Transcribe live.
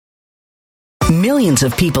Millions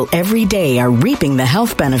of people every day are reaping the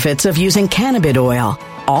health benefits of using cannabis oil,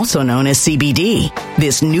 also known as CBD.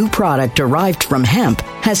 This new product derived from hemp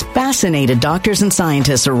has fascinated doctors and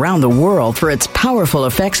scientists around the world for its powerful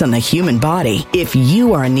effects on the human body. If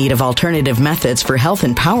you are in need of alternative methods for health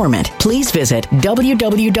empowerment, please visit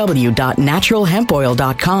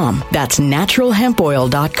www.naturalhempoil.com. That's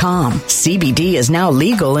naturalhempoil.com. CBD is now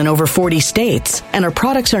legal in over 40 states, and our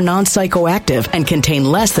products are non-psychoactive and contain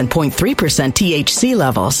less than 0.3% THC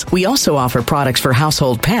levels. We also offer products for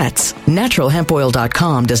household pets.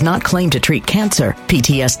 Naturalhempoil.com does not claim to treat cancer,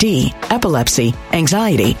 PTSD, epilepsy,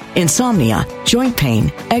 anxiety, insomnia, joint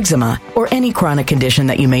pain, eczema, or any chronic condition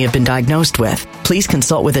that you may have been diagnosed with. Please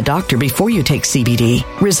consult with a doctor before you take CBD.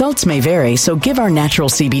 Results may vary, so give our natural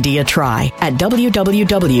CBD a try at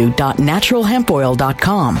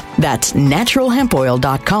www.naturalhempoil.com. That's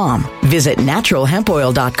naturalhempoil.com. Visit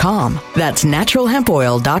naturalhempoil.com. That's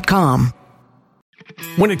naturalhempoil.com.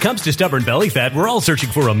 When it comes to stubborn belly fat, we're all searching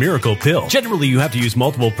for a miracle pill. Generally, you have to use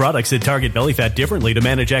multiple products that target belly fat differently to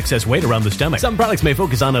manage excess weight around the stomach. Some products may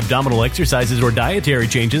focus on abdominal exercises or dietary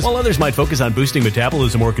changes, while others might focus on boosting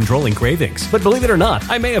metabolism or controlling cravings. But believe it or not,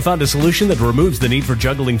 I may have found a solution that removes the need for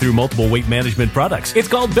juggling through multiple weight management products. It's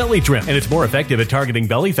called Belly Trim, and it's more effective at targeting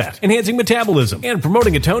belly fat, enhancing metabolism, and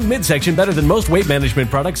promoting a toned midsection better than most weight management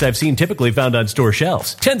products I've seen typically found on store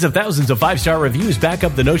shelves. Tens of thousands of 5-star reviews back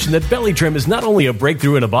up the notion that Belly Trim is not only a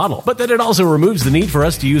breakthrough in a bottle, but that it also removes the need for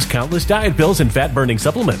us to use countless diet pills and fat-burning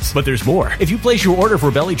supplements. But there's more. If you place your order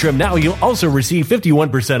for Belly Trim now, you'll also receive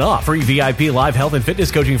 51% off, free VIP live health and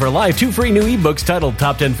fitness coaching for life, 2 free new ebooks titled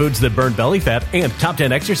Top 10 Foods That Burn Belly Fat and Top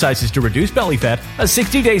 10 Exercises to Reduce Belly Fat, a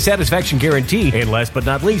 60-day satisfaction guarantee, and last but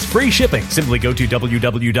not least, free shipping. Simply go to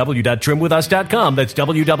www.trimwithus.com. That's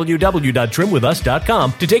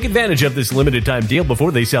www.trimwithus.com to take advantage of this limited time deal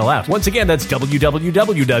before they sell out. Once again, that's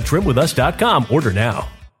www.trimwithus.com. Order now.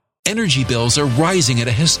 Energy bills are rising at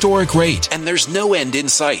a historic rate, and there's no end in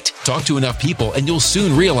sight. Talk to enough people, and you'll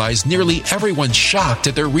soon realize nearly everyone's shocked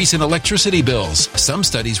at their recent electricity bills. Some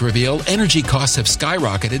studies reveal energy costs have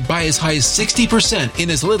skyrocketed by as high as 60%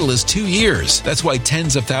 in as little as 2 years. That's why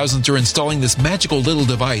tens of thousands are installing this magical little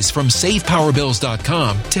device from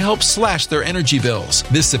SavePowerBills.com to help slash their energy bills.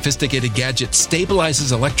 This sophisticated gadget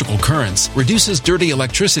stabilizes electrical currents, reduces dirty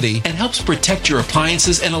electricity, and helps protect your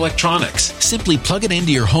appliances and electronics. Simply plug it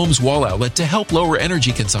into your home's wall outlet to help lower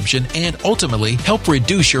energy consumption and ultimately help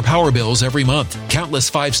reduce your power bills every month.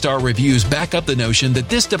 Countless 5-star reviews back up the notion that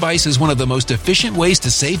this device is one of the most efficient ways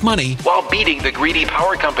to save money while beating the greedy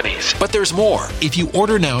power companies. But there's more. If you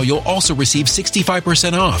order now, you'll also receive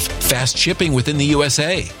 65% off, fast shipping within the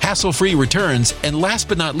USA, hassle-free returns, and last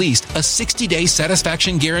but not least, a 60-day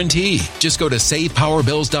satisfaction guarantee. Just go to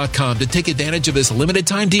SavePowerBills.com to take advantage of this limited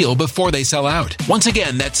time deal before they sell out. Once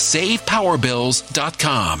again, that's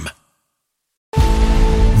SavePowerBills.com.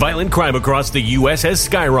 Violent crime across the U.S. has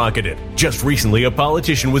skyrocketed. Just recently, a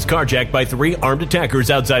politician was carjacked by 3 armed attackers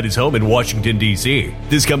outside his home in Washington, D.C.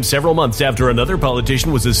 This comes several months after another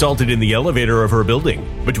politician was assaulted in the elevator of her building.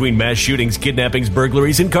 Between mass shootings, kidnappings,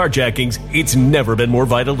 burglaries, and carjackings, it's never been more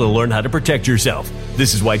vital to learn how to protect yourself.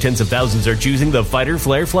 This is why tens of thousands are choosing the Fighter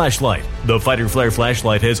Flare flashlight. The Fighter Flare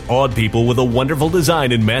flashlight has awed people with a wonderful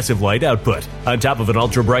design and massive light output. On top of an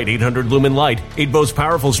ultra-bright 800-lumen light, it boasts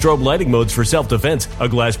powerful strobe lighting modes for self-defense, a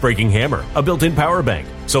glass-breaking hammer, a built-in power bank,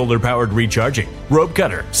 solar-powered recharging, rope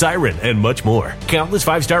cutter, siren, and much more. Countless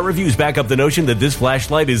 5-star reviews back up the notion that this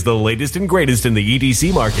flashlight is the latest and greatest in the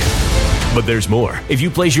EDC market. But there's more. If you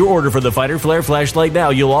place your order for the Fighter Flare flashlight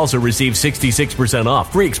now, you'll also receive 66%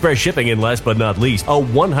 off, free express shipping, and last but not least, a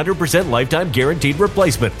 100% lifetime guaranteed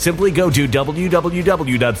replacement. Simply go to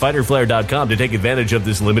www.fighterflare.com to take advantage of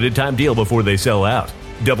this limited time deal before they sell out.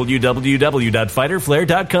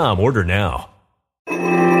 www.fighterflare.com. Order now.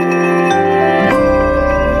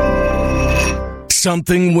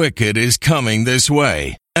 Something wicked is coming this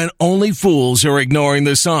way, and only fools are ignoring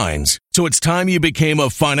the signs. So it's time you became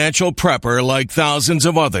a financial prepper like thousands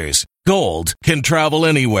of others. Gold can travel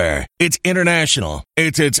anywhere. It's international.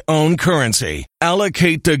 It's its own currency.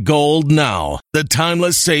 Allocate to gold now, the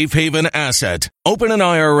timeless safe haven asset. Open an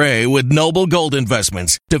IRA with Noble Gold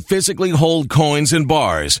Investments to physically hold coins and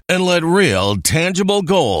bars and let real, tangible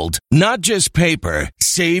gold, not just paper,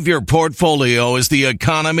 Save your portfolio as the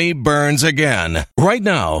economy burns again. Right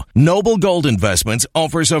now, Noble Gold Investments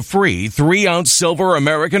offers a free 3-ounce silver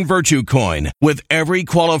American Virtue coin with every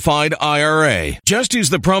qualified IRA. Just use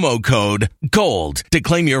the promo code GOLD to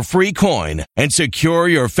claim your free coin and secure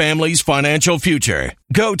your family's financial future.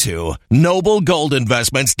 Go to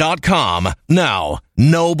noblegoldinvestments.com now.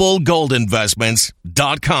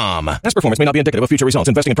 noblegoldinvestments.com. Past performance may not be indicative of future results.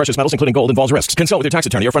 Investing in precious metals, including gold, involves risks. Consult with your tax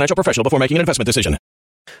attorney or financial professional before making an investment decision.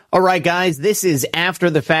 All right, guys, this is after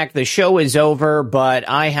the fact. The show is over, but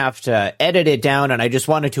I have to edit it down, and I just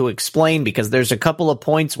wanted to explain because there's a couple of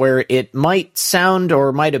points where it might sound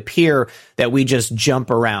or might appear that we just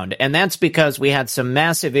jump around, and that's because we had some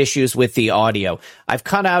massive issues with the audio. I've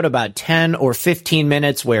cut out about 10 or 15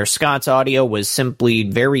 minutes where Scott's audio was simply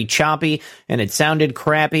very choppy, and it sounded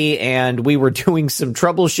crappy, and we were doing some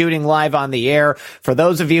troubleshooting live on the air. For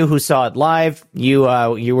those of you who saw it live, you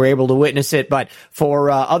were able to witness it, but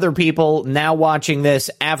for other people now watching this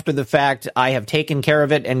after the fact, I have taken care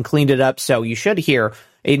of it and cleaned it up, so you should hear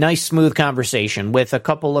a nice smooth conversation with a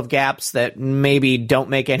couple of gaps that maybe don't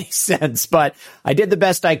make any sense, but I did the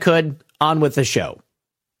best I could. On with the show.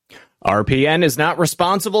 RPN is not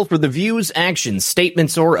responsible for the views, actions,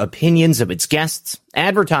 statements, or opinions of its guests,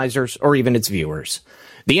 advertisers, or even its viewers.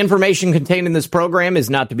 The information contained in this program is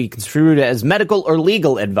not to be construed as medical or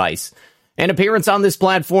legal advice. An appearance on this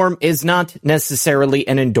platform is not necessarily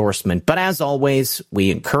an endorsement, but as always,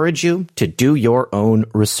 we encourage you to do your own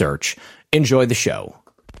research. Enjoy the show.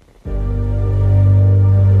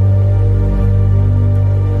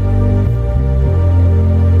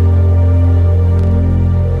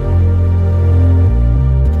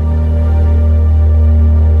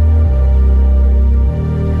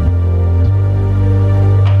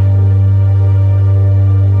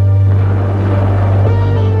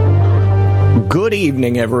 Good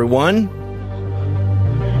evening, everyone.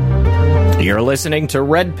 You're listening to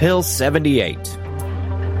Red Pill 78.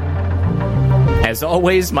 As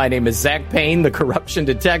always, my name is Zach Payne, the corruption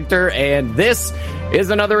detector, and this is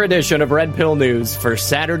another edition of Red Pill News for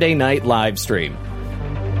Saturday Night Livestream.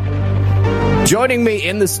 Joining me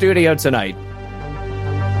in the studio tonight,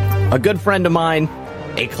 a good friend of mine,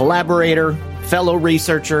 a collaborator, fellow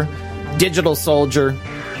researcher, digital soldier.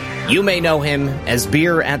 You may know him as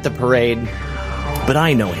Beer at the Parade, but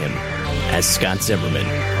I know him as Scott Zimmerman.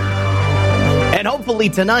 And hopefully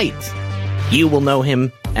tonight, you will know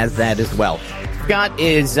him as that as well. Scott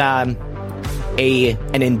is an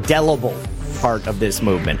indelible part of this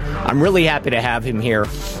movement. I'm really happy to have him here.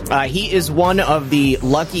 He is one of the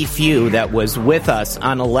lucky few that was with us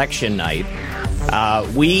on election night.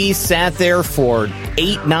 We sat there for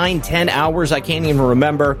 8, 9, 10 hours. I can't even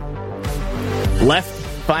remember. Left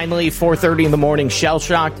finally 4:30 in the morning,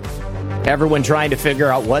 shell-shocked. Everyone trying to figure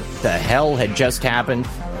out what the hell had just happened.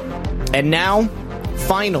 And now,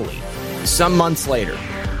 finally, some months later,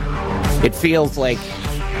 it feels like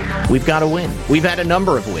we've got a win. We've had a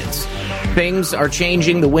number of wins. Things are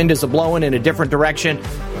changing. The wind is a-blowing in a different direction.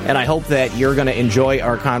 And I hope that you're going to enjoy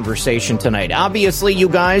our conversation tonight. Obviously, you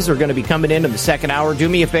guys are going to be coming in the second hour. Do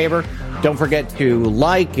me a favor. Don't forget to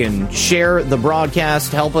like and share the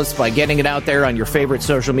broadcast. Help us by getting it out there on your favorite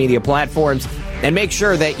social media platforms. And make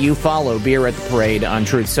sure that you follow Beer at the Parade on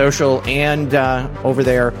Truth Social and over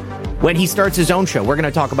there when he starts his own show. We're going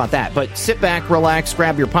to talk about that. But sit back, relax,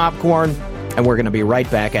 grab your popcorn, and we're going to be right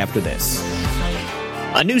back after this.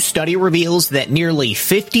 A new study reveals that nearly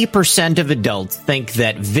 50% of adults think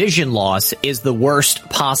that vision loss is the worst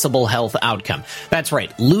possible health outcome. That's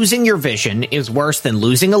right. Losing your vision is worse than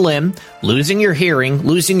losing a limb, losing your hearing,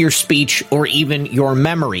 losing your speech, or even your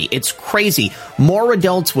memory. It's crazy. More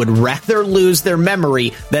adults would rather lose their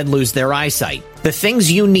memory than lose their eyesight. The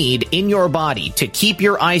things you need in your body to keep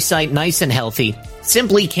your eyesight nice and healthy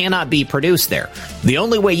simply cannot be produced there. The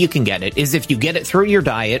only way you can get it is if you get it through your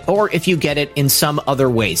diet or if you get it in some other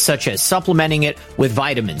ways, such as supplementing it with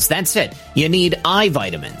vitamins. That's it. You need eye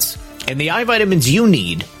vitamins. And the eye vitamins you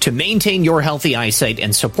need to maintain your healthy eyesight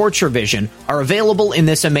and support your vision are available in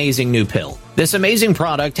this amazing new pill. This amazing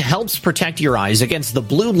product helps protect your eyes against the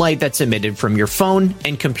blue light that's emitted from your phone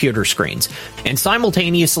and computer screens. And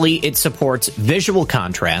simultaneously, it supports visual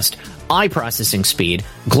contrast, eye processing speed,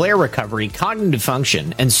 glare recovery, cognitive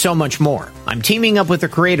function, and so much more. I'm teaming up with the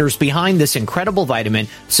creators behind this incredible vitamin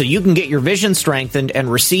so you can get your vision strengthened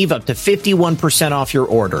and receive up to 51% off your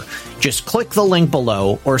order. Just click the link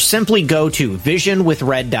below or simply go to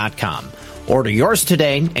visionwithred.com. Order yours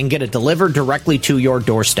today and get it delivered directly to your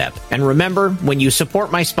doorstep. And remember, when you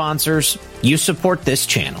support my sponsors, you support this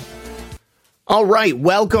channel. All right.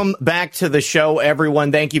 Welcome back to the show,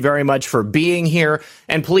 everyone. Thank you very much for being here.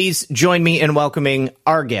 And please join me in welcoming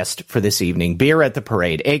our guest for this evening, Beer at the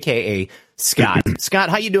Parade, a.k.a. Scott. Scott,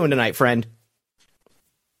 how you doing tonight, friend?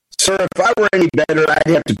 Sir, if I were any better,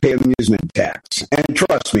 I'd have to pay amusement tax. And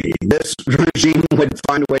trust me, this regime would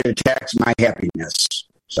find a way to tax my happiness.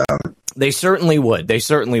 So They certainly would. They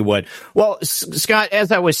certainly would. Well, Scott,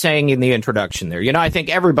 as I was saying in the introduction there, I think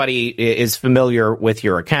everybody is familiar with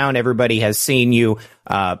your account. Everybody has seen you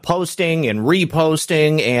posting and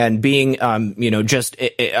reposting and being, just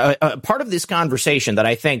a part of this conversation that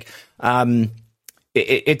I think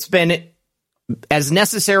it's been as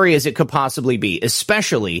necessary as it could possibly be,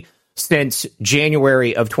 especially since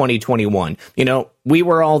January of 2021. We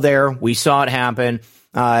were all there. We saw it happen.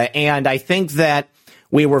 And I think that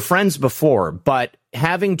we were friends before, but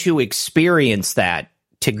having to experience that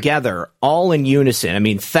together, all in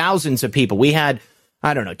unison, thousands of people. We had,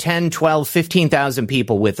 10, 12, 15,000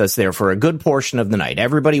 people with us there for a good portion of the night.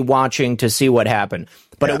 Everybody watching to see what happened.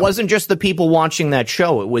 But It wasn't just the people watching that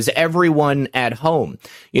show. It was everyone at home.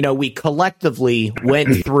 We collectively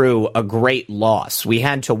went through a great loss. We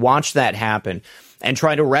had to watch that happen and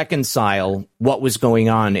try to reconcile what was going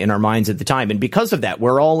on in our minds at the time. And because of that,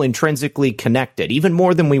 we're all intrinsically connected, even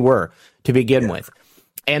more than we were to begin with.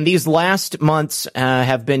 And these last months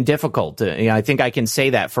have been difficult. I think I can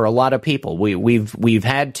say that for a lot of people. We've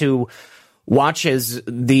had to watch as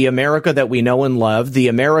the America that we know and love, the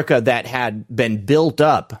America that had been built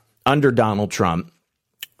up under Donald Trump,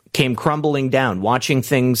 came crumbling down, watching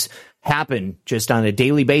things happen just on a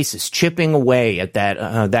daily basis, chipping away at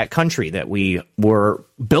that country that we were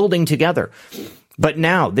building together. But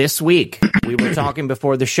now, this week, we were talking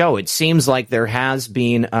before the show, it seems like there has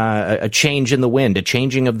been a change in the wind, a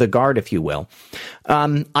changing of the guard, if you will.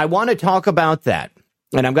 I want to talk about that,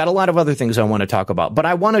 and I've got a lot of other things I want to talk about, but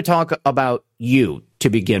I want to talk about you to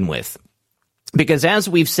begin with. Because as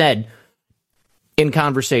we've said in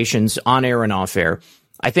conversations on air and off air,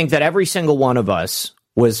 I think that every single one of us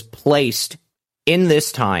was placed in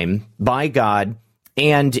this time by God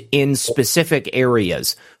and in specific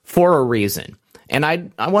areas for a reason. And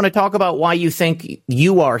I want to talk about why you think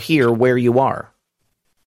you are here where you are.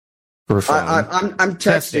 I'm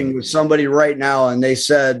texting with somebody right now, and they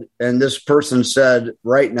said, and this person said,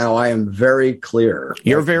 right now, I am very clear.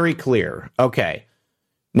 You're very clear. Okay.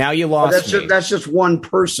 Now you lost me. That's just one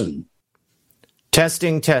person.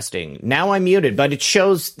 Testing. Now I'm muted, but it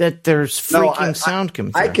shows that there's freaking sound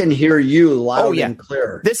coming through. I can hear you loud and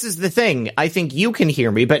clear. This is the thing. I think you can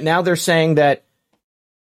hear me, but now they're saying that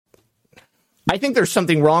I think there's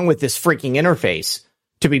something wrong with this freaking interface,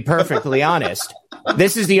 to be perfectly honest.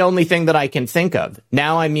 This is the only thing that I can think of.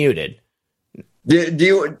 Now I'm muted.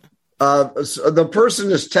 The person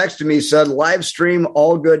that's texted me said, live stream,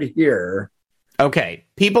 all good here. Okay.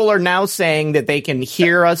 People are now saying that they can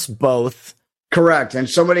hear us both. Correct. And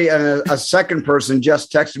somebody, a second person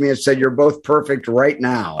just texted me and said, you're both perfect right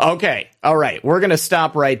now. Okay. All right. We're going to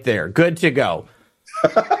stop right there. Good to go.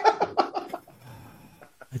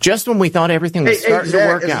 Just when we thought everything was starting to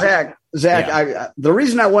work out. Zach, yeah. The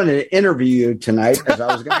reason I wanted to interview you tonight is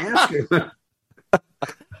I was going to ask you.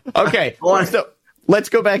 Okay. So let's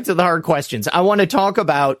go back to the hard questions. I want to talk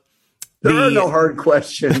about There are no hard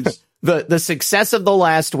questions. The success of the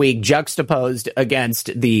last week juxtaposed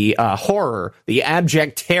against the horror, the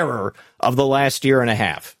abject terror of the last year and a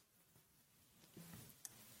half.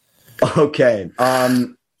 Okay.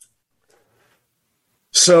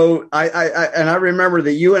 So I remember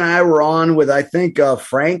that you and I were on with, I think,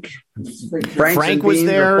 Frank. Frank was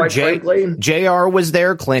there. JR was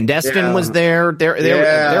there. Clandestine was there.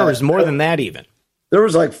 There was more than that even. There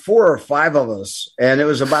was like 4 or 5 of us, and it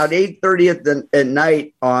was about 8:30 at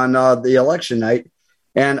night on the election night.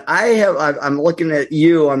 And I'm looking at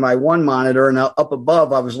you on my one monitor, and up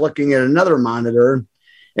above I was looking at another monitor,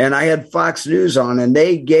 and I had Fox News on, and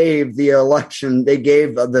they gave the election, they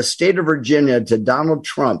gave the state of Virginia to Donald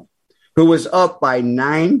Trump, who was up by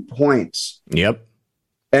 9 points. Yep.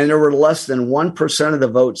 And there were less than 1% of the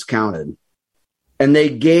votes counted. And they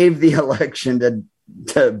gave the election to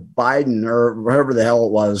Biden or whoever the hell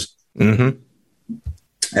it was. Mm-hmm.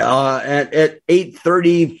 At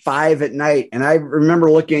 8:35 at night. And I remember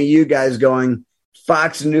looking at you guys going,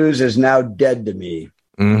 Fox News is now dead to me.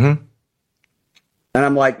 Mm-hmm. And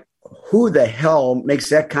I'm like, who the hell makes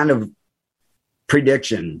that kind of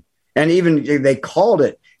prediction? And even they called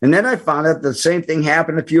it. And then I found out the same thing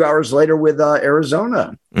happened a few hours later with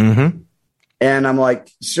Arizona. Mm-hmm. And I'm like,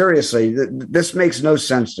 seriously, this makes no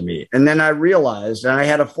sense to me. And then I realized, and I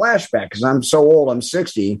had a flashback because I'm so old, I'm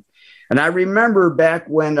 60. And I remember back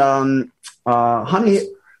when Honey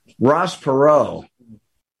Ross Perot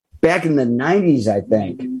back in the 90s, I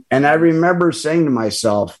think. And I remember saying to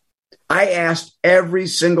myself, I asked every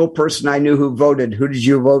single person I knew who voted, who did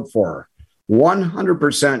you vote for?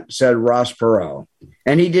 100% said Ross Perot.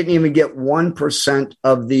 And he didn't even get 1%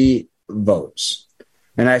 of the votes.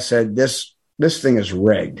 And I said, this thing is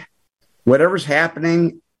rigged. Whatever's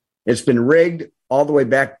happening, it's been rigged all the way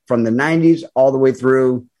back from the 90s all the way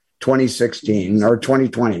through 2016 or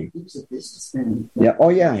 2020. He was a businessman. Yeah. Oh,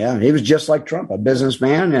 yeah. He was just like Trump, a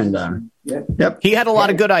businessman. And yep. He had a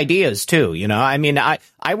lot of good ideas, too. You know, I mean, I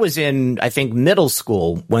was in, I think, middle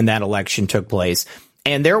school when that election took place.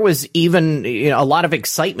 And there was even a lot of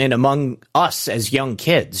excitement among us as young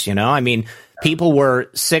kids. You know, I mean, people were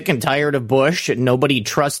sick and tired of Bush. Nobody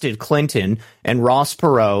trusted Clinton. And Ross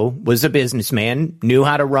Perot was a businessman, knew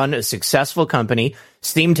how to run a successful company,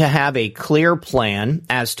 seemed to have a clear plan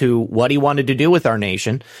as to what he wanted to do with our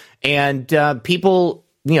nation. And people,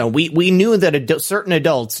 we knew that certain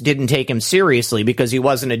adults didn't take him seriously because he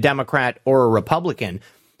wasn't a Democrat or a Republican.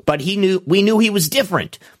 But we knew he was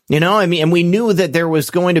different, and we knew that there was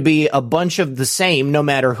going to be a bunch of the same, no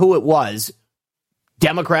matter who it was,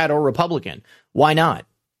 Democrat or Republican. Why not?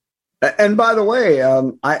 And by the way,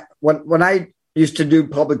 when I used to do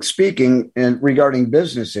public speaking regarding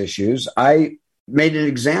business issues, I made an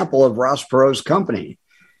example of Ross Perot's company,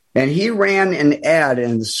 and he ran an ad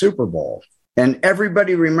in the Super Bowl, and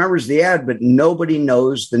everybody remembers the ad, but nobody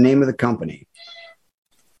knows the name of the company.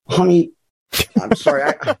 Honey, I'm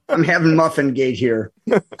sorry, I'm having muffin gate here.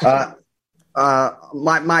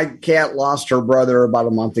 My cat lost her brother about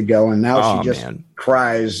a month ago, and now she just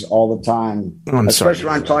cries all the time, especially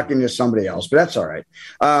when I'm talking to somebody else. But that's all right.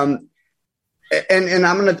 And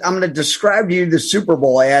I'm gonna describe to you the Super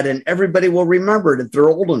Bowl ad, and everybody will remember it if they're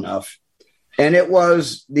old enough. And it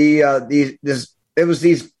was these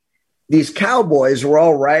cowboys were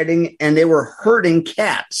all riding, and they were herding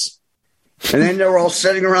cats. And then they were all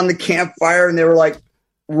sitting around the campfire, and they were like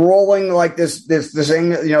rolling like this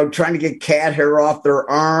thing, trying to get cat hair off their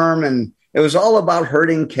arm. And it was all about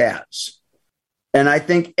herding cats. And I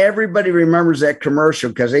think everybody remembers that commercial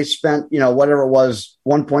because they spent, whatever it was,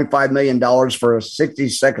 $1.5 million for a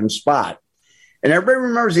 60-second spot. And everybody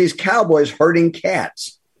remembers these cowboys herding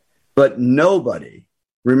cats. But nobody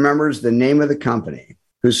remembers the name of the company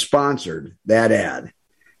who sponsored that ad.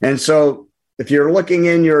 And so if you're looking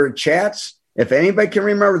in your chats, if anybody can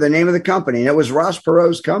remember the name of the company, and it was Ross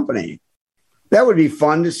Perot's company, that would be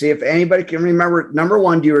fun to see if anybody can remember. Number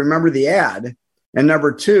one, do you remember the ad? And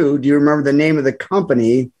number two, do you remember the name of the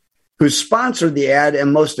company who sponsored the ad?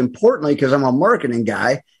 And most importantly, because I'm a marketing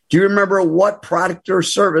guy, do you remember what product or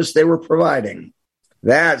service they were providing?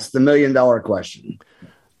 That's the $1 million question.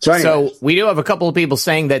 So we do have a couple of people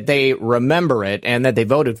saying that they remember it and that they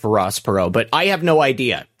voted for Ross Perot, but I have no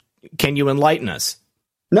idea. Can you enlighten us?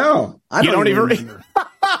 No, I don't even remember.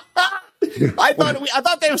 I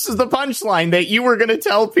thought this was the punchline that you were going to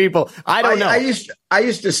tell people. I don't know. I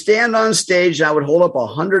used to stand on stage and I would hold up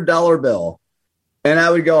 $100 bill, and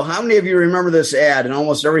I would go, "How many of you remember this ad?" And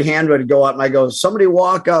almost every hand would go up, and I go, "Somebody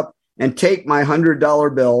walk up and take my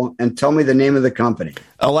 $100 bill and tell me the name of the company."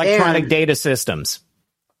 Electronic Data Systems,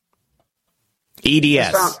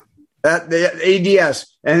 EDS. The EDS.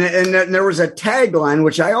 And there was a tagline,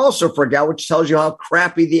 which I also forgot, which tells you how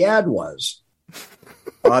crappy the ad was.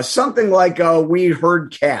 Something like, "We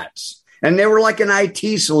herd cats." And they were like an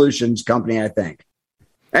IT solutions company, I think.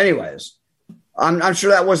 Anyways, I'm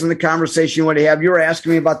sure that wasn't the conversation you want to have. You were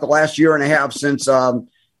asking me about the last year and a half since the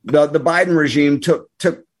Biden regime took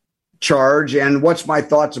charge, and what's my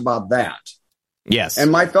thoughts about that? Yes.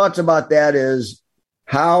 And my thoughts about that is,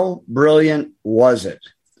 how brilliant was it?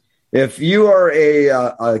 If you are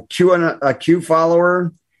a Q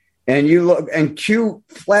follower, and you look, and Q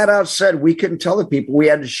flat out said we couldn't tell the people, we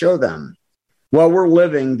had to show them. Well, we're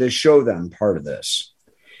living to show them part of this.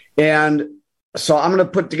 And so I'm going to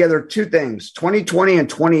put together two things, 2020 and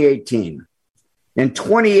 2018. In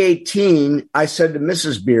 2018, I said to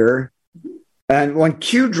Mrs. Beer, and when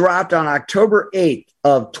Q dropped on October 8th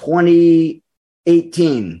of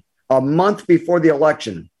 2018, a month before the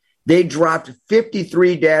election, they dropped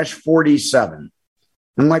 53-47.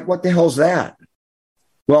 I'm like, what the hell's that?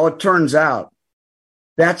 Well, it turns out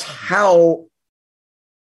that's how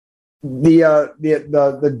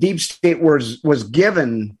the deep state was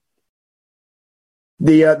given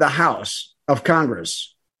the House of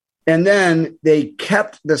Congress. And then they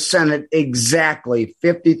kept the Senate exactly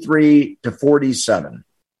 53-47.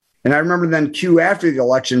 And I remember then Q after the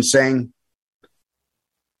election saying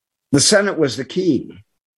the Senate was the key.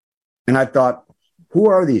 And I thought, who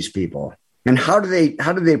are these people? And how do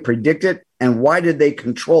they predict it? And why did they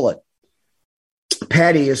control it?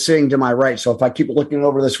 Patty is sitting to my right. So if I keep looking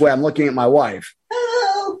over this way, I'm looking at my wife.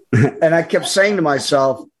 Hello. And I kept saying to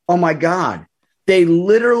myself, oh my God, they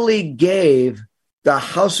literally gave the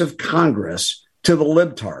House of Congress to the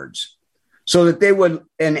libtards so that they would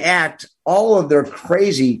enact all of their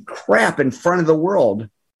crazy crap in front of the world.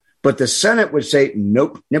 But the Senate would say,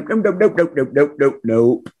 nope, nope, nope, nope, nope, nope, nope, nope, nope,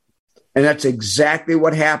 nope. And that's exactly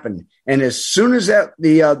what happened. And as soon as the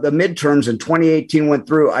midterms in 2018 went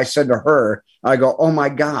through, I said to her, I go, oh my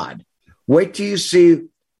God, wait till you see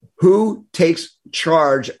who takes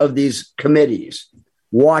charge of these committees.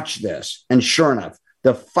 Watch this. And sure enough,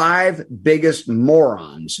 the 5 biggest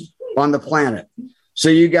morons on the planet. So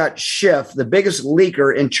you got Schiff, the biggest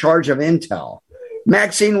leaker in charge of Intel,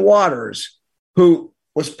 Maxine Waters, who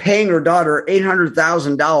was paying her daughter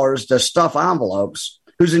 $800,000 to stuff envelopes,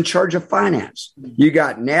 who's in charge of finance. You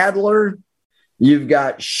got Nadler, you've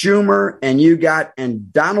got Schumer,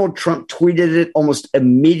 and Donald Trump tweeted it almost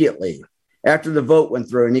immediately after the vote went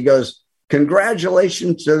through. And he goes,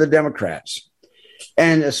 congratulations to the Democrats.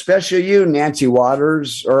 And especially you, Nancy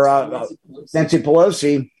Waters, or Nancy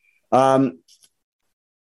Pelosi.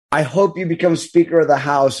 I hope you become Speaker of the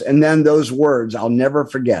House. And then those words, I'll never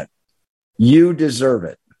forget. You deserve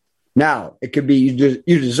it. Now, it could be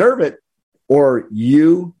you deserve it, or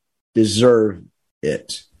you deserve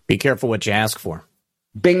it. Be careful what you ask for.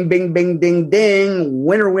 Bing, bing, bing, ding, ding.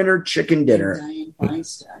 Winner, winner, chicken dinner. Dianne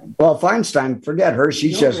Feinstein. Well, Feinstein, forget her.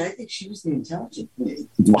 She's just. I think she was the intelligence committee.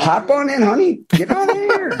 Hop on in, honey. Get on in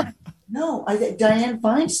here. No, I think Dianne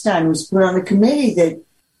Feinstein was put on a committee that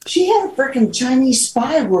she had a freaking Chinese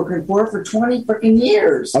spy working for her for 20 freaking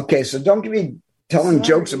years. Okay, so don't give me telling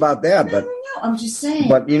jokes about that, but I'm just saying.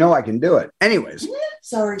 But I can do it. Anyways.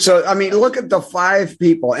 Sorry. So, I mean, look at the 5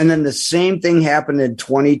 people. And then the same thing happened in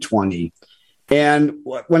 2020. And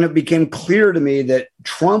when it became clear to me that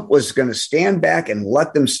Trump was going to stand back and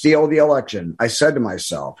let them steal the election, I said to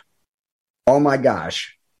myself, oh my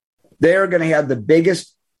gosh, they're going to have the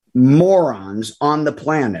biggest morons on the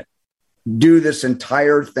planet do this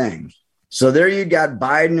entire thing. So there you got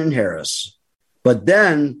Biden and Harris. But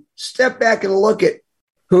then step back and look at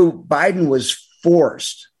who Biden was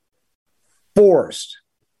forced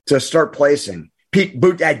to start placing. Pete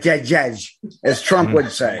Buttigieg, as Trump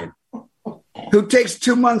would say, who takes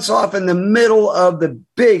 2 months off in the middle of the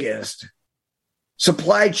biggest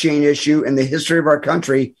supply chain issue in the history of our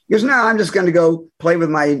country. He goes, no, I'm just going to go play with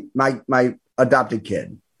my adopted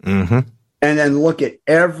kid. Mm-hmm. And then look at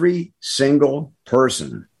every single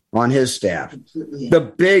person on his staff,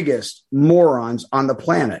 the biggest morons on the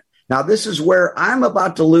planet. Now, this is where I'm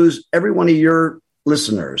about to lose every one of your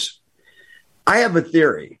listeners. I have a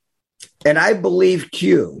theory, and I believe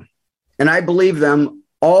Q, and I believe them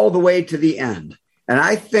all the way to the end. And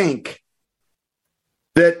I think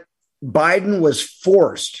that Biden was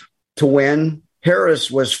forced to win. Harris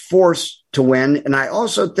was forced to win. And I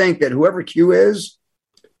also think that whoever Q is,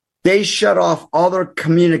 they shut off all their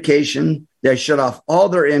communication. They shut off all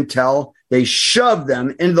their intel. They shoved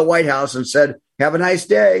them into the White House and said, have a nice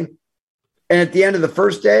day. And at the end of the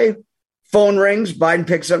first day, phone rings. Biden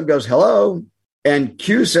picks up and goes, hello. And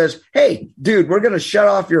Q says, hey, dude, we're going to shut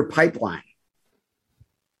off your pipeline.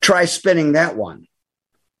 Try spinning that one.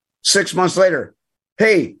 6 months later,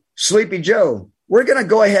 hey, Sleepy Joe, we're going to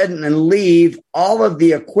go ahead and leave all of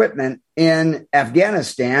the equipment in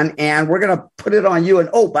Afghanistan, and we're going to put it on you. And,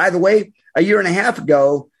 oh, by the way, a year and a half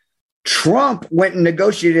ago, Trump went and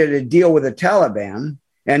negotiated a deal with the Taliban,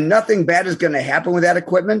 and nothing bad is going to happen with that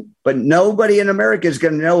equipment, but nobody in America is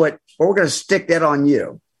going to know it, but we're going to stick that on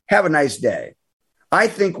you. Have a nice day. I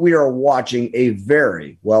think we are watching a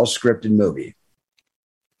very well-scripted movie.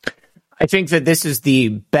 I think that this is the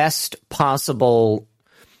best possible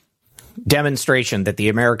demonstration that the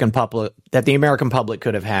American public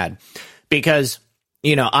could have had, because,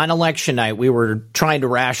 you know, on election night we were trying to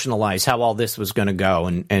rationalize how all this was going to go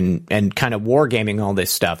and kind of wargaming all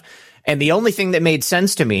this stuff, and the only thing that made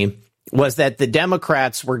sense to me was that the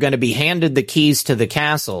Democrats were going to be handed the keys to the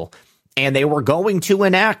castle, and they were going to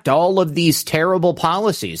enact all of these terrible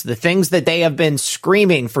policies, the things that they have been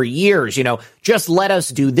screaming for years, you know, just let us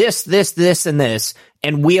do this, this, this, and this,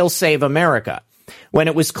 and we'll save America. When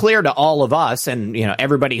it was clear to all of us and, you know,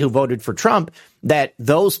 everybody who voted for Trump that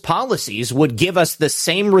those policies would give us the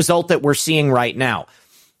same result that we're seeing right now.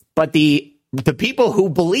 But the people who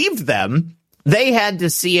believed them, they had to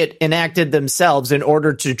see it enacted themselves in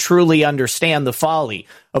order to truly understand the folly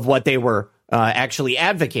of what they were actually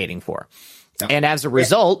advocating for. And as a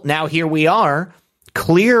result, now here we are.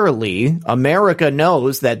 Clearly, America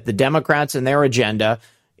knows that the Democrats and their agenda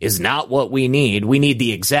is not what we need. We need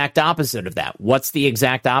the exact opposite of that. What's the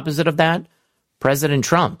exact opposite of that? President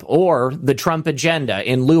Trump, or the Trump agenda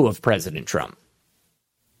in lieu of President Trump.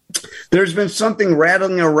 There's been something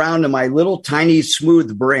rattling around in my little tiny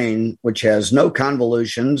smooth brain, which has no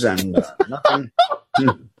convolutions and nothing.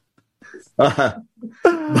 But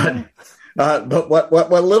what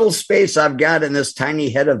little space I've got in this tiny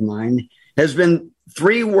head of mine has been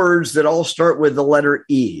three words that all start with the letter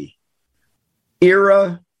E: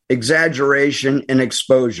 era, exaggeration, and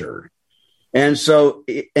exposure. And so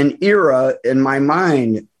an era in my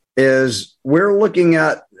mind is we're looking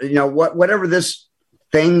at, whatever this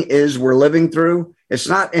thing is we're living through. It's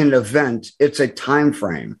not an event. It's a time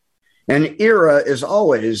frame. An era is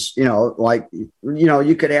always,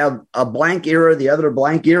 you could have a blank era, the other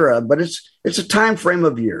blank era, but it's a time frame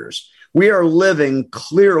of years. We are living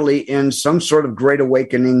clearly in some sort of great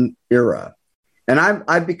awakening era. And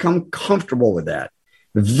I've become comfortable with that.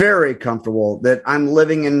 Very comfortable that I'm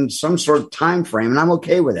living in some sort of time frame, and I'm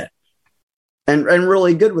okay with it, and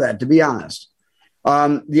really good with that, to be honest.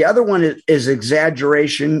 The other one is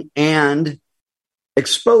exaggeration and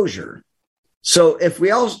exposure. So if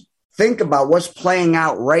we all think about what's playing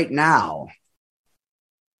out right now,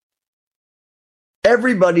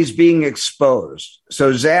 everybody's being exposed.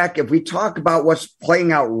 So, Zach, if we talk about what's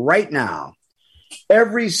playing out right now,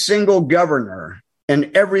 every single governor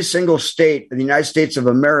in every single state in the United States of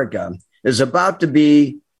America is about to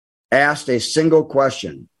be asked a single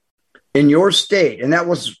question. In your state, and that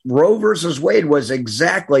was Roe versus Wade, was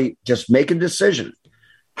exactly just make a decision.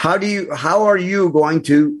 How are you going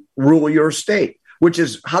to rule your state? Which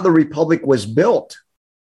is how the republic was built.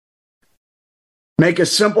 Make a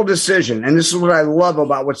simple decision. And this is what I love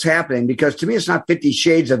about what's happening, because to me, it's not 50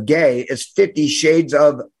 shades of gay. It's 50 shades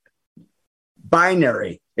of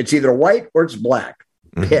binary. It's either white or it's black.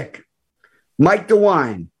 Mm-hmm. Pick. Mike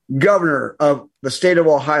DeWine, governor of the state of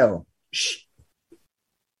Ohio.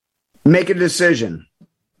 Make a decision.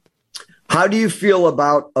 How do you feel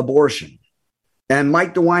about abortion? And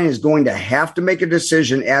Mike DeWine is going to have to make a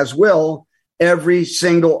decision, as will every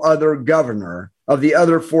single other governor of the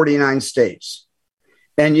other 49 states.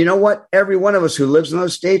 And you know what? Every one of us who lives in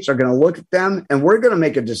those states are going to look at them, and we're going to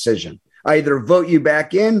make a decision. I either vote you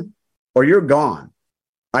back in or you're gone.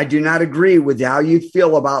 I do not agree with how you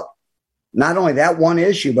feel about not only that one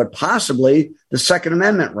issue, but possibly the Second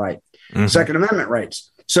Amendment right. Mm-hmm. Second Amendment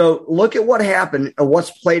rights. So look at what happened and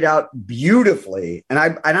what's played out beautifully. And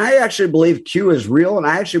I actually believe Q is real, and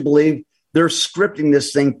I actually believe they're scripting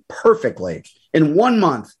this thing perfectly. In 1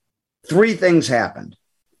 month, 3 things happened.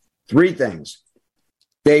 3 things.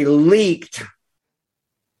 They leaked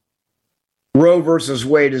Roe versus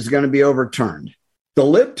Wade is going to be overturned. The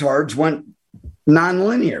libtards went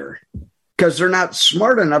nonlinear because they're not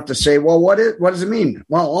smart enough to say, well, what does it mean?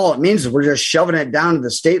 Well, all it means is we're just shoving it down to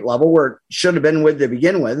the state level where it should have been with to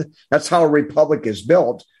begin with. That's how a republic is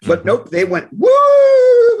built. But nope, they went,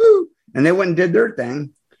 woo, and they went and did their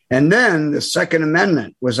thing. And then the Second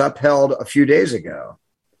Amendment was upheld a few days ago.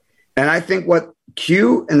 And I think what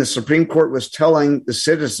Q and the Supreme Court was telling the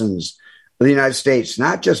citizens of the United States,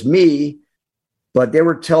 not just me, but they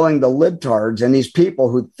were telling the libtards and these people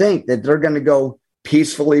who think that they're going to go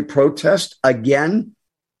peacefully protest again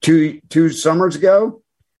two summers ago.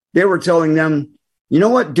 They were telling them, you know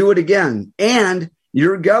what, do it again. And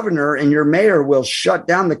your governor and your mayor will shut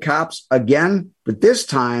down the cops again. But this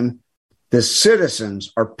time, the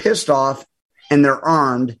citizens are pissed off and they're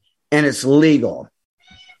armed and it's legal.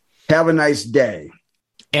 Have a nice day.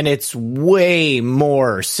 And it's way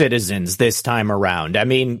more citizens this time around. I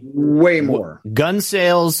mean, way more. Gun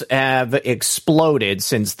sales have exploded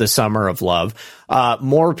since the Summer of Love.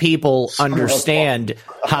 More people understand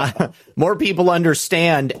how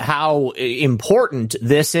important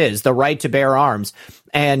this is, the right to bear arms.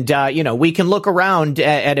 And, we can look around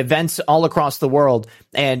at events all across the world,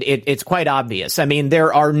 and it's quite obvious. I mean,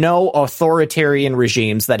 there are no authoritarian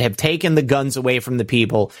regimes that have taken the guns away from the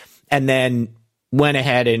people and then went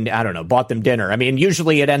ahead and, bought them dinner. I mean,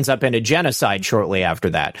 usually it ends up in a genocide shortly after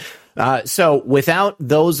that. So without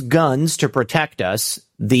those guns to protect us,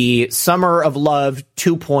 the Summer of Love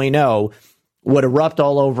 2.0 would erupt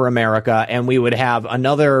all over America, and we would have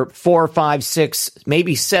another $4, $5, $6,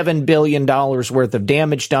 maybe $7 billion worth of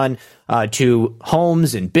damage done to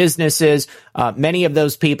homes and businesses. Many of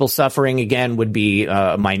those people suffering, again, would be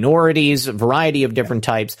minorities, a variety of different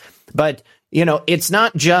types. But it's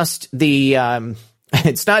not just the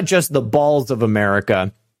balls of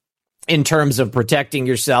America in terms of protecting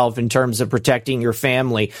yourself, in terms of protecting your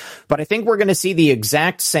family. But I think we're going to see the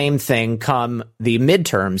exact same thing come the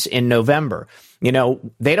midterms in November. You know,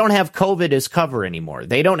 they don't have COVID as cover anymore.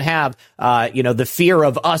 They don't have, the fear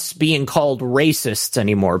of us being called racists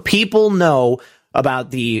anymore. People know about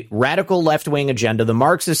the radical left-wing agenda, the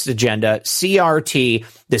Marxist agenda, CRT,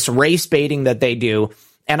 this race baiting that they do.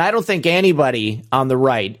 And I don't think anybody on the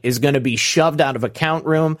right is going to be shoved out of a count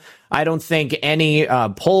room. I don't think any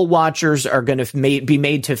poll watchers are going to be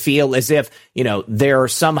made to feel as if, they're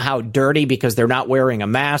somehow dirty because they're not wearing a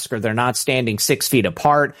mask or they're not standing 6 feet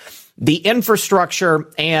apart. The infrastructure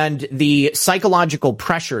and the psychological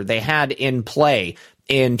pressure they had in play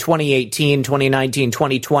in 2018, 2019,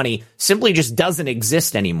 2020 simply just doesn't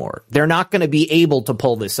exist anymore. They're not going to be able to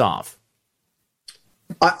pull this off.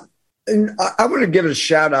 I want to give a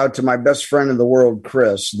shout out to my best friend in the world,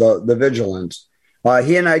 Chris, the Vigilant.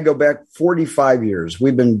 He and I go back 45 years.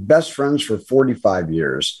 We've been best friends for 45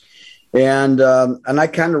 years. And I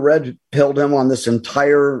kind of red-pilled him on this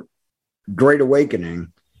entire Great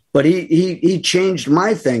Awakening. But he changed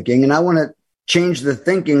my thinking, and I want to change the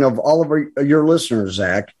thinking of all of your listeners,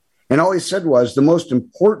 Zach. And all he said was the most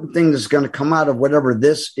important thing that's going to come out of whatever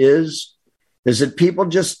this is that people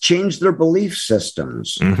just change their belief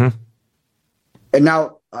systems. Mm-hmm. And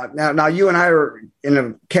now you and I are in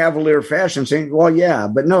a cavalier fashion saying, well, yeah,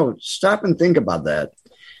 but no, stop and think about that.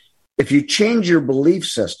 If you change your belief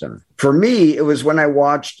system, for me, it was when I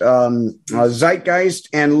watched Zeitgeist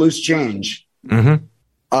and Loose Change. Mm-hmm.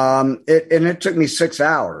 It took me 6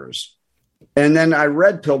 hours. And then I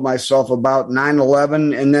red-pilled myself about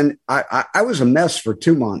 9/11. And then I was a mess for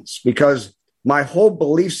 2 months because my whole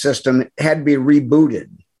belief system had to be rebooted.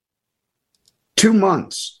 2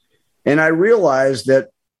 months. And I realized that,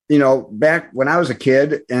 back when I was a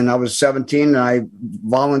kid and I was 17 and I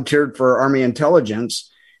volunteered for Army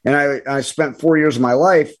intelligence and I spent 4 years of my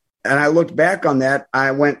life and I looked back on that,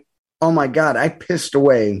 I went, oh my God, I pissed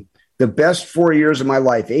away the best 4 years of my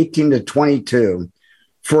life, 18 to 22,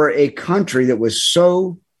 for a country that was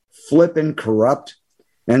so flippin' corrupt,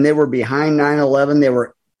 and they were behind 9/11. They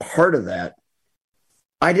were part of that.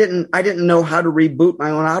 I didn't know how to reboot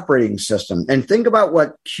my own operating system. And think about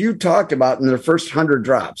what Q talked about in their first 100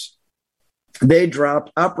 drops. They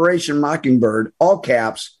dropped Operation Mockingbird, all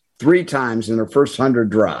caps, 3 times in their first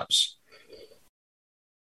 100 drops.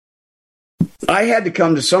 I had to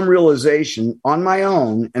come to some realization on my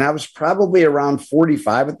own, and I was probably around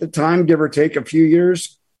 45 at the time, give or take a few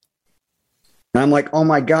years. And I'm like, oh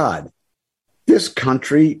my God, this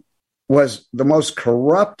country was the most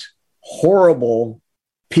corrupt, horrible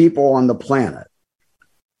people on the planet.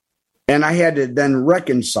 And I had to then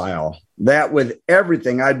reconcile that with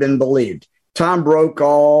everything I'd been believed. Tom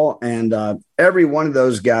Brokaw and every one of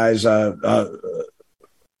those guys,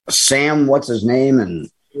 Sam, what's his name? And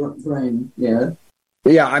Brian, yeah.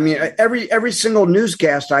 Yeah, I mean, every single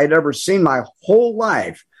newscast I had ever seen my whole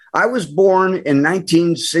life. I was born in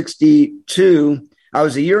 1962. I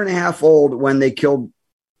was a year and a half old when they killed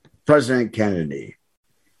President Kennedy.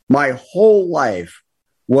 My whole life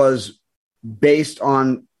was based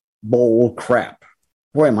on bull crap.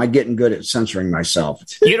 Boy, am I getting good at censoring myself.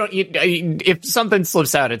 If something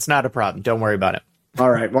slips out, it's not a problem. Don't worry about it. All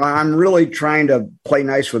right. Well, I'm really trying to play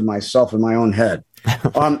nice with myself in my own head.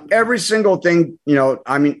 Every single thing,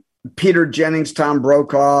 Peter Jennings, Tom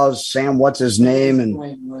Brokaw, Sam, what's his name? And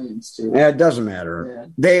Williams too. It doesn't matter. Yeah.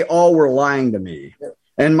 They all were lying to me. Yep.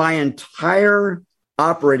 And my entire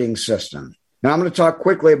operating system. Now I'm going to talk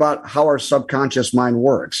quickly about how our subconscious mind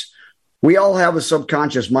works. We all have a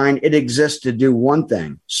subconscious mind. It exists to do one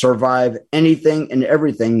thing, survive anything and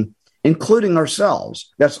everything, including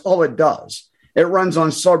ourselves. That's all it does. It runs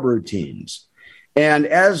on subroutines. And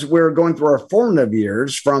as we're going through our formative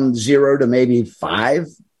years from 0 to maybe 4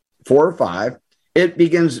 or 5, it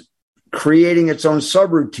begins creating its own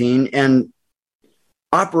subroutine and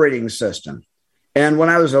operating system. And when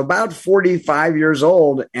I was about 45 years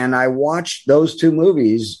old and I watched those 2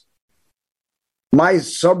 movies, my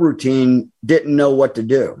subroutine didn't know what to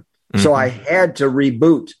do. Mm-hmm. So I had to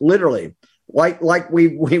reboot, literally. Like we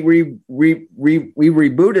rebooted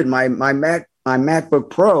my MacBook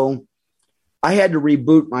Pro. I had to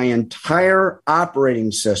reboot my entire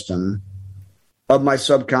operating system of my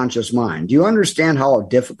subconscious mind. Do you understand how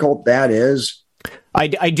difficult that is? I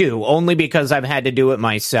do, only because I've had to do it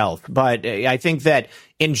myself. But I think that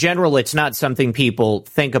in general, it's not something people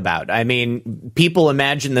think about. I mean, people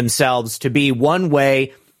imagine themselves to be one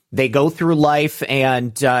way They go through life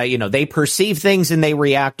and, they perceive things and they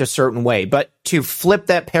react a certain way. But to flip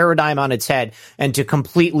that paradigm on its head and to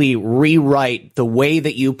completely rewrite the way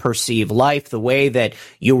that you perceive life, the way that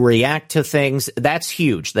you react to things, that's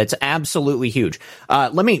huge. That's absolutely huge.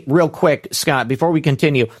 Let me real quick, Scott, before we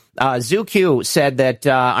continue. ZooQ said that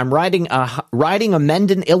I'm riding a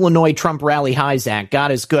Mendon, Illinois Trump rally high, Zach.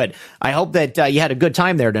 God is good. I hope that you had a good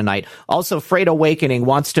time there tonight. Also, Freight Awakening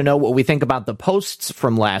wants to know what we think about the posts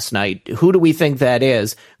from last night. Who do we think that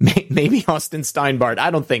is? Maybe Austin Steinbart.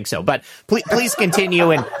 I don't think so. But please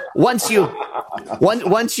continue. And once you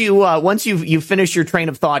finish your train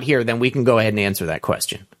of thought here, then we can go ahead and answer that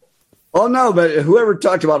question. Oh no, but whoever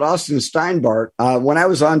talked about Austin Steinbart, when I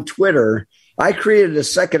was on Twitter, I created a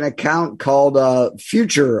second account called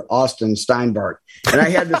Future Austin Steinbart, and I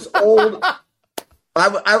had this old.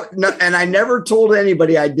 And I never told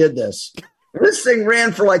anybody I did this. This thing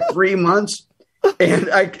ran for like 3 months, and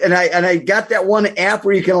I got that one app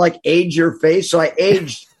where you can like age your face. So I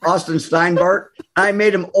aged Austin Steinbart. I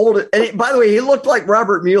made him old. And by the way, he looked like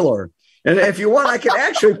Robert Mueller. And if you want, I can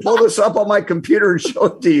actually pull this up on my computer and show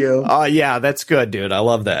it to you. Oh, yeah, that's good, dude. I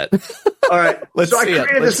love that. All right. So I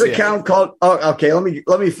created this account called, okay,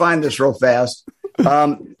 let me find this real fast.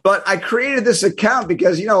 But I created this account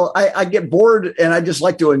because, I get bored and I just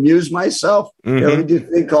like to amuse myself. Mm-hmm. Let me do a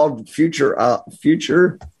thing called Future.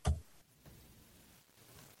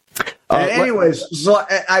 Anyways, so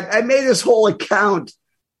I made this whole account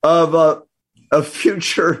of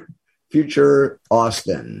future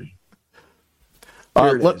Austin.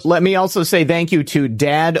 Let me also say thank you to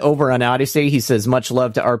Dad over on Odyssey. He says much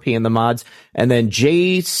love to RP and the mods. And then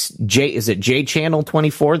J Channel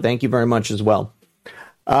 24. Thank you very much as well.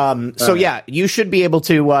 Yeah, you should be able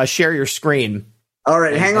to share your screen. All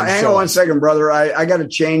right, hang on 1 second, brother. I got to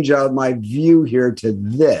change my view here to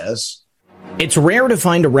this. It's rare to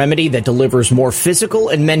find a remedy that delivers more physical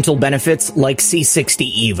and mental benefits like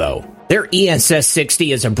C60 Evo. Their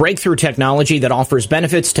ESS60 is a breakthrough technology that offers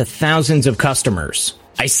benefits to thousands of customers.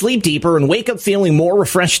 I sleep deeper and wake up feeling more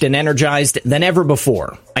refreshed and energized than ever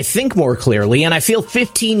before. I think more clearly, and I feel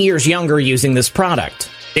 15 years younger using this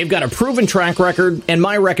product. They've got a proven track record, and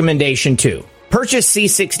my recommendation too. Purchase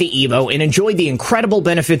C60 Evo and enjoy the incredible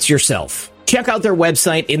benefits yourself. Check out their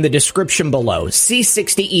website in the description below,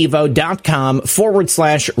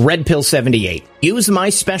 c60evo.com/redpill78. Use my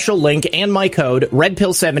special link and my code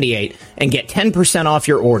redpill78 and get 10% off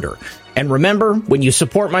your order. And remember, when you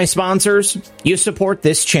support my sponsors, you support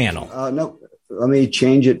this channel. No, let me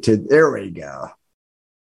change it to, there we go.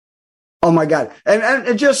 Oh my God.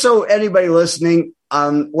 And just so anybody listening,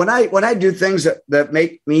 when I do things that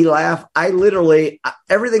make me laugh, I literally,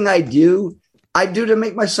 everything I do to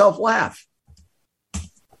make myself laugh.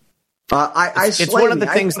 It's one of the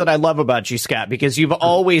things that I love about you, Scott, because you've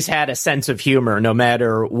always had a sense of humor no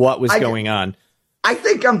matter what was going on. I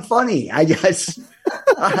think I'm funny. I guess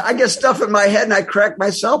I get stuff in my head and I crack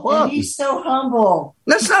myself up. And he's so humble.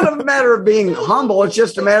 That's not a matter of being humble. It's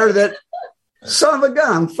just a matter that, son of a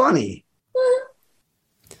gun, I'm funny.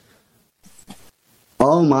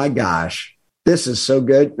 Oh my gosh. This is so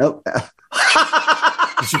good. Nope.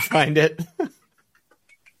 Did you find it?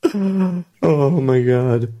 Oh my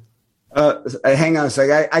God. Hang on a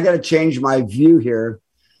second. I got to change my view here.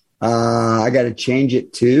 I got to change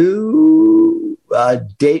it to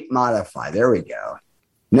date modify. There we go.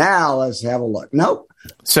 Now let's have a look. Nope.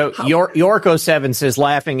 So Yorko7 says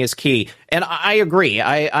laughing is key. And I agree.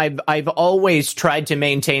 I've always tried to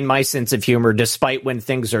maintain my sense of humor despite when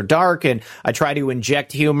things are dark. And I try to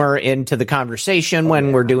inject humor into the conversation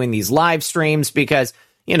when we're doing these live streams because,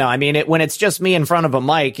 when it's just me in front of a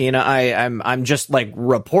mic, I'm just like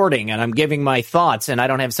reporting and I'm giving my thoughts and I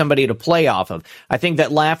don't have somebody to play off of. I think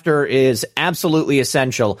that laughter is absolutely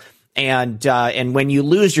essential. And when you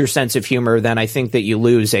lose your sense of humor, then I think that you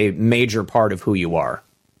lose a major part of who you are.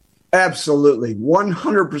 Absolutely.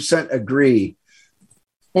 100% agree.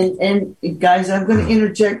 And guys, I'm going to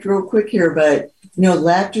interject real quick here, but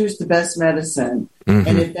laughter is the best medicine. Mm-hmm.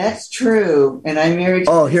 And if that's true, and I'm married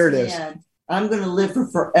to here it is. I'm going to live for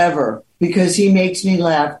forever because he makes me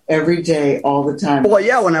laugh every day, all the time. Well,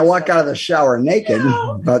 yeah, when I walk out of the shower naked.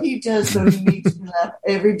 No, but he does, but he makes me laugh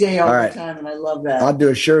every day, all the time, and I love that. I'll do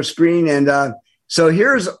a share screen. And so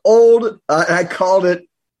here's old, I called it.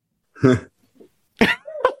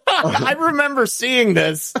 I remember seeing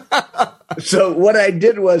this. So what I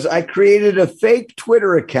did was I created a fake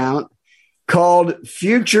Twitter account called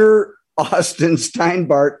Future Austin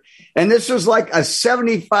Steinbart. And this was like a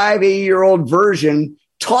 75, 80-year-old version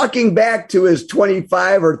talking back to his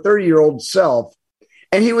 25 or 30-year-old self.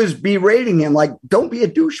 And he was berating him like, don't be a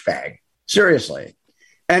douchebag. Seriously.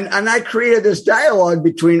 And I created this dialogue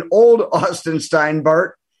between old Austin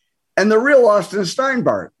Steinbart and the real Austin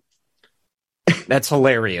Steinbart. That's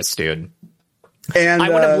hilarious, dude. And I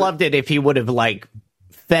would have loved it if he would have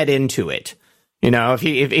fed into it.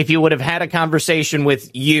 If you would have had a conversation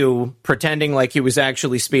with you pretending like he was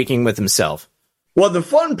actually speaking with himself. Well, the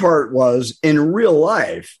fun part was in real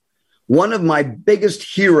life, one of my biggest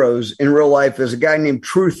heroes in real life is a guy named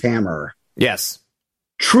Truth Hammer. Yes.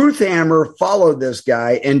 Truth Hammer followed this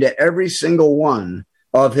guy into every single one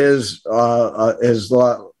of his I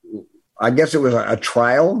guess it was a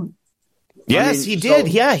trial. Yes, he did.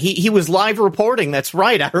 Yeah, he was live reporting. That's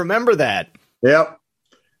right. I remember that. Yep.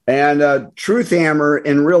 And Truth Hammer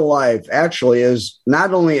in real life actually is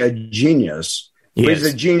not only a genius, but he's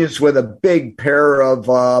a genius with a big pair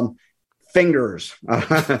of fingers.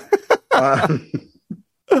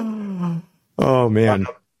 Oh, man.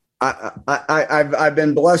 I've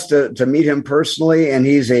been blessed to meet him personally, and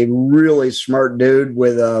he's a really smart dude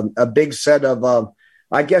with a big set of,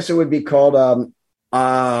 I guess it would be called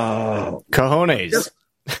cojones.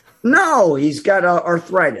 No, he's got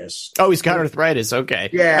arthritis. Oh, he's got arthritis.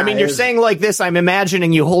 Okay. Yeah. I mean, you're saying like this, I'm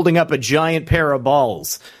imagining you holding up a giant pair of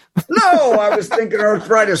balls. No, I was thinking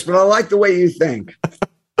arthritis, but I like the way you think.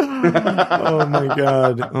 Oh, my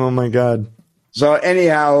God. Oh, my God. So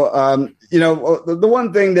anyhow, the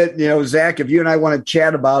one thing that, Zach, if you and I want to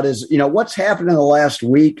chat about is, what's happened in the last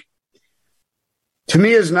week to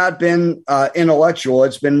me has not been intellectual.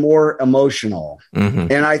 It's been more emotional.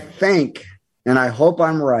 Mm-hmm. And I think, and I hope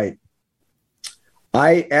I'm right,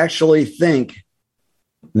 I actually think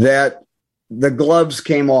that the gloves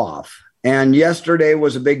came off. And yesterday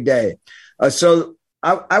was a big day. So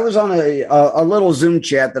I was on a little Zoom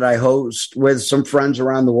chat that I host with some friends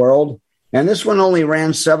around the world. And this one only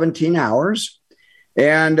ran 17 hours.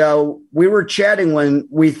 And we were chatting when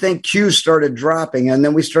we think Q started dropping. And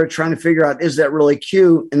then we started trying to figure out, is that really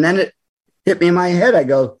Q? And then it hit me in my head. I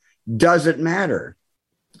go, does it matter?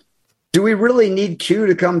 Do we really need Q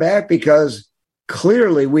to come back? Because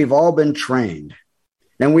clearly we've all been trained.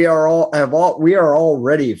 And we are all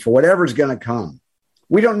ready for whatever's going to come.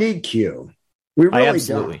 We don't need Q. We really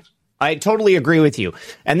don't. I totally agree with you.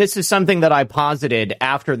 And this is something that I posited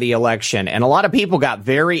after the election. And a lot of people got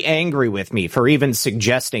very angry with me for even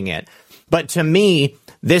suggesting it. But to me,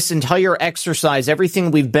 this entire exercise,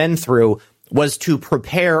 everything we've been through, was to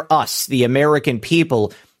prepare us, the American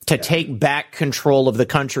people, to take back control of the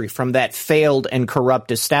country from that failed and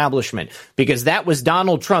corrupt establishment, because that was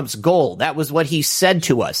Donald Trump's goal. That was what he said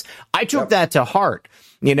to us. I took that to heart.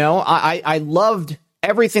 I loved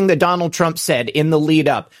everything that Donald Trump said in the lead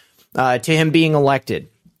up to him being elected.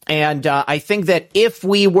 And I think that if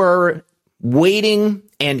we were waiting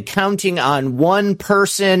and counting on one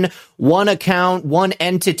person, one account, one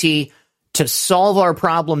entity to solve our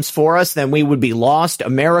problems for us, then we would be lost.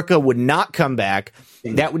 America would not come back.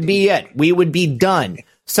 That would be it. We would be done.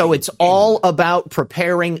 So it's all about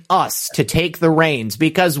preparing us to take the reins,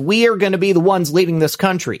 because we are going to be the ones leading this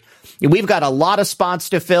country. We've got a lot of spots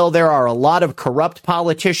to fill. There are a lot of corrupt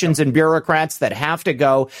politicians and bureaucrats that have to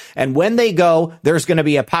go. And when they go, there's going to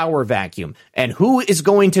be a power vacuum. And who is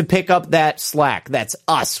going to pick up that slack? That's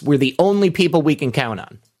us. We're the only people we can count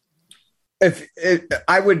on.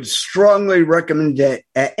 I would strongly recommend that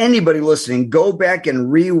anybody listening go back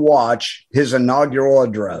and rewatch his inaugural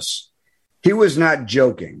address. He was not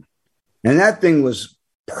joking. And that thing was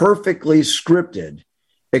perfectly scripted,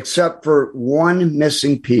 except for one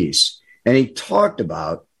missing piece. And he talked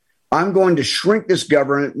about, I'm going to shrink this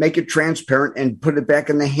government, make it transparent, and put it back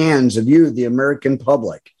in the hands of you, the American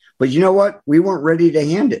public. But you know what? We weren't ready to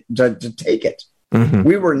hand it, to take it. Mm-hmm.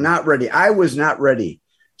 We were not ready. I was not ready.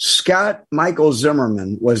 Scott Michael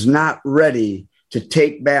Zimmerman was not ready to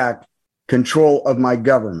take back control of my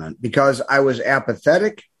government because I was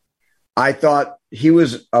apathetic. I thought he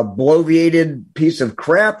was a bloviated piece of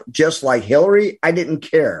crap, just like Hillary. I didn't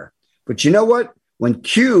care. But you know what? When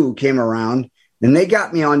Q came around, and they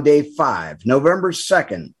got me on day 5, November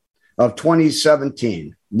 2nd of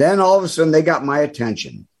 2017, then all of a sudden they got my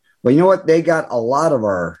attention. Well, you know what? They got a lot of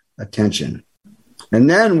our attention. And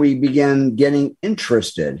then we began getting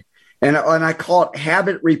interested. And I call it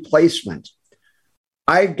habit replacement.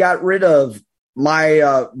 I got rid of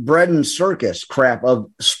my bread and circus crap of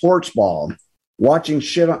sports ball, watching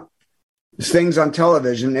things on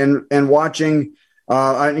television and watching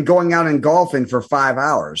and going out and golfing for 5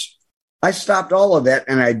 hours. I stopped all of that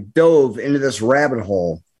and I dove into this rabbit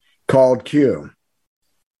hole called Q.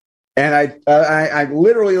 And I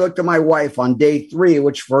literally looked at my wife on day 3,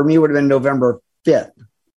 which for me would have been November 5th.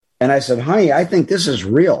 And I said, honey, I think this is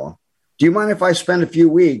real. Do you mind if I spend a few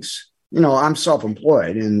weeks I'm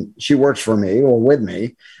self-employed and she works for me or with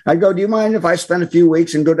me. I go, do you mind if I spend a few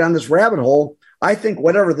weeks and go down this rabbit hole? I think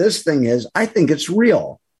whatever this thing is, I think it's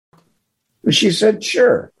real. And she said,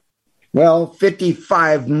 sure. Well,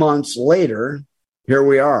 55 months later, here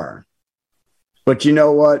we are. But you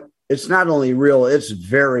know what? It's not only real, it's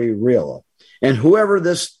very real. And whoever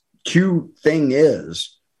this Q thing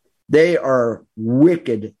is, they are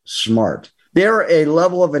wicked smart. They're a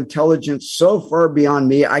level of intelligence so far beyond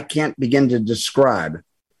me, I can't begin to describe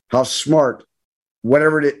how smart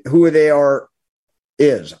who they are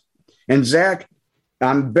is. And Zach,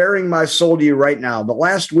 I'm bearing my soul to you right now. The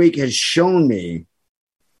last week has shown me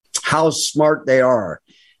how smart they are.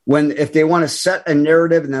 If they want to set a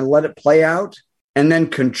narrative and then let it play out and then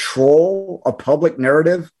control a public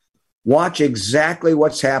narrative, watch exactly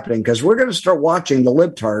what's happening, because we're going to start watching the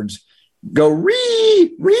libtards go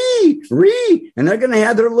ree, and they're going to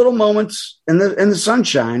have their little moments in the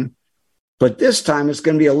sunshine. But this time it's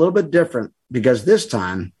going to be a little bit different, because this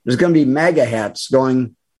time there's going to be MAGA hats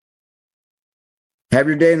going, have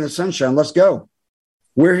your day in the sunshine. Let's go.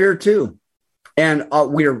 We're here too. And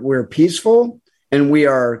we're peaceful and we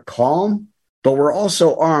are calm, but we're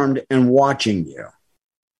also armed and watching you.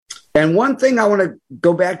 And one thing I want to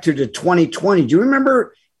go back to 2020. Do you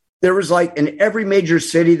remember there was like in every major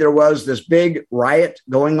city, there was this big riot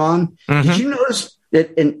going on? Mm-hmm. Did you notice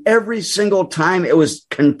that in every single time it was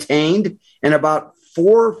contained in about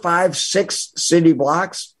 4, 5, 6 city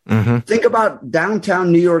blocks? Mm-hmm. Think about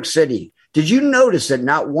downtown New York City. Did you notice that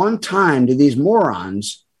not one time did these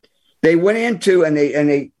morons, they went into and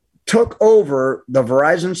they took over the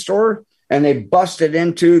Verizon store and they busted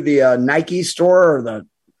into the Nike store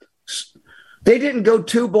they didn't go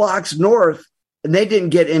 2 blocks north and they didn't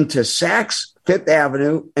get into Saks Fifth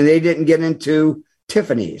Avenue and they didn't get into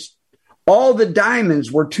Tiffany's. All the diamonds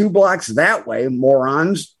were 2 blocks that way,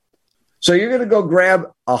 morons. So you're going to go grab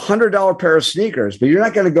 $100 pair of sneakers, but you're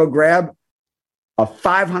not going to go grab a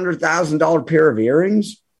 $500,000 pair of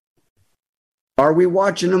earrings. Are we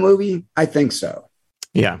watching a movie? I think so.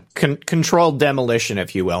 Yeah, controlled demolition,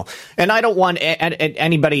 if you will. And I don't want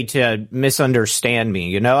anybody to misunderstand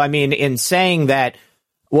me, I mean, in saying that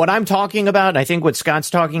what I'm talking about, I think what Scott's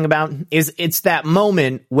talking about, is it's that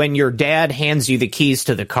moment when your dad hands you the keys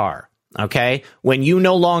to the car, okay? When you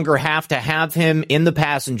no longer have to have him in the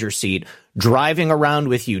passenger seat, driving around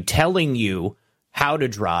with you, telling you how to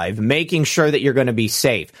drive, making sure that you're going to be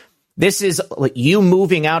safe. This is you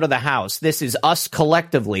moving out of the house. This is us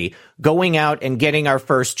collectively going out and getting our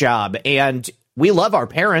first job. And we love our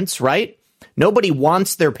parents, right? Nobody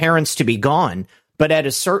wants their parents to be gone. But at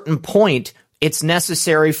a certain point, it's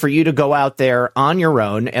necessary for you to go out there on your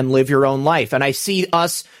own and live your own life. And I see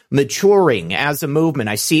us maturing as a movement.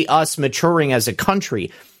 I see us maturing as a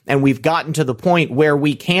country. And we've gotten to the point where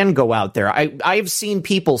we can go out there. I've seen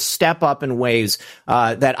people step up in ways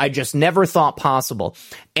that I just never thought possible.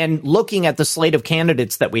 And looking at the slate of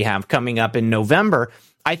candidates that we have coming up in November,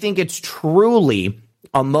 I think it's truly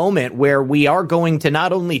a moment where we are going to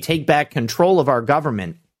not only take back control of our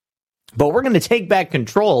government, but we're going to take back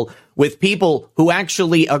control with people who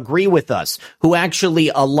actually agree with us, who actually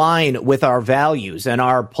align with our values and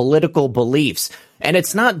our political beliefs. And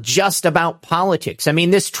it's not just about politics. I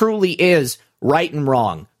mean, this truly is right and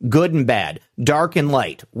wrong, good and bad, dark and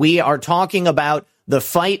light. We are talking about the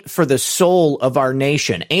fight for the soul of our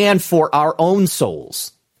nation and for our own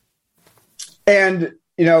souls. And,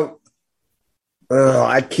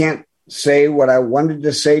 I can't say what I wanted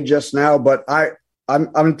to say just now, but I'm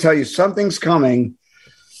going to tell you something's coming.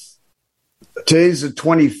 Today's the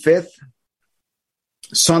 25th.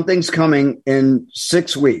 Something's coming in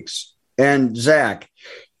 6 weeks. And Zach,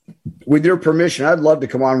 with your permission, I'd love to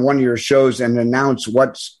come on one of your shows and announce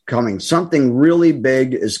what's coming. Something really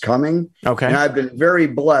big is coming. Okay. And I've been very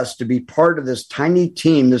blessed to be part of this tiny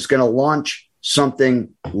team that's going to launch something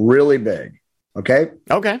really big. Okay.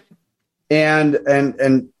 Okay.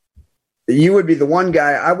 And you would be the one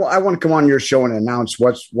guy I want to come on your show and announce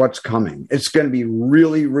what's coming. It's going to be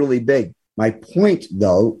really, really big. My point,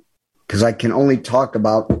 though, because I can only talk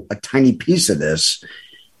about a tiny piece of this,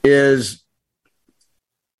 is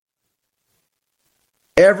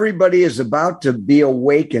everybody is about to be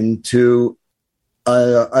awakened to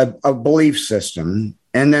a belief system,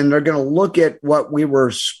 and then they're going to look at what we were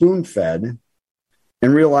spoon-fed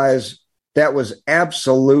and realize that was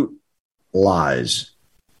absolute lies.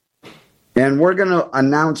 And we're going to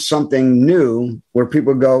announce something new where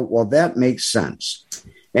people go, well, that makes sense.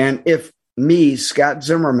 And if me, Scott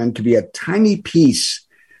Zimmerman, could be a tiny piece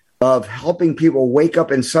of helping people wake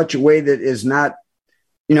up in such a way that is not,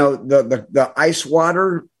 the ice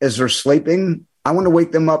water as they're sleeping I want to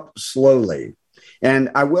wake them up slowly. And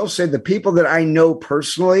I will say the people that I know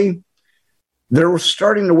personally, they're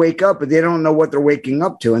starting to wake up, but they don't know what they're waking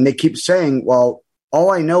up to. And they keep saying, well,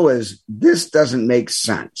 all I know is this doesn't make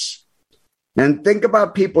sense. And think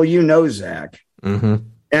about people you know, Zach. Mm-hmm.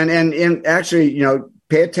 And actually,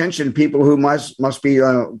 pay attention to people who must be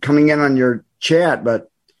coming in on your chat. But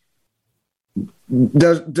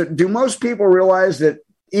do most people realize that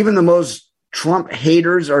even the most Trump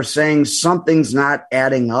haters are saying something's not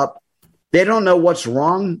adding up? They don't know what's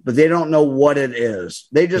wrong, but they don't know what it is.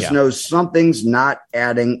 They just know something's not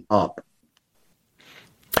adding up.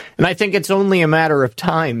 And I think it's only a matter of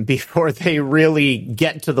time before they really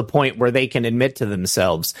get to the point where they can admit to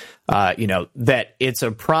themselves, that it's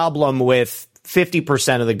a problem with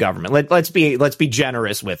 50% of the government. Let's be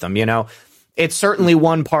generous with them, It's certainly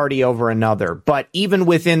one party over another, but even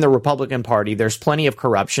within the Republican Party, there's plenty of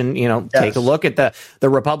corruption. Take a look at the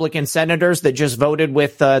Republican senators that just voted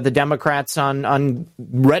with the Democrats on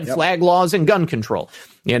red flag laws and gun control.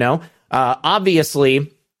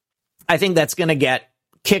 Obviously, I think that's going to get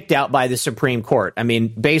kicked out by the Supreme Court. I mean,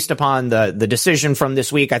 based upon the decision from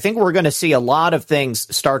this week, I think we're going to see a lot of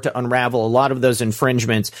things start to unravel, a lot of those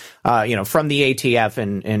infringements, from the ATF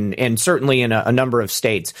and certainly in a number of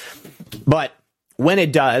states. But when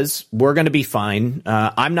it does, we're going to be fine.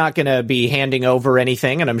 I'm not going to be handing over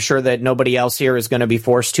anything, and I'm sure that nobody else here is going to be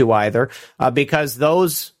forced to either, because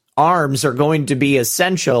those arms are going to be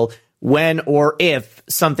essential when or if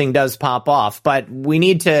something does pop off. But we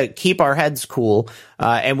need to keep our heads cool,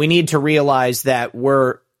 and we need to realize that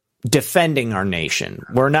we're defending our nation.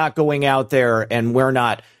 We're not going out there and we're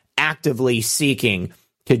not actively seeking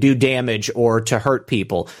to do damage or to hurt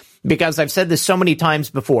people. Because I've said this so many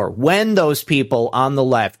times before, when those people on the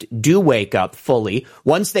left do wake up fully,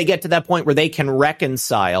 once they get to that point where they can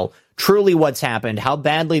reconcile truly what's happened, how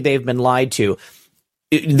badly they've been lied to,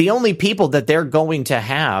 the only people that they're going to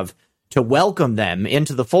have to welcome them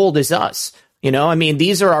into the fold is us.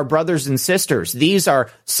 These are our brothers and sisters. These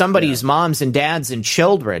are somebody's moms and dads and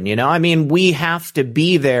children. We have to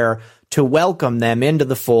be there to welcome them into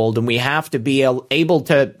the fold, and we have to be able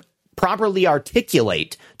to properly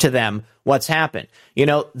articulate to them what's happened.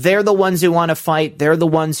 They're the ones who want to fight. They're the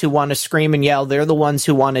ones who want to scream and yell. They're the ones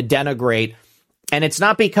who want to denigrate. And it's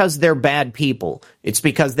not because they're bad people. It's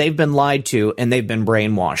because they've been lied to and they've been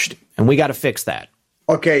brainwashed. And we got to fix that.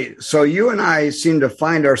 Okay, so you and I seem to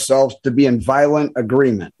find ourselves to be in violent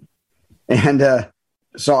agreement. And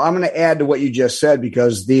so I'm going to add to what you just said,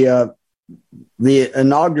 because the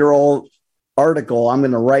inaugural article I'm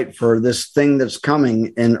going to write for this thing that's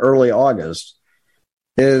coming in early August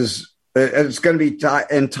it's going to be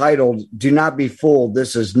entitled, "Do Not Be Fooled.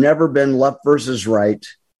 This has never been left versus right.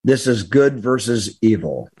 This is good versus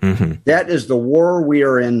evil." Mm-hmm. That is the war we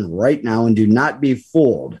are in right now, and do not be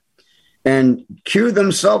fooled. And Q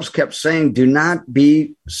themselves kept saying, do not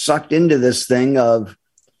be sucked into this thing of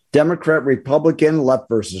Democrat, Republican, left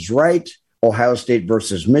versus right, Ohio State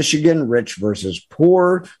versus Michigan, rich versus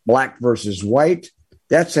poor, black versus white.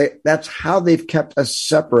 That's how they've kept us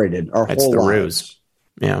separated our whole lives. Ruse.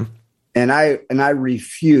 Yeah. And I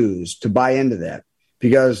refuse to buy into that,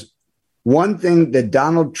 because one thing that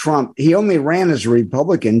Donald Trump, he only ran as a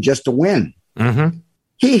Republican just to win. Mm-hmm.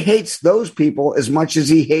 He hates those people as much as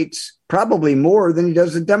he hates, probably more than he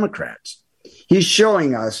does the Democrats. He's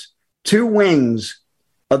showing us two wings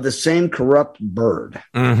of the same corrupt bird.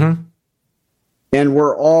 Mm-hmm. And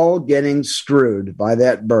we're all getting screwed by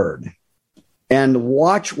that bird. And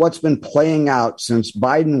watch what's been playing out since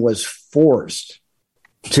Biden was forced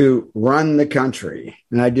to run the country.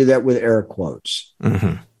 And I do that with air quotes.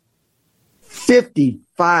 Mm-hmm.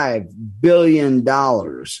 $55 billion.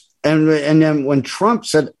 And then when Trump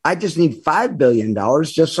said, I just need $5 billion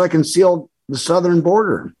just so I can seal the southern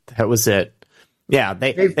border. That was it. Yeah,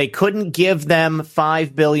 they couldn't give them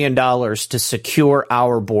 $5 billion to secure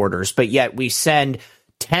our borders, but yet we send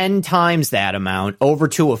 10 times that amount over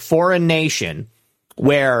to a foreign nation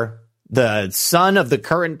where the son of the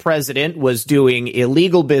current president was doing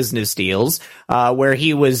illegal business deals, where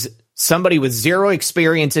he was somebody with zero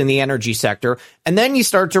experience in the energy sector. And then you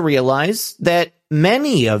start to realize that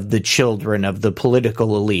many of the children of the political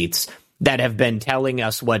elites that have been telling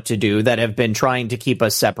us what to do, that have been trying to keep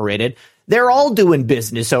us separated, they're all doing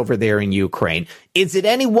business over there in Ukraine. Is it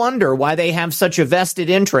any wonder why they have such a vested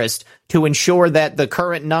interest to ensure that the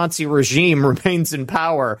current Nazi regime remains in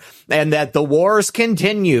power and that the wars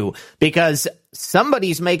continue? Because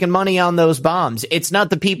somebody's making money on those bombs. It's not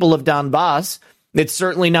the people of Donbass. It's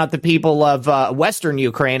certainly not the people of Western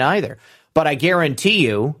Ukraine either. But I guarantee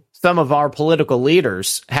you, some of our political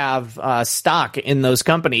leaders have stock in those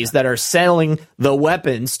companies that are selling the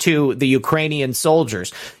weapons to the Ukrainian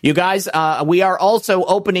soldiers. You guys, we are also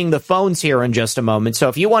opening the phones here in just a moment. So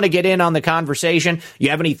if you want to get in on the conversation, you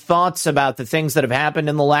have any thoughts about the things that have happened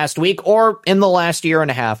in the last week or in the last year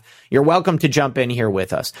and a half, you're welcome to jump in here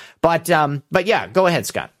with us. But yeah, go ahead,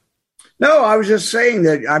 Scott. No, I was just saying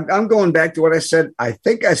that I'm going back to what I said. I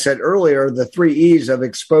think I said earlier, the 3 E's of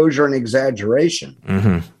exposure and exaggeration.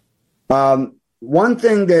 Mm-hmm. One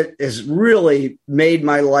thing that has really made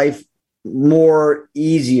my life more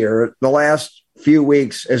easier the last few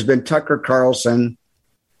weeks has been Tucker Carlson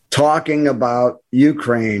talking about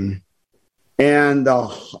Ukraine and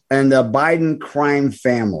the Biden crime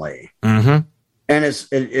family. Mm-hmm. And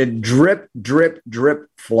it drip, drip, drip,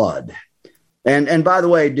 flood. And by the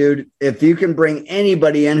way, dude, if you can bring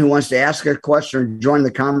anybody in who wants to ask a question or join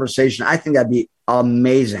the conversation, I think that'd be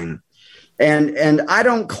amazing. And I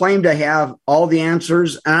don't claim to have all the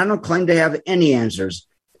answers, and I don't claim to have any answers.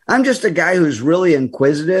 I'm just a guy who's really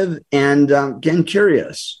inquisitive and getting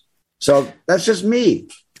curious. So that's just me.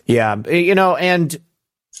 Yeah, and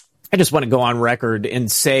I just want to go on record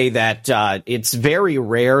and say that it's very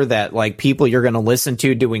rare that like people you're going to listen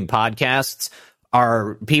to doing podcasts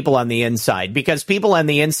are people on the inside, because people on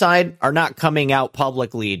the inside are not coming out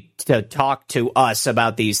publicly to talk to us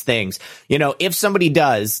about these things. If somebody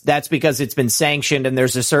does, that's because it's been sanctioned and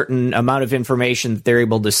there's a certain amount of information that they're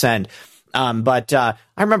able to send. But I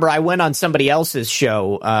remember I went on somebody else's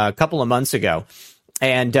show a couple of months ago,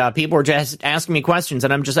 and people were just asking me questions,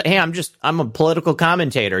 and I'm just like, hey, I'm a political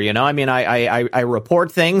commentator, I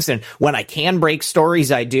report things, and when I can break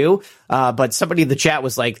stories, I do. But somebody in the chat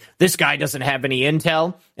was like, this guy doesn't have any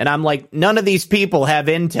intel. And I'm like, none of these people have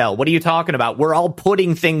intel. What are you talking about? We're all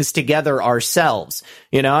putting things together ourselves.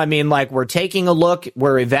 We're taking a look,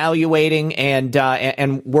 we're evaluating,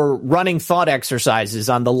 and we're running thought exercises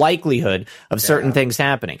on the likelihood of certain things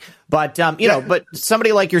happening. But, but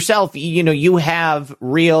somebody like yourself, you have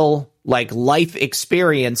real life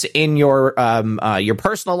experience in your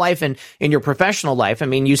personal life and in your professional life.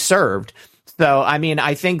 You served. So,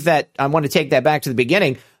 I think that I want to take that back to the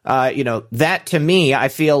beginning. That to me, I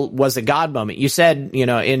feel was a God moment. You said,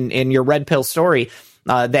 in your red pill story,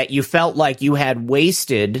 that you felt like you had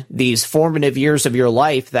wasted these formative years of your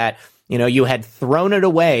life, that, you had thrown it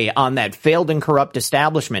away on that failed and corrupt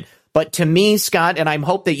establishment. But to me, Scott, and I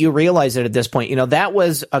hope that you realize it at this point, that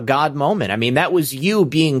was a God moment. That was you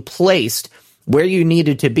being placed where you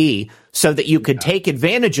needed to be so that you could take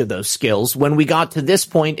advantage of those skills when we got to this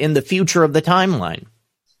point in the future of the timeline.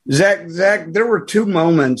 Zach, there were two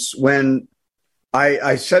moments when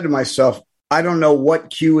I said to myself, I don't know what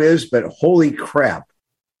Q is, but holy crap,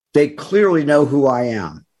 they clearly know who I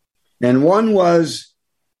am. And one was,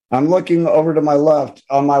 I'm looking over to my left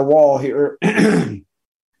on my wall here, and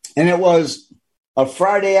it was a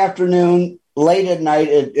Friday afternoon, late at night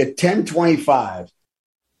at 10:25,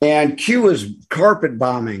 and Q was carpet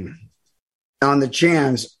bombing on the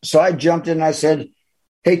Chans. So I jumped in and I said,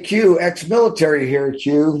 hey, Q, ex-military here,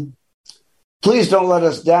 Q. Please don't let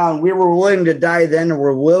us down. We were willing to die then, and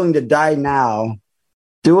we're willing to die now.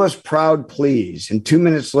 Do us proud, please. And 2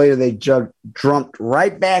 minutes later, they jumped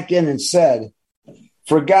right back in and said,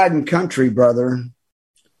 for God and country, brother,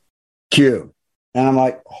 Q. And I'm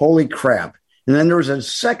like, holy crap. And then there was a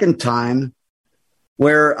second time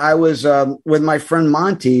where I was with my friend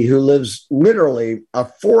Monty, who lives literally a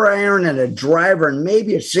 4-iron and a driver and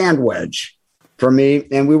maybe a sand wedge for me.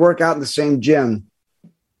 And we work out in the same gym.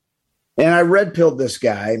 And I red-pilled this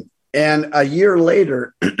guy. And a year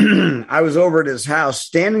later, I was over at his house,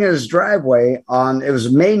 standing in his driveway it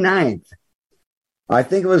was May 9th. I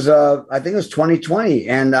think it was 2020.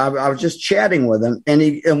 And I was just chatting with him,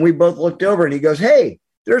 and we both looked over, and he goes, hey,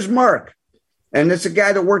 there's Mark. And it's a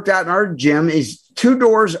guy that worked out in our gym. He's 2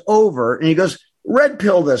 doors over, and he goes, red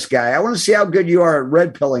pill this guy. I want to see how good you are at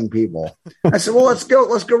red pilling people. I said, well, let's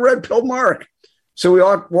go red pill Mark. So we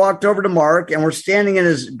all walked over to Mark, and we're standing in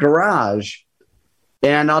his garage.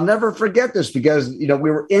 And I'll never forget this because, we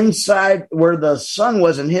were inside where the sun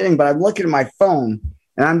wasn't hitting, but I'm looking at my phone,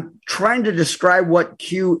 and I'm trying to describe what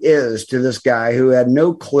Q is to this guy who had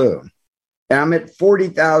no clue. And I'm at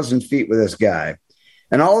 40,000 feet with this guy.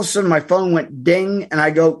 And all of a sudden my phone went ding, and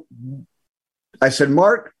I said,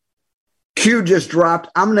 Mark, Q just dropped.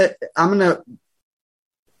 I'm gonna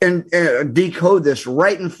decode this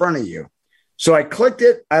right in front of you. So I clicked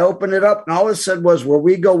it, I opened it up, and all it said was, where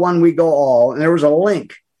we go one, we go all. And there was a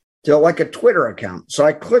link to like a Twitter account. So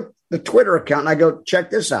I clicked the Twitter account, and I go,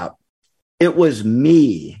 check this out. It was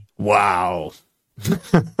me. Wow.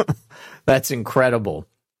 That's incredible.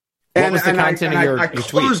 What was the content of your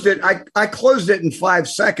closed tweet? I closed it in 5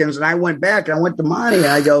 seconds, and I went back and I went to Monty and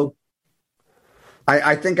I go,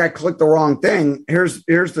 I think I clicked the wrong thing. Here's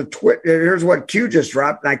what Q just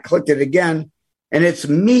dropped, and I clicked it again, and it's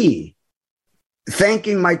me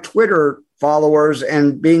thanking my Twitter followers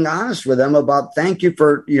and being honest with them about thank you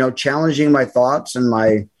for challenging my thoughts and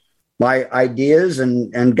my ideas,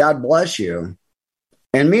 and God bless you.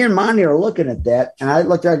 And me and Monty are looking at that, and I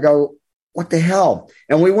looked at it and go, what the hell?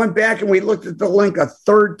 And we went back and we looked at the link a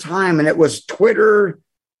third time, and it was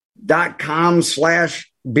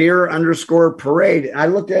twitter.com/beer_parade. And I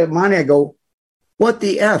looked at Monty, I go, what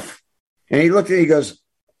the F? And he looked at it, he goes,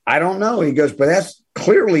 I don't know. He goes, but that's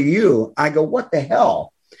clearly you. I go, what the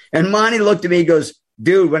hell? And Monty looked at me, he goes,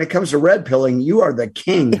 dude, when it comes to red pilling, you are the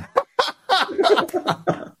king.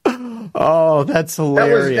 Oh, that's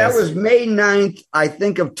hilarious. That was May 9th, I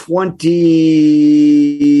think, of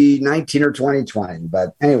 2019 or 2020.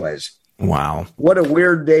 But anyways. Wow. What a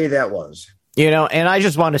weird day that was. And I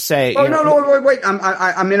just want to say. No, wait.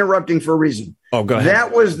 I'm interrupting for a reason. Oh, go ahead.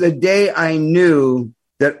 That was the day I knew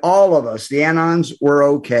that all of us, the Anons, were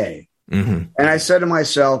okay. Mm-hmm. And I said to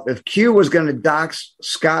myself, if Q was going to dox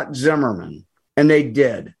Scott Zimmerman, and they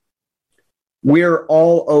did, we're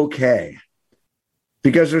all okay.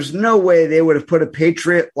 Because there's no way they would have put a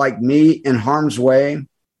patriot like me in harm's way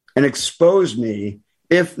and exposed me.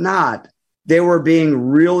 If not, they were being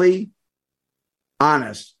really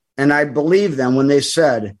honest. And I believe them when they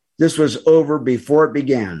said this was over before it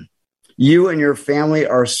began. You and your family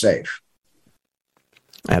are safe.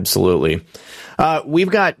 Absolutely. We've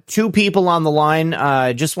got two people on the line.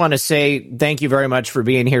 Just want to say thank you very much for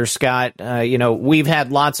being here, Scott. We've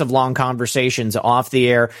had lots of long conversations off the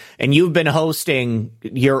air, and you've been hosting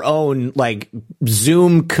your own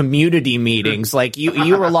Zoom community meetings.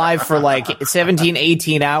 You were live for 17,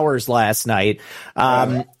 18 hours last night.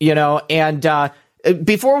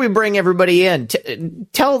 Before we bring everybody in,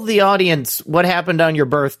 tell the audience what happened on your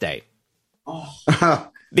birthday.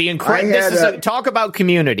 Talk about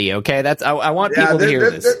community, okay? I want people to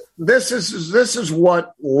hear this. This is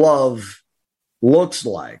what love looks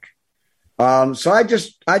like. So I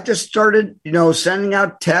just started, sending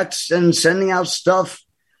out texts and sending out stuff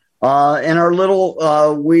in our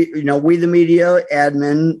little we the media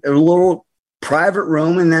admin, a little private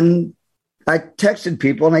room, and then I texted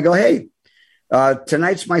people and I go, hey,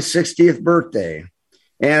 tonight's my 60th birthday,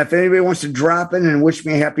 and if anybody wants to drop in and wish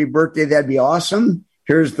me a happy birthday, that'd be awesome.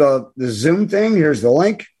 Here's the Zoom thing. Here's the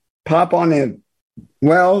link. Pop on in.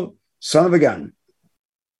 Well, son of a gun.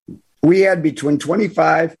 We had between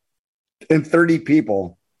 25 and 30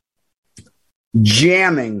 people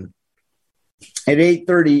jamming at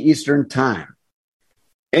 8:30 Eastern time.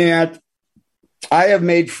 And I have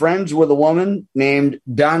made friends with a woman named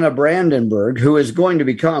Donna Brandenburg, who is going to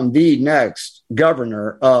become the next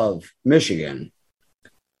governor of Michigan.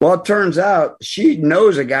 Well, it turns out she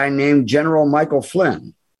knows a guy named General Michael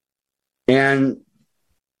Flynn. And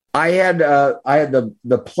I had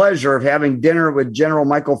the pleasure of having dinner with General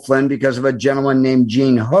Michael Flynn because of a gentleman named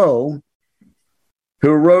Gene Ho,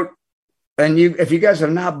 who wrote, and if you guys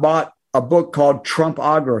have not bought a book called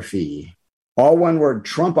Trumpography, all one word,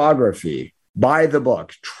 Trumpography, buy the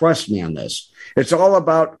book. Trust me on this. It's all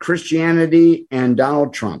about Christianity and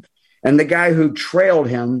Donald Trump and the guy who trailed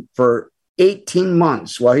him for 18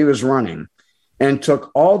 months while he was running and took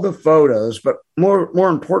all the photos, but more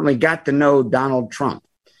importantly, got to know Donald Trump.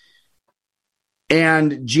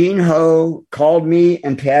 And Gene Ho called me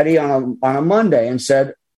and Patty on a Monday and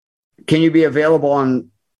said, can you be available on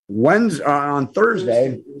Wednesday, on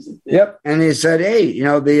Thursday? Yep. And he said, hey,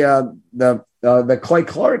 the Clay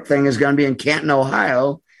Clark thing is going to be in Canton,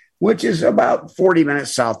 Ohio, which is about 40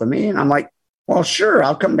 minutes south of me. And I'm like, well, sure,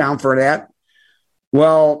 I'll come down for that.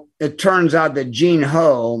 Well, it turns out that Gene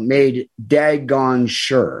Ho made daggone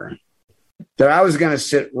sure that I was going to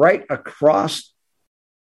sit right across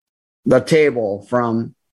the table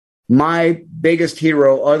from my biggest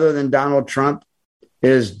hero other than Donald Trump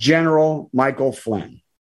is General Michael Flynn.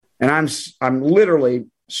 And I'm literally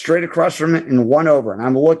straight across from it and one over, and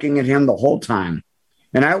I'm looking at him the whole time.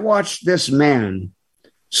 And I watched this man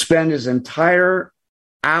spend his entire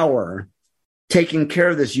hour taking care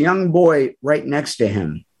of this young boy right next to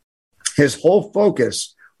him. His whole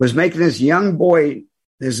focus was making this young boy,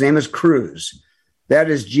 his name is Cruz. That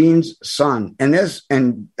is Gene's son.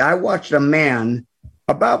 And I watched a man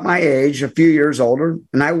about my age, a few years older,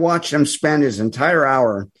 and I watched him spend his entire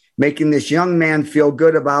hour making this young man feel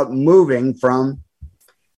good about moving from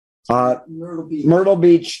Myrtle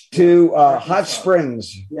Beach to Hot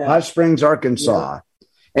Springs, Arkansas. Yeah.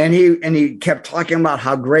 And he kept talking about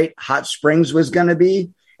how great Hot Springs was going to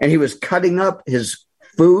be. and he was cutting up his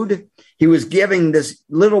food. He was giving this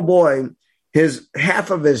little boy his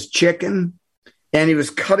half of his chicken, and he was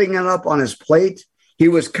cutting it up on his plate. He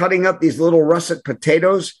was cutting up these little russet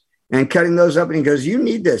potatoes and cutting those up. And he goes, you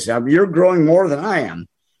need this. You're growing more than I am.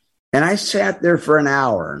 And I sat there for an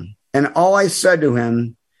hour, and all I said to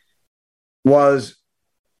him was,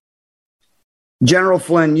 General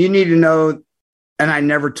Flynn, you need to know. And I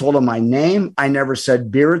never told him my name. I never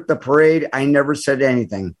said beer at the parade. I never said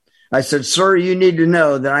anything. I said, sir, you need to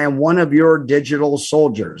know that I am one of your digital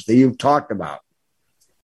soldiers that you've talked about.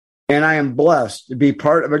 And I am blessed to be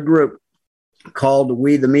part of a group called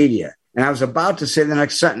We the Media. And I was about to say the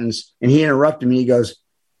next sentence, and he interrupted me. He goes,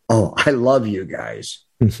 oh, I love you guys.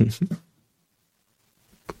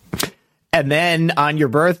 And then on your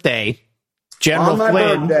birthday, General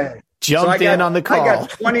Flynn jumped in on the call.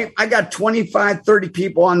 I got 25, 30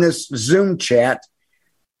 people on this Zoom chat.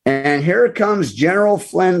 And here comes General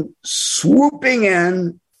Flynn swooping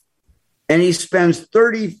in, and he spends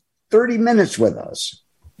 30 minutes with us.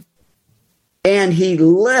 And he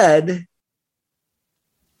led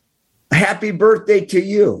Happy Birthday to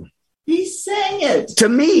You. He sang it. To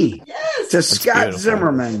me. Yes. To Scott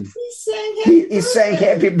Zimmerman. He sang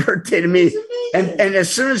Happy Birthday to me. And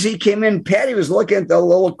as soon as he came in, Patty was looking at the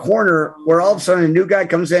little corner where all of a sudden a new guy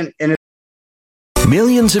comes in and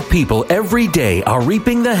Millions of people every day are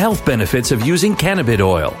reaping the health benefits of using cannabis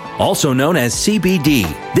oil, also known as CBD.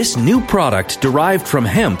 This new product derived from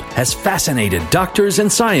hemp has fascinated doctors and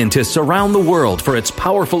scientists around the world for its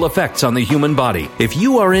powerful effects on the human body. If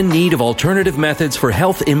you are in need of alternative methods for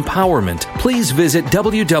health empowerment, please visit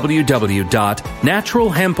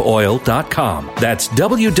www.naturalhempoil.com. That's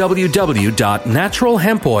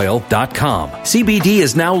www.naturalhempoil.com. CBD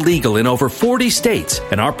is now legal in over 40 states,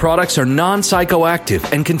 and our products are non-psychoactive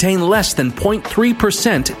and contain less than 0.3%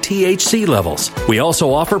 THC levels. We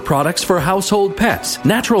also offer products for household pets.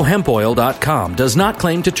 NaturalHempOil.com does not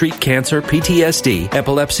claim to treat cancer, PTSD,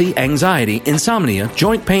 epilepsy, anxiety, insomnia,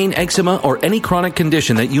 joint pain, eczema, or any chronic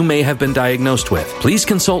condition that you may have been diagnosed with. Please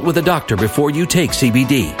consult with a doctor before you take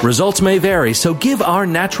CBD. Results may vary, so give our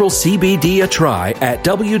natural CBD a try at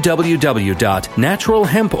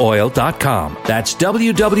www.naturalhempoil.com. That's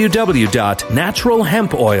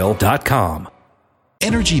www.naturalhempoil.com.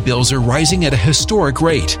 Energy bills are rising at a historic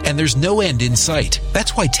rate, and there's no end in sight.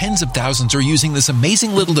 That's why tens of thousands are using this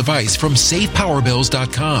amazing little device from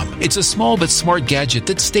SavePowerBills.com. It's a small but smart gadget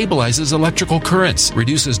that stabilizes electrical currents,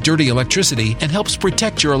 reduces dirty electricity, and helps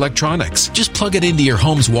protect your electronics. Just plug it into your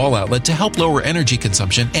home's wall outlet to help lower energy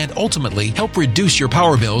consumption and ultimately help reduce your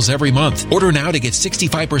power bills every month. Order now to get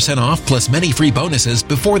 65% off plus many free bonuses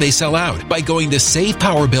before they sell out by going to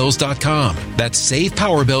SavePowerBills.com. That's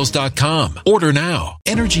SavePowerBills.com. Order now.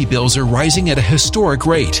 Energy bills are rising at a historic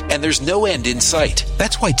rate, and there's no end in sight.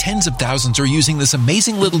 That's why tens of thousands are using this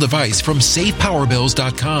amazing little device from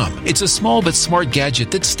SavePowerBills.com. It's a small but smart gadget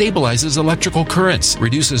that stabilizes electrical currents,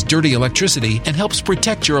 reduces dirty electricity, and helps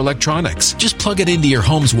protect your electronics. Just plug it into your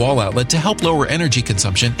home's wall outlet to help lower energy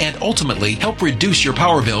consumption and ultimately help reduce your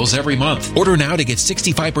power bills every month. Order now to get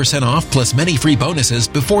 65% off plus many free bonuses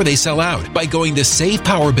before they sell out by going to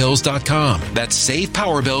SavePowerBills.com. That's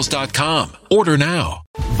SavePowerBills.com. Order now.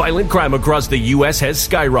 Violent crime across the U.S. has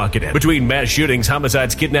skyrocketed. Between mass shootings,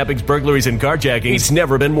 homicides, kidnappings, burglaries, and carjackings, it's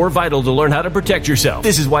never been more vital to learn how to protect yourself.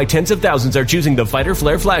 This is why tens of thousands are choosing the Fighter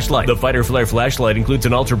Flare flashlight. The Fighter Flare flashlight includes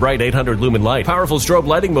an ultra-bright 800 lumen light, powerful strobe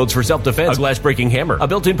lighting modes for self-defense, a glass-breaking hammer, a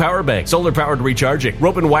built-in power bank, solar-powered recharging,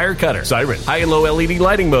 rope and wire cutter, siren, high and low LED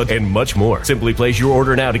lighting mode, and much more. Simply place your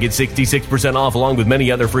order now to get 66% off along with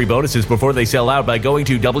many other free bonuses before they sell out by going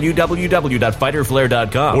to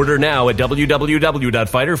www.fighterflare.com. Order now at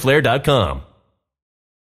www.fighterflare.com.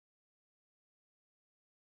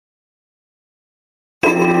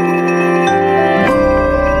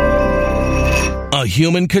 A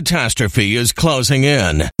human catastrophe is closing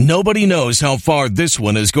in. Nobody knows how far this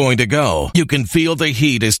one is going to go. You can feel the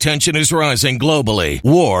heat as tension is rising globally.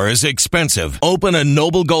 War is expensive. Open a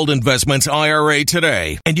Noble Gold Investments IRA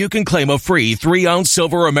today, and you can claim a free 3-ounce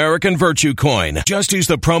silver American Virtue coin. Just use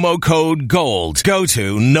the promo code GOLD. Go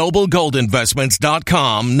to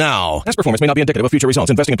noblegoldinvestments.com now. Past performance may not be indicative of future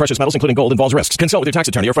results. Investing in precious metals, including gold, involves risks. Consult with your tax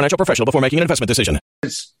attorney or financial professional before making an investment decision.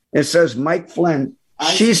 It says Mike Flynn.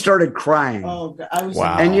 She started crying. Oh, I was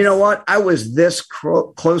Wow. And you know what? I was this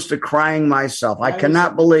close to crying myself. I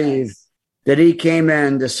cannot believe that he came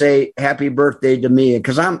in to say happy birthday to me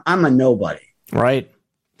because I'm a nobody. Right.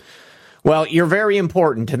 Well, you're very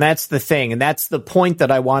important, and that's the thing, and that's the point that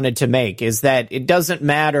I wanted to make, is that it doesn't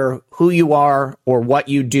matter who you are or what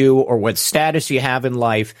you do or what status you have in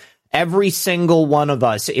life. Every single one of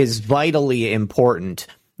us is vitally important.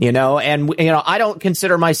 And I don't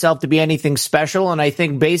consider myself to be anything special. And I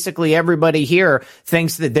think basically everybody here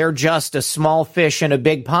thinks that they're just a small fish in a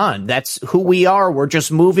big pond. That's who we are. We're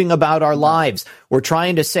just moving about our lives. We're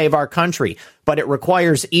trying to save our country, but it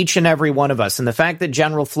requires each and every one of us. And the fact that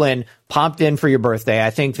General Flynn popped in for your birthday, I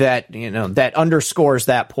think that, that underscores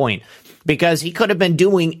that point, because he could have been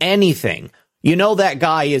doing anything. That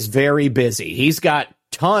guy is very busy. He's got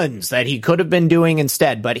tons that he could have been doing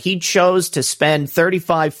instead, but he chose to spend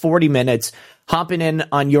 35, 40 minutes hopping in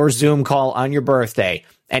on your Zoom call on your birthday,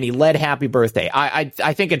 and he led happy birthday.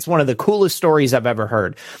 I think it's one of the coolest stories I've ever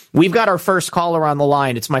heard. We've got our first caller on the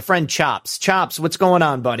line. It's my friend Chops. Chops, what's going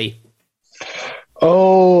on, buddy?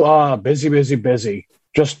 Busy.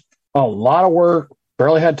 Just a lot of work.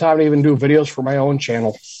 Barely had time to even do videos for my own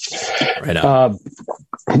channel. Right on.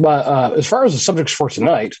 But as far as the subjects for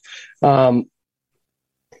tonight,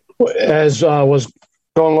 as was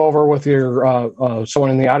going over with your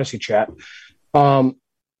someone in the Odyssey chat,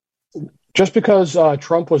 just because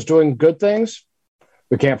Trump was doing good things,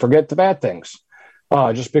 we can't forget the bad things.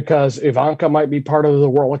 Just because Ivanka might be part of the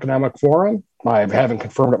World Economic Forum, I haven't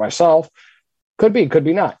confirmed it myself. Could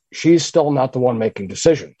be not. She's still not the one making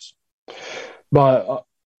decisions. But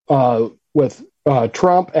with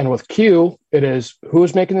Trump and with Q, it is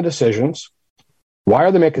who's making the decisions, why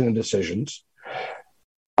are they making the decisions.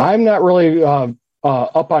 I'm not really up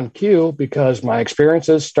on Q because my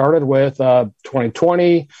experiences started with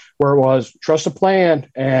 2020, where it was trust a plan,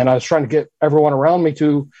 and I was trying to get everyone around me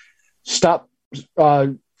to stop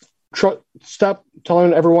telling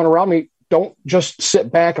everyone around me, don't just sit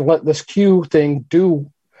back and let this Q thing do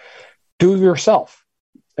yourself.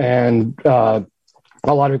 And a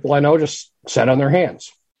lot of people I know just sat on their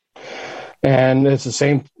hands, and it's the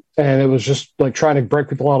same. And it was just like trying to break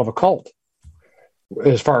people out of a cult,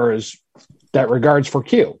 as far as that regards for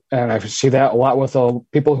Q. And I see that a lot with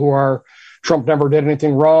people who are, Trump never did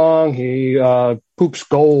anything wrong. He poops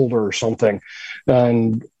gold or something.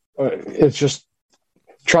 And it's just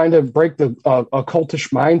trying to break the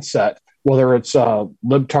occultish mindset, whether it's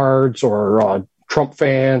libtards or Trump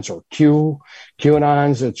fans or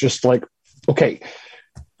QAnons. It's just like, okay,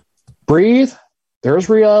 breathe. There's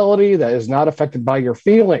reality that is not affected by your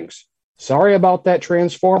feelings. Sorry about that,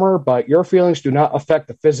 Transformer, but your feelings do not affect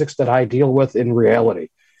the physics that I deal with in reality,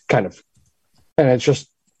 kind of. And it's just,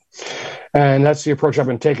 and that's the approach I've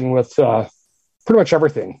been taking with pretty much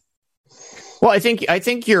everything. Well, I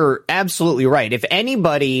think you're absolutely right. If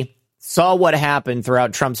anybody saw what happened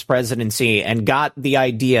throughout Trump's presidency and got the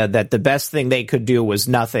idea that the best thing they could do was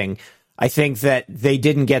nothing, I think that they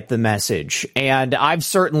didn't get the message. And I've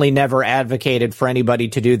certainly never advocated for anybody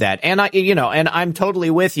to do that. And I'm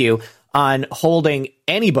totally with you on holding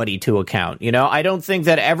anybody to account. I don't think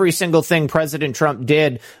that every single thing President Trump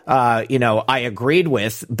did, I agreed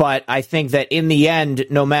with, but I think that in the end,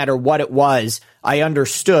 no matter what it was, I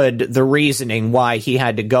understood the reasoning why he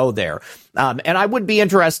had to go there. And I would be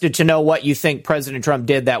interested to know what you think President Trump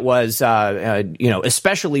did that was,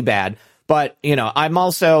 especially bad. But, I'm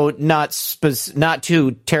also not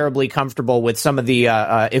too terribly comfortable with some of the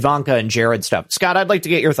Ivanka and Jared stuff. Scott, I'd like to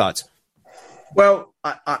get your thoughts. Well,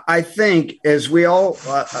 I think, as we all,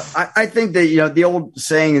 I think that, the old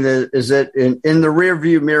saying is that in the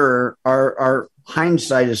rearview mirror, our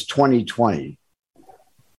hindsight is 20/20.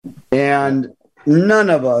 And none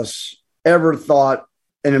of us ever thought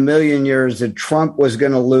in a million years that Trump was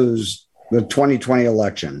going to lose the 2020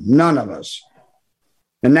 election. None of us.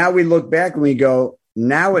 And now we look back and we go,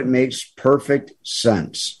 now it makes perfect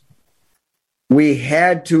sense. We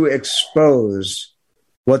had to expose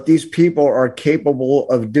what these people are capable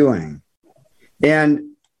of doing.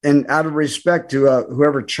 And out of respect to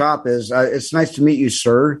whoever Chop is, it's nice to meet you,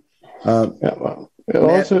 sir.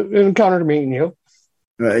 It's an encounter to meeting you.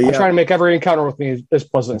 I try to make every encounter with me as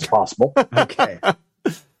pleasant as possible. Okay.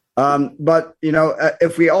 But,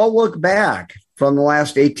 if we all look back from the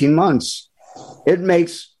last 18 months, it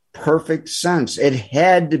makes perfect sense. It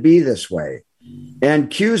had to be this way.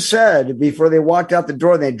 And Q said before they walked out the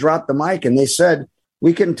door, they dropped the mic and they said,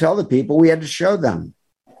 we couldn't tell the people, we had to show them.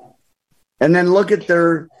 And then look at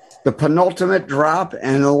the penultimate drop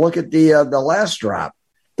and look at the last drop.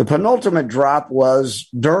 The penultimate drop was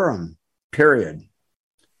Durham, period.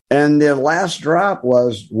 And the last drop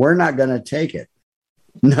was, we're not going to take it.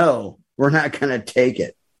 No, we're not going to take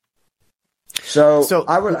it. So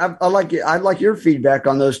I'd like your feedback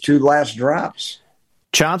on those two last drops.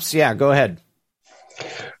 Chops, yeah, go ahead.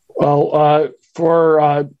 Well,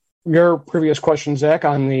 for your previous question, Zach,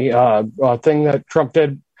 on the thing that Trump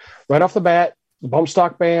did right off the bat, the bump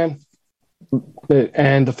stock ban,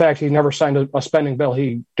 And the fact he never signed a spending bill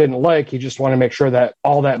he didn't like, he just wanted to make sure that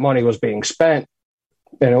all that money was being spent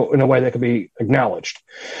in a way that could be acknowledged.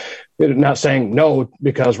 Not saying no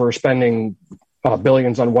because we're spending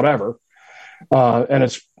billions on whatever. And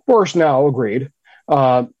it's worse now, agreed.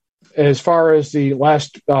 As far as the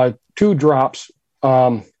last two drops,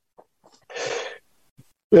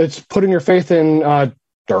 it's putting your faith in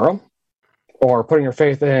Durham or putting your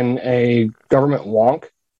faith in a government wonk,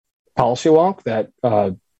 policy wonk that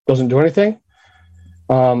doesn't do anything.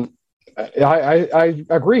 I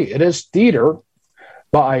agree. It is theater,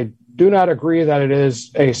 but I do not agree that it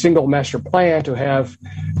is a single master plan to have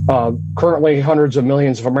currently hundreds of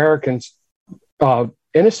millions of Americans,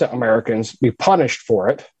 innocent Americans, be punished for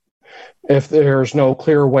it if there's no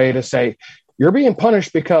clear way to say, you're being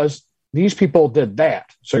punished because these people did that,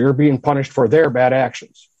 so you're being punished for their bad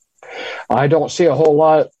actions. I don't see a whole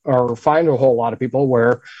lot or find a whole lot of people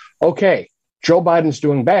where, okay, Joe Biden's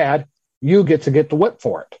doing bad, you get to get the whip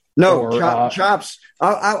for it. No, or, Chops.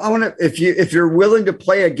 I want to. If you're willing to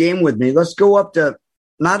play a game with me, let's go up to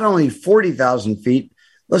not only 40,000 feet.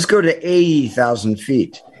 Let's go to 80,000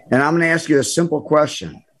 feet, and I'm going to ask you a simple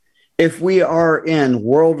question: if we are in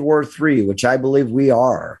World War III, which I believe we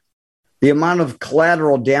are, the amount of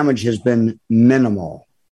collateral damage has been minimal,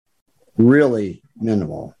 really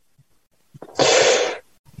minimal.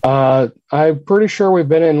 I'm pretty sure we've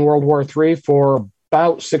been in World War III for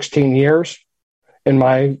about 16 years. In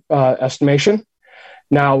my estimation.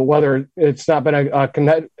 Now, whether it's not been a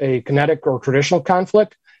kinetic or traditional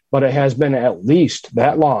conflict, but it has been at least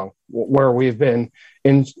that long where we've been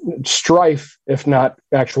in strife, if not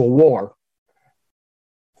actual war.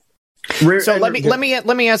 So let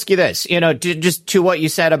me ask you this. Just to what you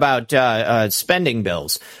said about spending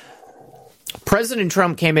bills. President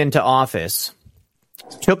Trump came into office,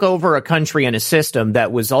 took over a country and a system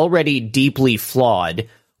that was already deeply flawed,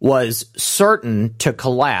 was certain to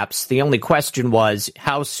collapse. The only question was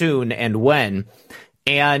how soon and when.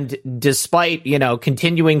 And despite,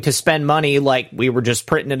 continuing to spend money like we were just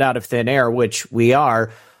printing it out of thin air, which we are,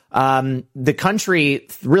 the country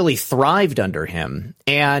really thrived under him.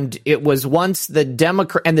 And it was once the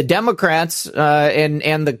Democrats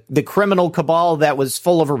and the criminal cabal that was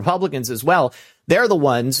full of Republicans as well. They're the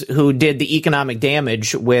ones who did the economic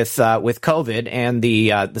damage with COVID and the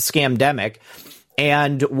scamdemic.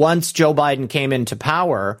 And once Joe Biden came into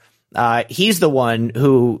power, he's the one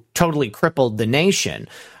who totally crippled the nation.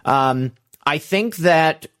 I think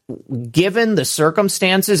that given the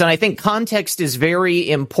circumstances, and I think context is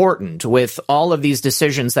very important with all of these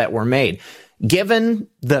decisions that were made, given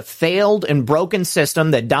the failed and broken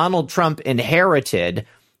system that Donald Trump inherited,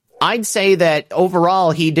 I'd say that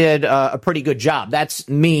overall he did a pretty good job. That's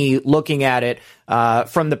me looking at it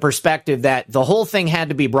from the perspective that the whole thing had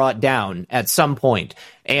to be brought down at some point.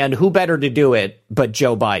 And who better to do it but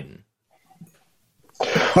Joe Biden?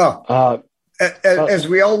 As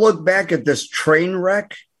we all look back at this train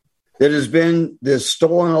wreck that has been this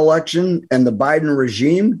stolen election and the Biden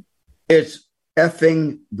regime, it's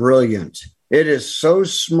effing brilliant. It is so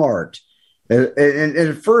smart. And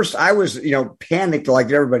at first I was, panicked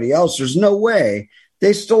like everybody else. There's no way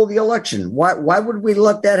they stole the election. Why would we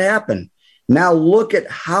let that happen? Now look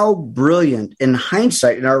at how brilliant in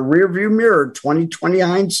hindsight, in our rearview mirror, 2020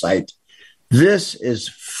 hindsight, this is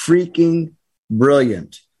freaking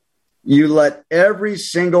brilliant. You let every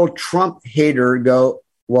single Trump hater go,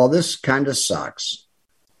 well, this kind of sucks.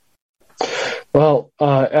 Well,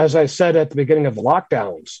 as I said at the beginning of the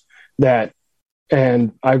lockdowns,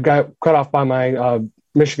 and I got cut off by my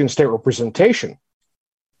Michigan State representation.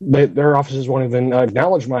 Their offices won't even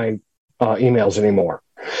acknowledge my emails anymore.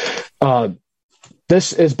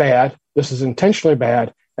 This is bad. This is intentionally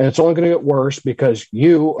bad. And it's only going to get worse because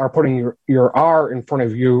you are putting your R in front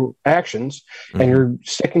of your actions, and you're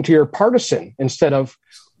sticking to your partisan instead of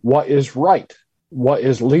what is right, what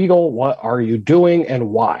is legal, what are you doing, and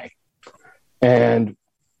why. And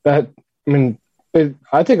that,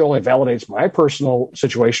 I think it only validates my personal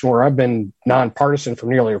situation where I've been nonpartisan for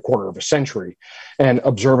nearly a quarter of a century and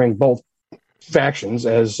observing both factions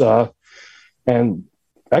and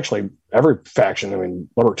actually every faction.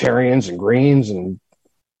 Libertarians and Greens, and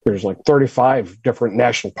there's like 35 different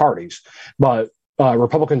national parties, but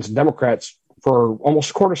Republicans and Democrats for almost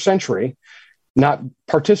a quarter century, not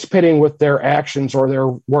participating with their actions or their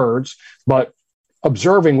words, but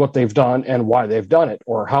observing what they've done and why they've done it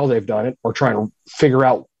or how they've done it or trying to figure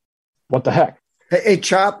out what the heck. Hey,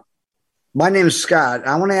 Chop, my name is Scott.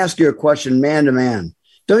 I want to ask you a question man to man.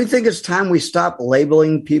 Don't you think it's time we stop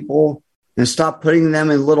labeling people and stop putting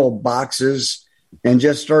them in little boxes and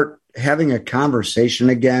just start having a conversation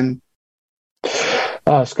again?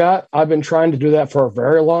 Scott, I've been trying to do that for a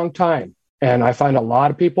very long time. And I find a lot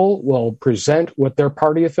of people will present with their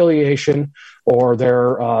party affiliation or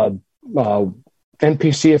their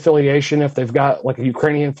NPC affiliation. If they've got like a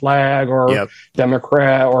Ukrainian flag or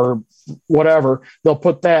Democrat or whatever, they'll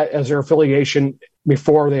put that as their affiliation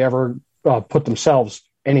before they ever put themselves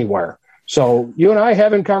anywhere. So you and I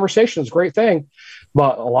having conversations, great thing.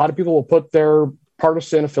 But a lot of people will put their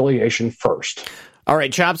partisan affiliation first. All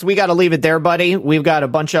right, Chops, we got to leave it there, buddy. We've got a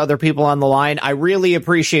bunch of other people on the line. I really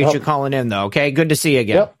appreciate you calling in, though, okay? Good to see you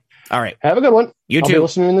again. Yep. All right. Have a good one. You too. I'll be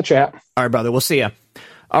listening in the chat. All right, brother. We'll see you.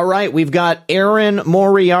 All right, we've got Aaron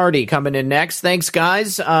Moriarty coming in next. Thanks,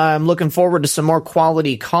 guys. I'm looking forward to some more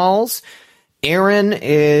quality calls. Aaron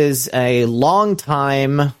is a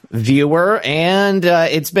longtime viewer, and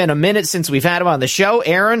it's been a minute since we've had him on the show.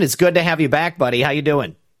 Aaron, it's good to have you back, buddy. How you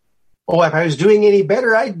doing? Oh, if I was doing any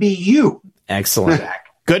better, I'd be you. Excellent.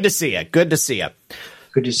 Good to see you. Good to see you.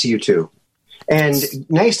 Good to see you too. And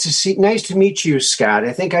nice to meet you, Scott.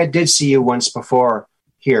 I think I did see you once before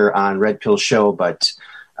here on Red Pill Show, but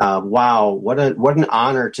wow, what an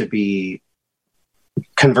honor to be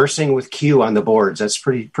conversing with Q on the boards. That's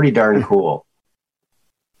pretty darn cool.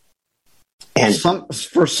 And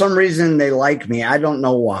for some reason they like me. I don't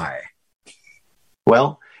know why.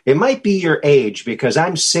 Well, it might be your age because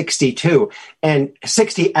I'm 62 and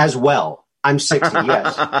 60 as well. I'm 60,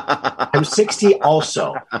 yes. I'm 60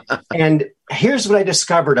 also. And here's what I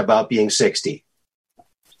discovered about being 60.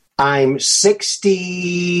 I'm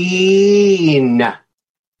 16.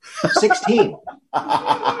 16.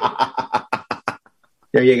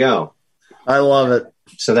 There you go. I love it.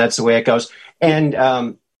 So that's the way it goes. And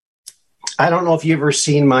I don't know if you've ever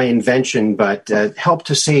seen my invention, but Help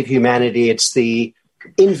to Save Humanity. It's the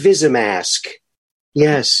Invisimask.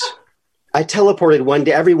 Yes. I teleported one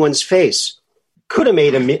to everyone's face. Could have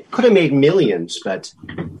made millions, but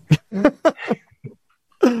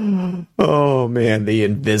oh man, the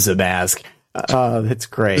Invisimask. Oh, that's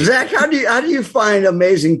great. Zach, how do you find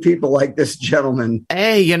amazing people like this gentleman?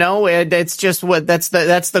 Hey, it's just that's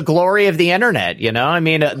the glory of the internet. I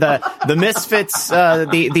mean, the Misfits,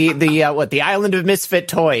 the Island of Misfit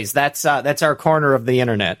Toys. That's our corner of the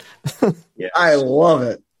internet. Yes. I love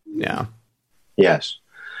it. Yeah. Yes.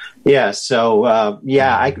 Yeah. So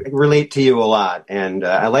I relate to you a lot, and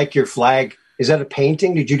I like your flag. Is that a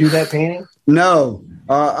painting? Did you do that painting? No.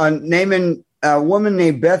 Naming a woman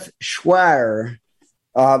named Beth Schweier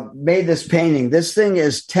made this painting. This thing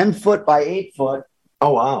is 10 foot by 8 foot.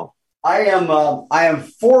 Oh wow! I am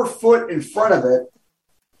 4 foot in front of it.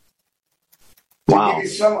 Wow! To give you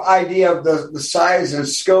some idea of the size and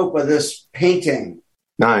scope of this painting.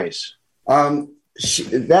 Nice.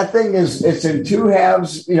 That thing it's in two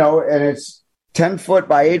halves, and it's 10 foot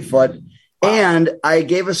by 8 foot. And I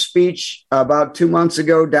gave a speech about 2 months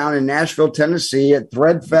ago down in Nashville, Tennessee at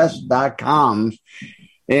threadfest.com.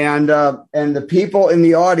 And the people in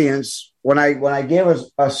the audience, when I gave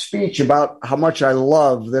a speech about how much I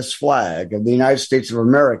love this flag of the United States of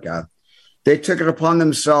America, they took it upon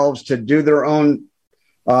themselves to do their own.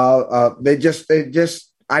 I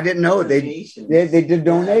didn't know they did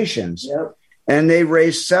donations. Yep. And they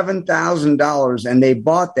raised $7,000 and they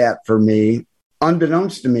bought that for me,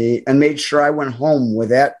 unbeknownst to me, and made sure I went home with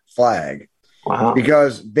that flag. Wow.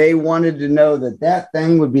 Because they wanted to know that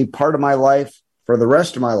thing would be part of my life for the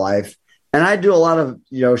rest of my life. And I do a lot of,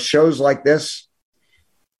 shows like this.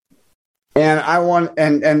 And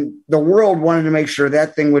and the world wanted to make sure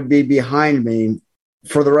that thing would be behind me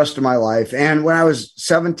for the rest of my life. And when I was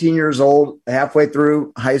 17 years old, halfway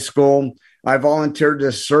through high school, I volunteered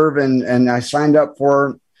to serve and I signed up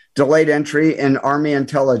for delayed entry in Army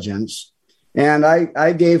intelligence. And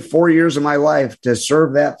I gave 4 years of my life to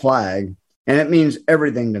serve that flag. And it means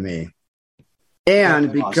everything to me.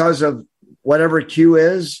 And because of whatever Q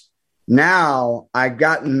is, now I've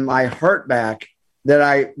gotten my heart back that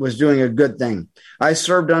I was doing a good thing. I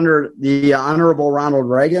served under the Honorable Ronald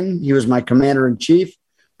Reagan. He was my commander in chief.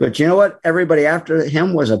 But you know what? Everybody after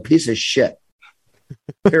him was a piece of shit.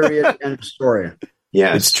 Period. End of story.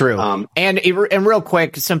 Yeah, it's true. And real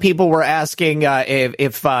quick, some people were asking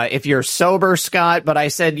if you're sober, Scott. But I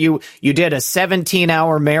said you did a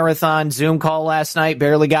 17-hour marathon Zoom call last night,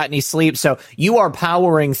 barely got any sleep, so you are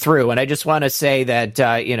powering through. And I just want to say that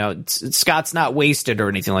Scott's not wasted or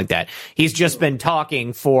anything like that. He's just been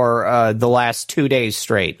talking for the last 2 days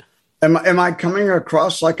straight. Am I coming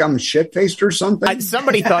across like I'm shit-faced or something?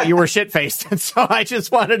 Somebody thought you were shit-faced, and so I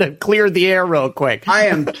just wanted to clear the air real quick. I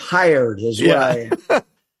am tired, is what I am.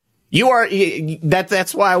 You are.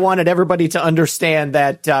 That's why I wanted everybody to understand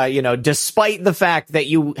that, despite the fact that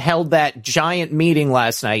you held that giant meeting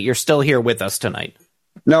last night, you're still here with us tonight.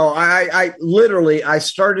 No, I literally, I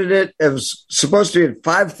started it. It was supposed to be at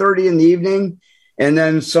 5:30 in the evening. And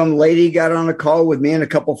then some lady got on a call with me and a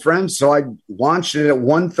couple friends. So I launched it at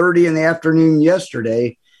 1:30 in the afternoon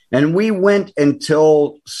yesterday. And we went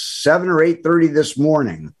until 7 or 8:30 this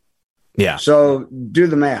morning. Yeah. So do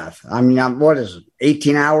the math. I mean, what is it?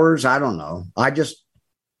 18 hours? I don't know. I just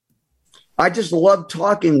love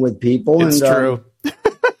talking with people. It's true.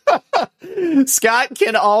 Scott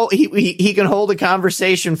can he can hold a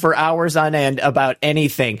conversation for hours on end about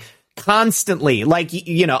anything constantly. Like,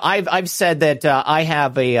 you know, I've said that I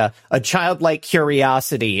have a childlike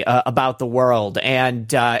curiosity about the world,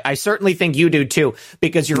 and I certainly think you do too,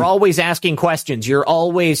 because you're always asking questions. You're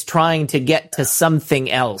always trying to get to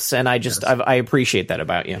something else, and I appreciate that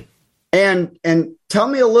about you. And tell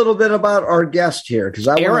me a little bit about our guest here, because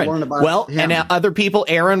I want to learn about him. And other people,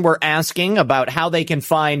 Aaron, were asking about how they can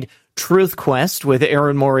find Truth Quest with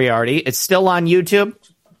Aaron Moriarty. It's still on YouTube?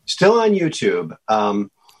 Still on YouTube. I'm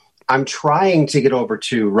trying to get over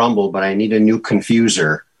to Rumble, but I need a new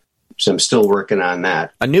confuser, so I'm still working on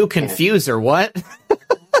that. A new confuser? What?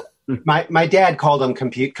 My dad called them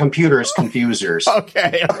computers confusers.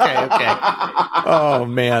 Okay. Oh,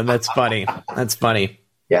 man, that's funny.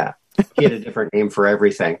 Yeah. He had a different name for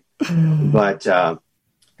everything. But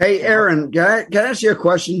hey, Aaron, can I ask you a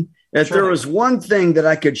question? If there was one thing that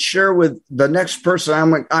I could share with the next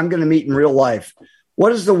person I'm going to meet in real life,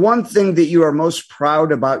 what is the one thing that you are most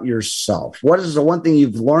proud about yourself? What is the one thing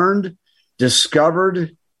you've learned,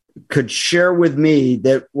 discovered, could share with me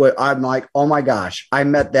that I'm like, oh my gosh, I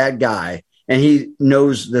met that guy and he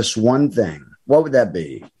knows this one thing? What would that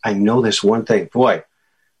be? I know this one thing. Boy,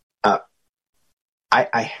 wow.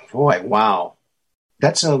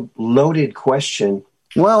 That's a loaded question.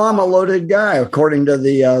 Well, I'm a loaded guy, according to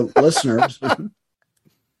the listeners.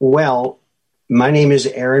 Well, my name is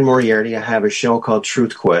Aaron Moriarty. I have a show called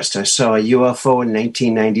Truth Quest. I saw a UFO in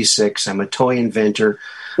 1996. I'm a toy inventor.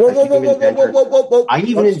 Whoa. I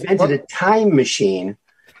even invented a time machine.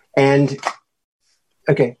 And,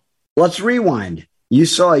 okay. Let's rewind. You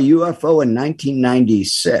saw a UFO in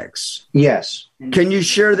 1996. Yes. Can you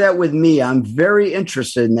share that with me? I'm very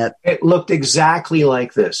interested in that. It looked exactly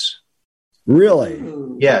like this. Really?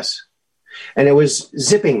 Yes. And it was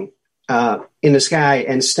zipping in the sky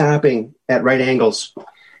and stopping at right angles.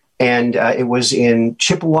 And it was in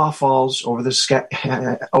Chippewa Falls,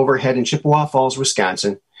 overhead in Chippewa Falls,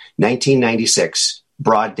 Wisconsin, 1996,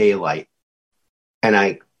 broad daylight. And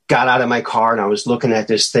I got out of my car and I was looking at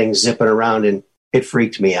this thing zipping around, and it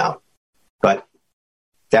freaked me out. But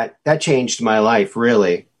that changed my life,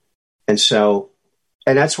 really. And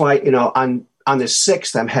that's why, on the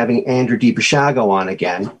 6th, I'm having Andrew DiPasciago on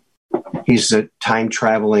again. He's a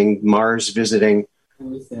time-traveling, Mars-visiting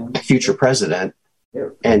future president.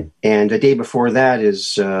 And the day before that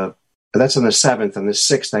is, that's on the 7th. On the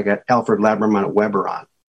 6th, I got Alfred Laberman Weber on.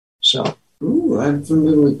 So, ooh, I'm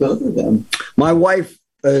familiar with both of them. My wife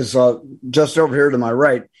is just over here to my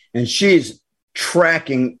right, and she's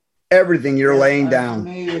tracking everything you're laying down. I'm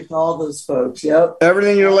familiar with all those folks. Yep.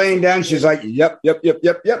 Everything you're laying down, she's like, yep.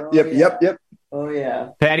 Oh,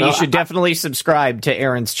 yeah. Patty, you should definitely subscribe to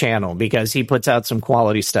Aaron's channel because he puts out some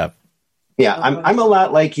quality stuff. Yeah, I'm a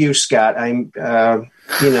lot like you, Scott. I'm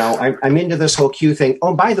into this whole Q thing.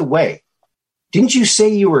 Oh, by the way, didn't you say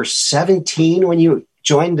you were 17 when you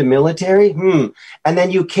joined the military? And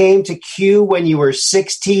then you came to Q when you were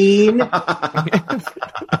 16?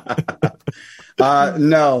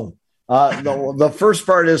 No. The first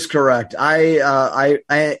part is correct. I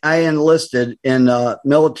enlisted in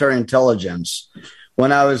military intelligence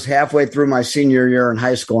when I was halfway through my senior year in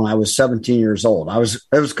high school, and I was 17 years old.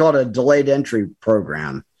 It was called a delayed entry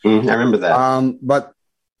program. I remember that. But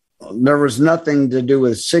there was nothing to do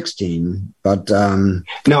with 16. But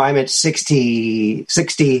no, I meant 60.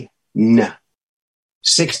 No.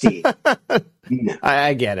 60. No.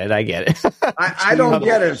 I get it. I don't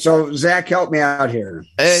get it. So, Zach, help me out here.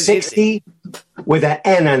 60 with an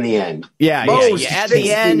N on the end. Yeah. At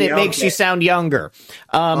the end, it makes you sound younger.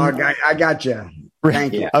 I got you.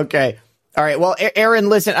 Thank you. Okay. All right. Well, Aaron,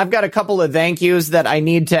 listen, I've got a couple of thank yous that I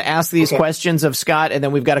need to ask these questions of Scott, and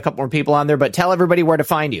then we've got a couple more people on there. But tell everybody where to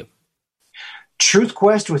find you. Truth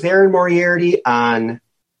Quest with Aaron Moriarty on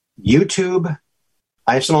YouTube.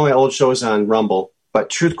 I have some of my old shows on Rumble.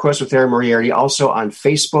 But Truth Quest with Aaron Moriarty also on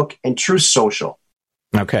Facebook and Truth Social.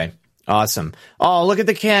 Okay. Awesome. Oh, look at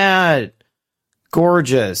the cat.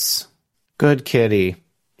 Gorgeous. Good kitty.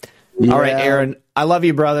 Yeah. All right, Aaron. I love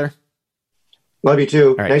you, brother. Love you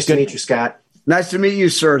too. Right, nice to meet you, Scott. Nice to meet you,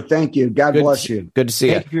 sir. Thank you. God bless you. Good to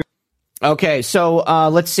see you. Okay, so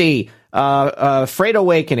let's see. Freight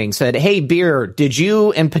Awakening said, "Hey, Beer, did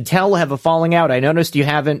you and Patel have a falling out? I noticed you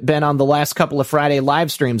haven't been on the last couple of Friday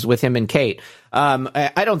live streams with him and Kate."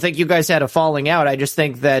 I don't think you guys had a falling out. I just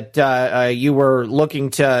think that you were looking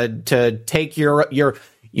to take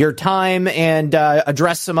your time and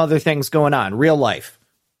address some other things going on, real life.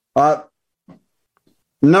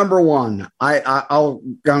 Number one,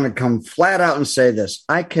 I'm going to come flat out and say this.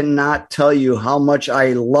 I cannot tell you how much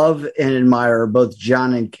I love and admire both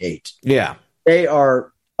John and Kate. Yeah. They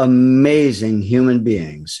are amazing human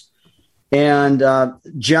beings. And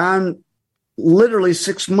John literally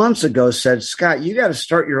 6 months ago said, "Scott, you got to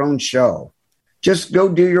start your own show. Just go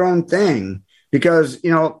do your own thing." Because,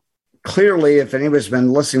 clearly, if anybody's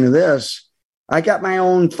been listening to this, I got my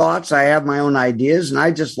own thoughts. I have my own ideas, and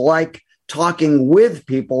I just like talking with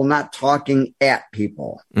people, not talking at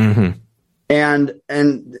people. Mm-hmm. And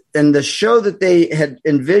the show that they had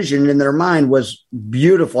envisioned in their mind was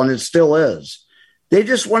beautiful, and it still is. They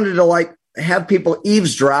just wanted to have people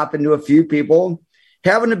eavesdrop into a few people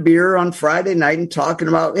having a beer on Friday night and talking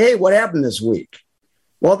about, hey, what happened this week?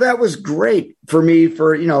 Well, that was great for me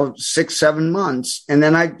for 6-7 months, and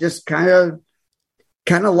then I just kind of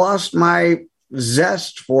lost my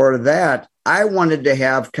zest for that. I wanted to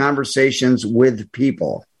have conversations with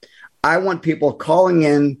people. I want people calling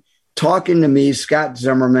in, talking to me, Scott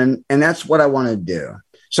Zimmerman, and that's what I want to do.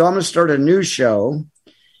 So I'm going to start a new show,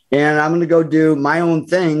 and I'm going to go do my own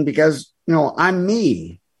thing because, I'm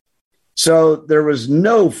me. So there was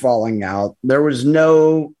no falling out. There was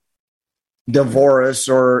no divorce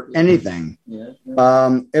or anything.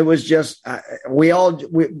 It was just, we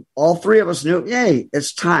all three of us knew, hey,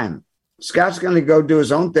 it's time. Scott's going to go do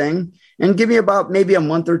his own thing and give me about maybe a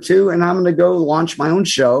month or two, and I'm going to go launch my own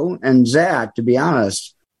show. And Zach, to be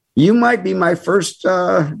honest, you might be my first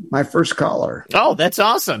caller. Oh, that's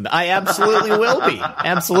awesome. I absolutely will be.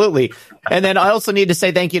 Absolutely. And then I also need to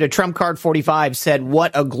say thank you to Trump Card 45 said,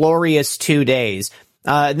 "What a glorious 2 days."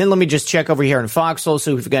 And then let me just check over here in Foxhole,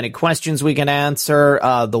 so if we've got any questions we can answer.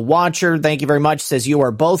 The Watcher, thank you very much, says, "You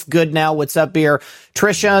are both good now. What's up, Beer?"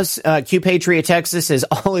 Trisha's, Q Patriot Texas says,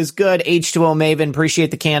 "All is good." H2O Maven,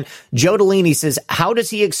 appreciate the can. Joe Delaney says, "How does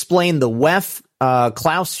he explain the WEF,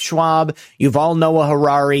 Klaus Schwab, Yuval Noah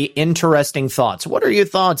Harari? Interesting thoughts." What are your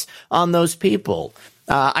thoughts on those people?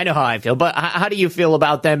 I know how I feel, but how do you feel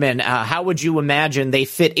about them, and how would you imagine they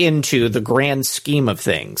fit into the grand scheme of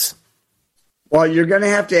things? Well, you're going to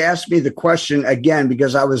have to ask me the question again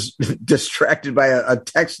because I was distracted by a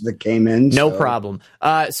text that came in. No problem.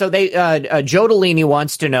 So Joe Delaney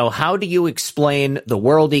wants to know, how do you explain the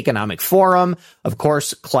World Economic Forum? Of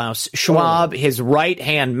course, Klaus Schwab, his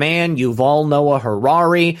right-hand man, Yuval Noah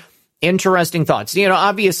Harari. Interesting thoughts.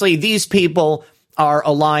 Obviously, these people are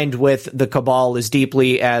aligned with the cabal as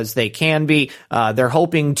deeply as they can be. They're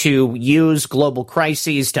hoping to use global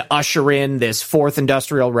crises to usher in this fourth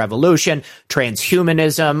industrial revolution,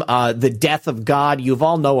 transhumanism, the death of God.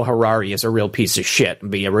 Yuval Noah Harari is a real piece of shit, to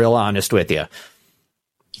be real honest with you.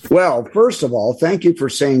 Well, first of all, thank you for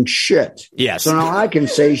saying shit. Yes. So now I can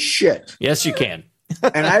say shit. Yes, you can.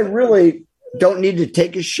 And I really don't need to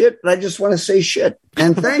take a shit, but I just want to say shit.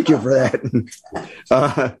 And thank you for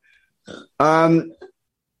that.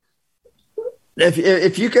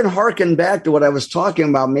 If you can hearken back to what I was talking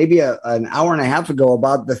about maybe an hour and a half ago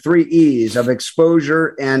about the 3 E's of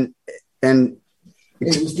exposure and it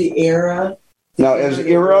was the era. No, it was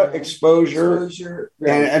era, exposure,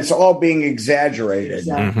 right. And it's all being exaggerated.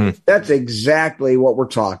 Exactly. Mm-hmm. That's exactly what we're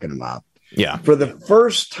talking about. Yeah. For the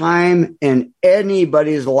first time in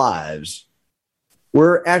anybody's lives,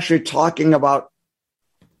 we're actually talking about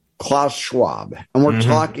Klaus Schwab, and we're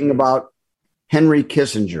talking about Henry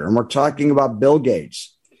Kissinger, and we're talking about Bill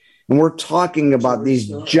Gates, and we're talking about these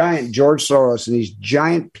giant George Soros and these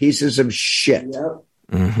giant pieces of shit. Yep.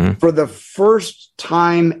 Mm-hmm. For the first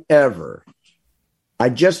time ever, I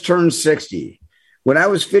just turned 60. When I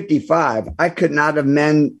was 55, I could not have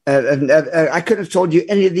I couldn't have told you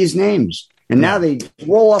any of these names, and now they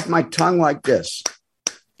roll off my tongue like this.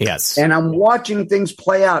 Yes, and I'm watching things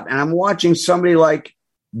play out, and I'm watching somebody like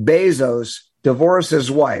Bezos divorce his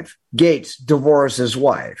wife, Gates divorce his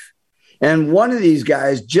wife, and one of these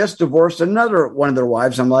guys just divorced another one of their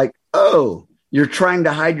wives. I'm like, oh, you're trying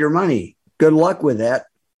to hide your money. Good luck with that.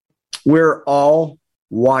 We're all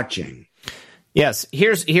watching. Yes,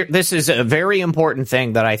 this is a very important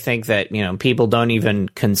thing that I think that, people don't even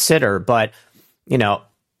consider, but,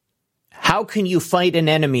 how can you fight an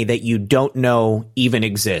enemy that you don't know even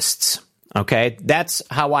exists? Okay, that's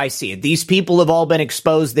how I see it. These people have all been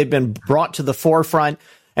exposed. They've been brought to the forefront,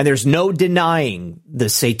 And there's no denying the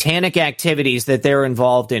satanic activities that they're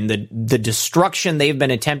involved in, the destruction they've been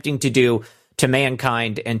attempting to do to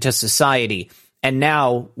mankind and to society. And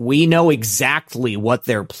now we know exactly what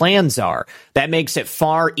their plans are. That makes it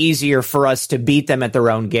far easier for us to beat them at their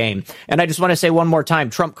own game. And I just want to say one more time,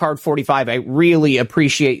 Trump Card 45, I really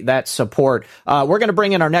appreciate that support. We're going to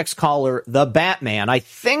bring in our next caller, the Batman. I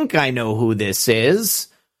think I know who this is.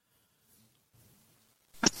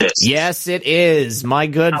 Yes, it is. My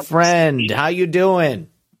good friend. How you doing?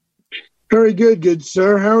 Very good,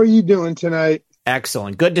 sir. How are you doing tonight?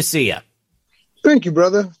 Excellent. Good to see you. Thank you,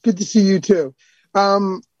 brother. Good to see you, too.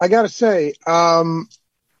 I got to say,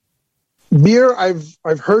 Beer,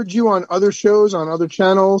 I've heard you on other shows, on other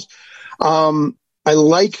channels. I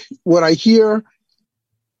like what I hear.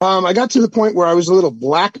 I got to the point where I was a little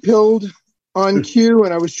black-pilled on Q,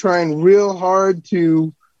 and I was trying real hard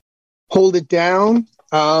to hold it down.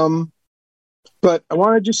 But I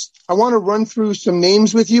want to run through some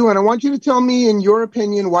names with you, and I want you to tell me, in your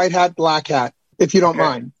opinion, white hat, black hat, if you don't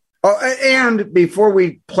mind. Oh, and before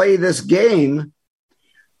we play this game,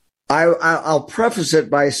 I'll preface it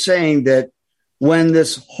by saying that when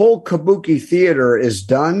this whole kabuki theater is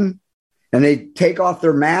done and they take off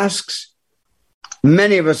their masks,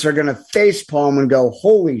 many of us are going to facepalm and go,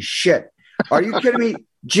 holy shit. Are you kidding me?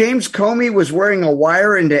 James Comey was wearing a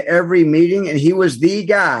wire into every meeting, and he was the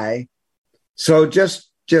guy. So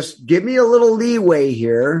just give me a little leeway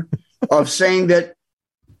here of saying that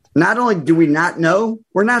not only do we not know,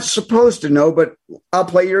 we're not supposed to know, but I'll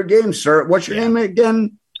play your game, sir. What's your name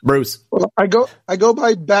again? Bruce. Well, I go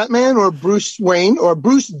by Batman or Bruce Wayne, or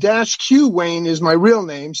Bruce-Q Wayne is my real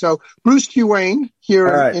name. So Bruce Q Wayne here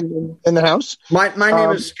in the house. My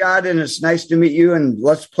name is Scott, and it's nice to meet you, and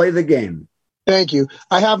let's play the game. Thank you.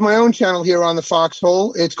 I have my own channel here on the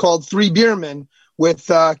Foxhole. It's called Three Beermen with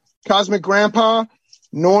Cosmic Grandpa,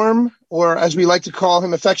 Norm, or as we like to call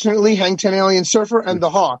him affectionately, Hang Ten Alien Surfer, and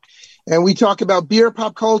the Hawk. And we talk about beer,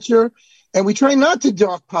 pop culture, and we try not to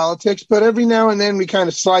talk politics, but every now and then we kind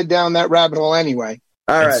of slide down that rabbit hole anyway.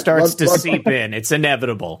 All right. It starts to seep in. It's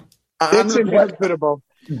inevitable. It's inevitable.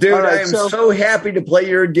 Dude, right, I am so happy to play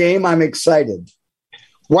your game. I'm excited.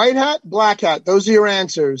 White hat, black hat. Those are your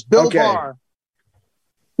answers. Bill Barr.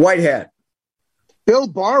 White hat. Bill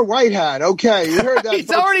Barr, white hat. Okay, you heard that. He's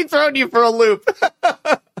already thrown you for a loop.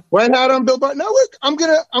 White hat on Bill Barr. No, look, I'm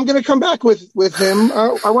gonna come back with him.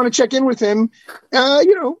 I want to check in with him.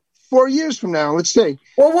 4 years from now. Let's see.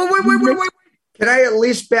 Well, wait. Can I at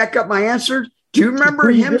least back up my answer? Do you remember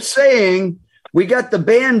him saying we got the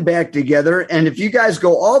band back together? And if you guys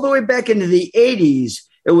go all the way back into the 80s,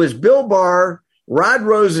 it was Bill Barr, Rod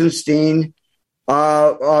Rosenstein,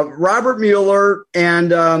 Robert Mueller,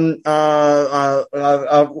 and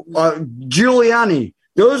Giuliani.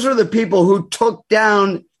 Those are the people who took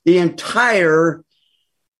down the entire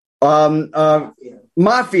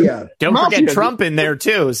mafia. Don't forget Trump in there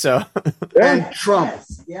too. So and Trump.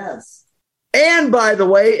 Yes. And by the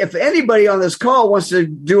way, if anybody on this call wants to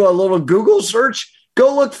do a little Google search,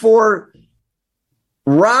 go look for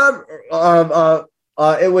Rob.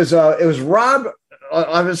 It was Rob.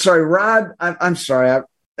 I'm sorry, Rod. I'm sorry.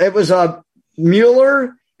 It was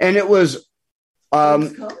Mueller, and it was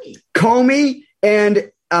Comey,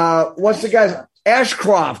 and what's the guy's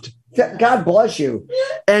Ashcroft. God bless you.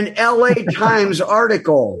 An LA Times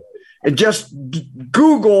article. Just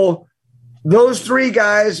Google those three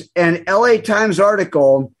guys and LA Times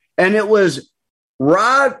article, and it was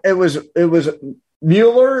Rod. It was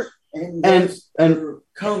Mueller and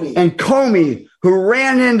Comey who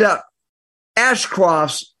ran into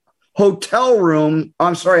Ashcroft's hospital room,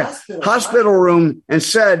 and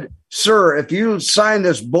said, "Sir, if you sign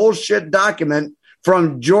this bullshit document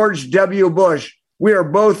from George W. Bush, we are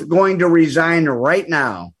both going to resign right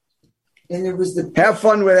now." And there was have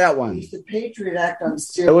fun with that one. It was the Patriot Act on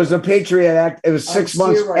steroids. It was the Patriot Act. It was 6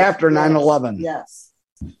 months after 9/11. Yes.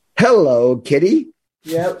 Hello, Kitty.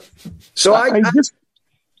 Yep. So I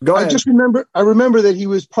remember that he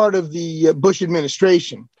was part of the Bush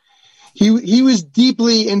administration. He was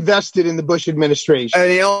deeply invested in the Bush administration,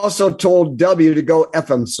 and he also told W to go F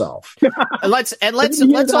himself. Let's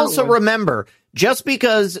also remember, just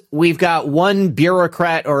because we've got one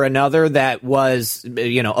bureaucrat or another that was,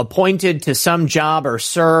 appointed to some job or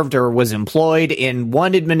served or was employed in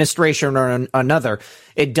one administration or another,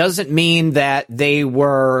 It doesn't mean that they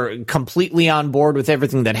were completely on board with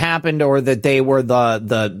everything that happened, or that they were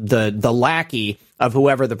the lackey of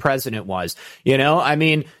whoever the president was. You know, I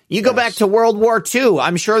mean, you go back to World War II.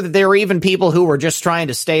 I'm sure that there were even people who were just trying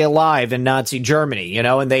to stay alive in Nazi Germany, you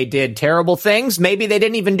know, and they did terrible things. Maybe they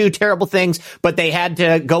didn't even do terrible things, but they had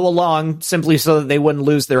to go along simply so that they wouldn't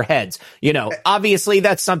lose their heads. You know, obviously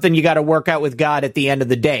that's something you got to work out with God at the end of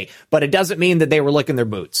the day, but it doesn't mean that they were licking their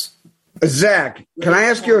boots. Zach, can I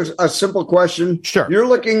ask you a simple question? Sure. You're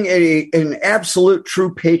looking at an absolute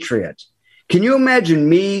true patriot. Can you imagine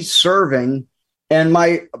me serving and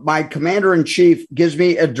my commander-in-chief gives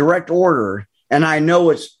me a direct order, and I know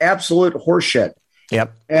it's absolute horseshit.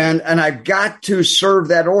 Yep. And I've got to serve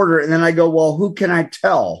that order, and then I go, well, who can I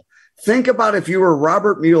tell? Think about if you were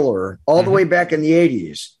Robert Mueller all the way back in the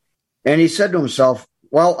 80s, and he said to himself,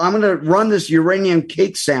 well, I'm going to run this uranium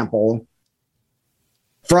cake sample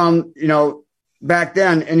from, you know, back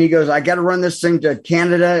then, and he goes, I got to run this thing to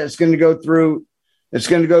Canada. It's going to go through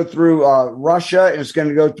Russia, and it's going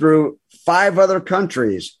to go through 5 other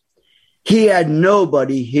countries. He had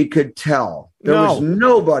nobody he could tell. There was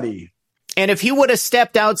nobody. And if he would have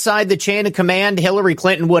stepped outside the chain of command, Hillary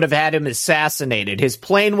Clinton would have had him assassinated. His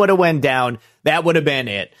plane would have went down. That would have been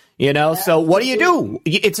it. You know, so what do?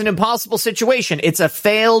 It's an impossible situation. It's a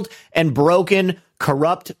failed and broken,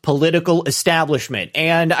 corrupt political establishment.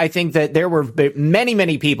 And I think that there were many,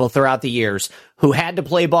 many people throughout the years who had to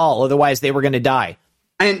play ball. Otherwise, they were going to die.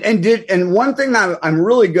 And one thing I'm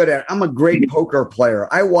really good at, I'm a great poker player.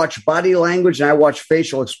 I watch body language and I watch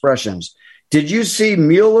facial expressions. Did you see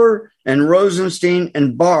Mueller and Rosenstein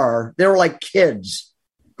and Barr? They were like kids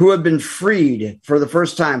who have been freed for the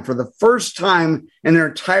first time. For the first time in their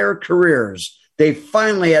entire careers, they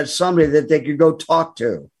finally had somebody that they could go talk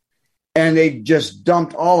to. And they just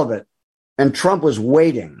dumped all of it. And Trump was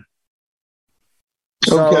waiting.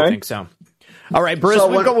 So, I think so. All right, Bruce,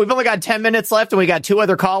 we've only got 10 minutes left, and we got 2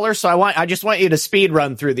 other callers, so I just want you to speed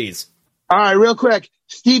run through these. All right, real quick.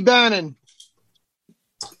 Steve Bannon.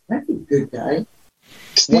 That's a good guy.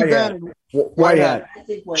 Steve Bannon. White hat.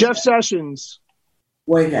 Jeff Sessions.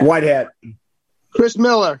 White hat. White hat. Chris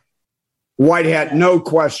Miller. White hat, no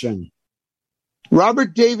question.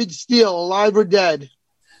 Robert David Steele, alive or dead?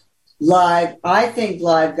 Live. I think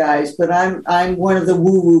live, guys, but I'm one of the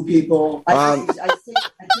woo-woo people. I think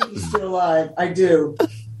he's still alive. I do.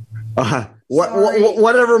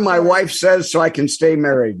 Whatever my wife says, so I can stay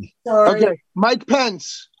married. Sorry. Okay, Mike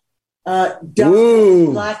Pence.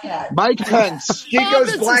 Black hat. Mike Pence. She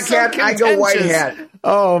goes black hat, I go white hat.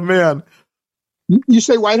 Oh man. You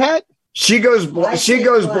say white hat? She goes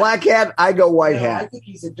black hat, I go white hat. I think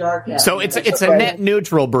he's a dark hat. So it's a net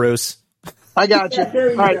neutral, Bruce. I got you.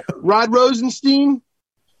 All right, Rod Rosenstein.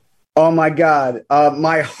 Oh my God.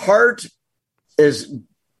 My heart is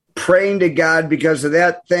praying to God because of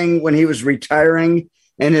that thing when he was retiring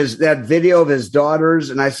and that video of his daughters.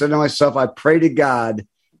 And I said to myself, I pray to God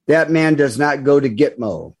that man does not go to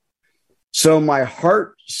Gitmo. So my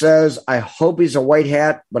heart says, I hope he's a white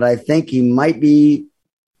hat, but I think he might be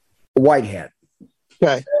a white hat.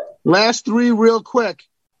 Okay. Last 3 real quick.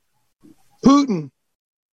 Putin.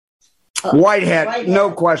 White hat,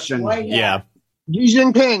 no question. White hat. Yeah. Xi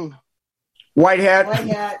Jinping. White hat. White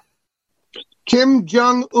hat. Kim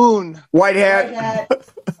Jong-un. White hat. White hat.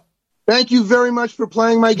 Thank you very much for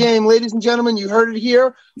playing my game. Ladies and gentlemen, you heard it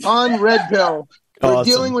here on Red Pill. We're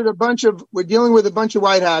dealing with a bunch of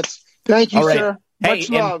white hats. Thank you, sir. Much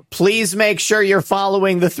love. Please make sure you're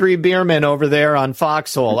following the 3 Beermen over there on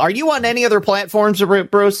Foxhole. Are you on any other platforms,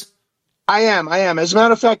 Bruce? I am. As a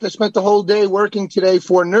matter of fact, I spent the whole day working today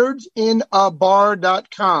for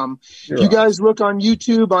nerdsin.bar.com. If you guys look on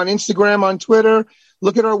YouTube, on Instagram, on Twitter,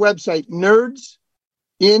 look at our website,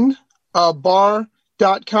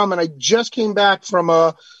 nerdsinbar.com. And I just came back from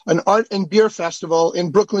an art and beer festival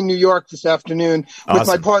in Brooklyn, New York this afternoon with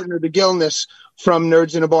my partner, the Gilness from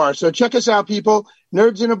Nerds in a Bar. So check us out, people.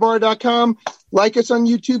 nerdsinAbar.com. Like us on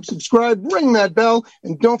YouTube, subscribe, ring that bell,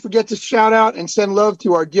 and don't forget to shout out and send love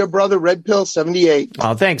to our dear brother, Red Pill 78.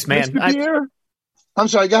 Oh, thanks, man. I'm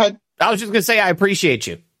sorry, go ahead. I was just going to say I appreciate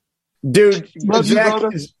you. Dude,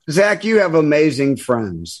 Zach, you have amazing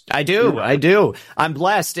friends. I do. I'm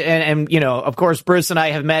blessed. And, you know, of course, Bruce and I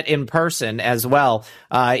have met in person as well.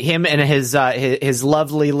 Him and his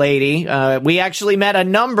lovely lady. We actually met a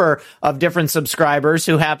number of different subscribers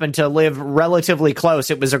who happen to live relatively close.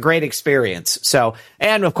 It was a great experience. So,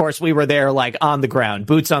 and of course, we were there like on the ground,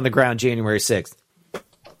 boots on the ground, January 6th.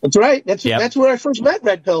 That's right. That's where I first met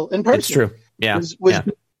Red Pill in person. It's true. Yeah. Was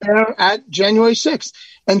there at January 6th.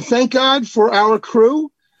 And thank God for our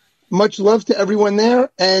crew. Much love to everyone there.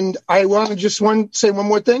 And I want to just say one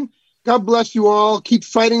more thing. God bless you all. Keep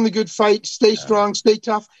fighting the good fight. Stay strong. Stay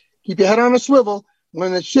tough. Keep your head on a swivel.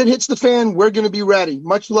 When the shit hits the fan, we're going to be ready.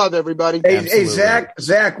 Much love, everybody. Hey,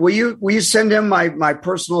 Zach, will you send him my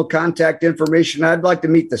personal contact information? I'd like to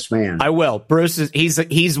meet this man. I will. Bruce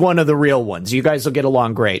he's one of the real ones. You guys will get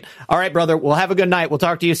along great. All right, brother. We'll have a good night. We'll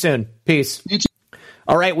talk to you soon. Peace. You too.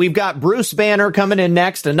 All right, we've got Bruce Banner coming in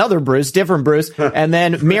next, another Bruce, different Bruce, and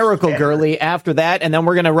then Miracle Girly after that, and then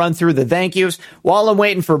we're going to run through the thank yous. While I'm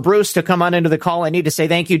waiting for Bruce to come on into the call, I need to say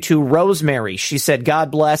thank you to Rosemary. She said,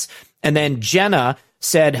 God bless. And then Jenna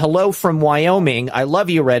said, hello from Wyoming. I love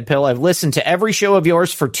you, Red Pill. I've listened to every show of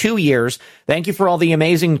yours for 2 years. Thank you for all the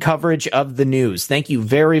amazing coverage of the news. Thank you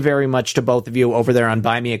very, very much to both of you over there on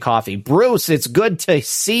Buy Me a Coffee. Bruce, it's good to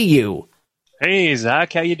see you. Hey,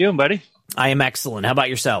 Zach. How you doing, buddy? I am excellent. How about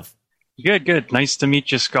yourself? Good. Nice to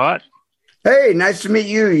meet you, Scott. Hey, nice to meet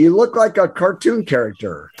you. You look like a cartoon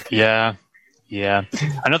character. Yeah.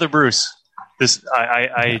 Another Bruce.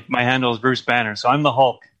 My handle is Bruce Banner, so I'm the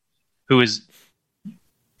Hulk, he's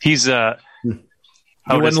you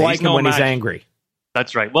wouldn't like him when he's angry.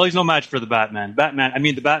 That's right. Well, he's no match for the Batman.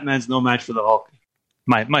 The Batman's no match for the Hulk.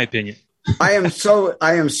 My opinion. I am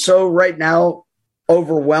so right now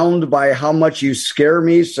overwhelmed by how much you scare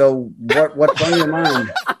me. So what's on your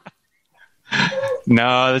mind?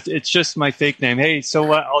 No, it's just my fake name. Hey, so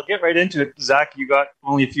I'll get right into it. Zach, you got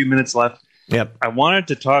only a few minutes left. Yep. I wanted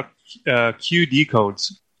to talk QD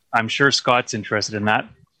codes. I'm sure Scott's interested in that.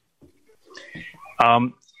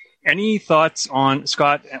 Any thoughts on,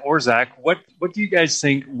 Scott or Zach, what do you guys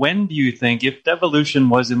think? When do you think, if devolution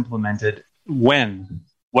was implemented, when?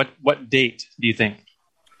 What date do you think?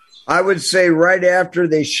 I would say right after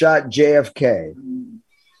they shot JFK.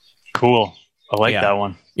 Cool. I like that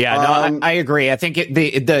one. Yeah, no, I agree. I think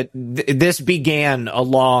this began a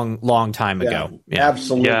long time ago. Yeah.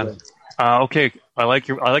 Absolutely. Yeah. Okay. I like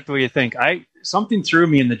the way you think. Something threw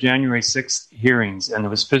me in the January 6th hearings, and it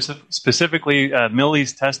was specifically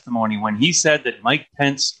Milley's testimony when he said that Mike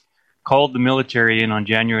Pence called the military in on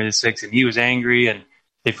January the 6th, and he was angry, and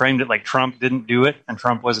they framed it like Trump didn't do it, and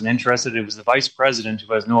Trump wasn't interested. It was the vice president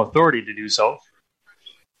who has no authority to do so.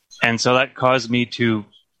 And so that caused me to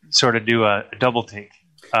sort of do a double take.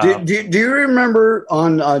 Do you remember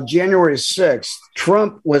on January 6th,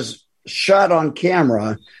 Trump was shot on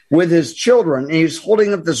camera with his children, and he's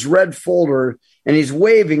holding up this red folder, and he's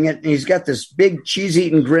waving it, and he's got this big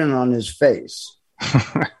cheese-eating grin on his face.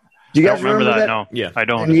 Do you guys remember that? No, yeah, I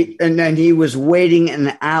don't. And then he was waiting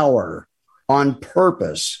an hour on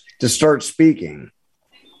purpose to start speaking.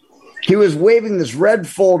 He was waving this red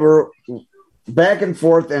folder back and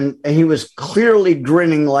forth, and he was clearly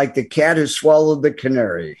grinning like the cat who swallowed the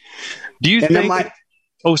canary. Do you think...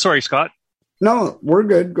 Oh, sorry, Scott. No, we're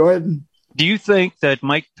good. Go ahead. Do you think that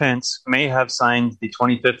Mike Pence may have signed the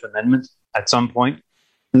 25th Amendment at some point?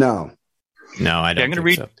 No, I don't. I'm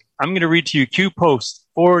going to read to you Q Post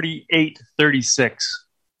 4836.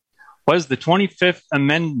 Was the 25th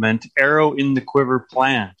Amendment arrow in the quiver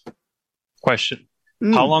planned? Question.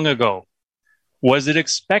 How long ago? Was it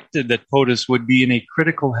expected that POTUS would be in a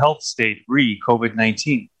critical health state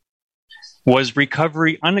re-COVID-19? Was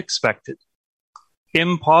recovery unexpected?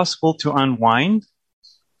 Impossible to unwind?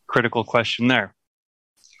 Critical question there.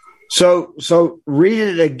 So read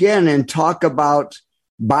it again and talk about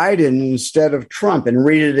Biden instead of Trump, and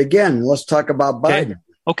read it again. Let's talk about Biden.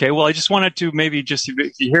 Okay. Well, I just wanted to maybe just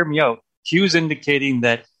if you hear me out. Q's indicating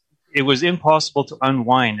that it was impossible to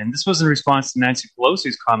unwind. And this was in response to Nancy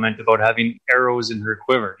Pelosi's comment about having arrows in her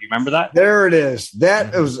quiver. Do you remember that? There it is.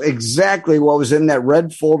 That was exactly what was in that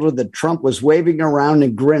red folder that Trump was waving around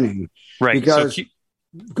and grinning. Right. Because,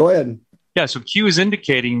 go ahead. Yeah, so Q is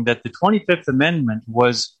indicating that the 25th Amendment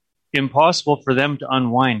was impossible for them to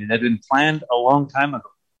unwind. It had been planned a long time ago.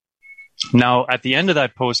 Now, at the end of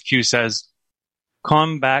that post, Q says,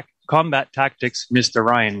 combat tactics, Mr.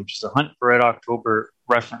 Ryan, which is a Hunt for Red October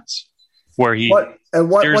reference, where he...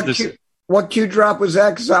 What Q drop was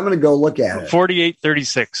that? Because I'm going to go look at it.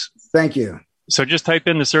 4836. Thank you. So just type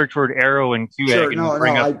in the search word arrow and Q egg and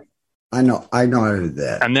bring up... I know how to do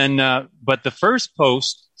that. And then, but the first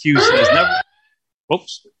post, Q says never...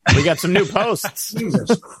 Oops. We got some new posts.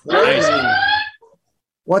 Jesus Christ.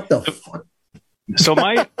 What the fuck? So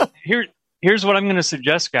here's what I'm going to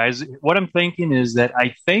suggest, guys. What I'm thinking is that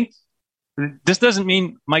I think this doesn't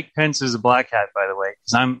mean Mike Pence is a black hat, by the way,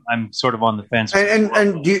 because I'm sort of on the fence.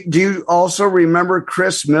 And do you also remember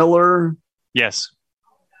Chris Miller? Yes.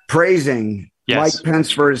 Praising Mike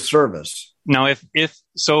Pence for his service. Now, if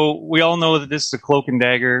so, we all know that this is a cloak and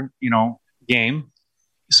dagger, game.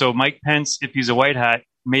 So Mike Pence, if he's a white hat,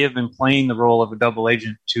 may have been playing the role of a double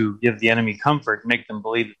agent to give the enemy comfort, make them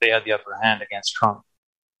believe that they had the upper hand against Trump.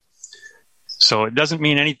 So it doesn't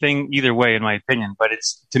mean anything either way, in my opinion. But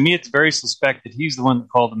to me, it's very suspect that he's the one that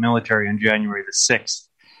called the military on January the 6th.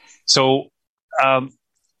 So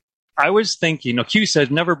I was thinking, Q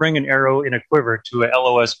says, never bring an arrow in a quiver to a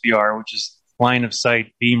LOSBR, which is line of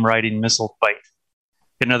sight beam riding missile fight.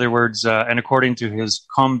 In other words, and according to his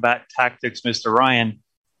combat tactics, Mr. Ryan,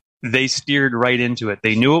 they steered right into it.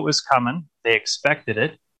 They knew it was coming, they expected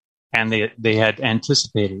it, and they had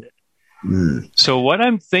anticipated it. So what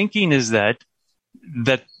I'm thinking is that,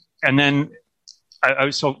 and then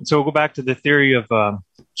so we'll go back to the theory of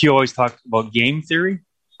Q always talked about game theory,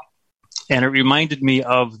 and it reminded me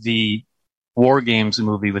of the War Games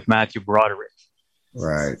movie with Matthew Broderick.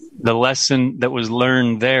 Right. The lesson that was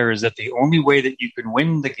learned there is that the only way that you can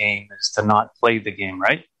win the game is to not play the game,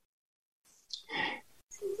 right?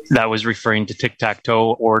 That was referring to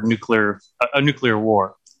tic-tac-toe or a nuclear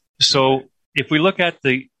war. So if we look at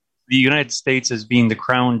the United States as being the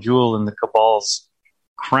crown jewel in the cabal's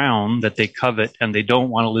crown that they covet and they don't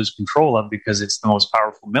want to lose control of because it's the most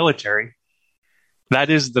powerful military, that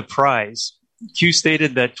is the prize. Q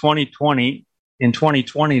stated that in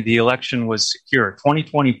 2020, the election was secure,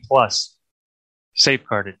 2020 plus,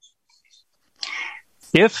 safeguarded.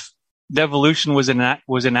 If devolution was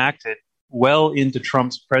enacted well into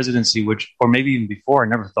Trump's presidency, or maybe even before, I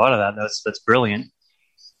never thought of that. That's brilliant.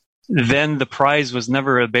 Then the prize was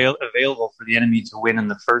never available for the enemy to win in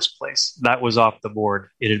the first place. That was off the board.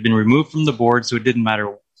 It had been removed from the board, so it didn't matter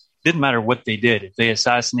what they did. If they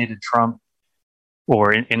assassinated Trump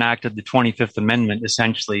or enacted the 25th Amendment,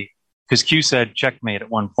 essentially, because Q said checkmate at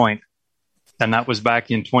one point, and that was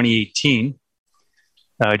back in 2018.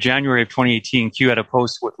 January of 2018, Q had a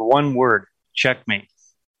post with one word, checkmate.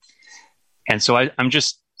 And so I'm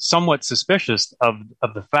just somewhat suspicious of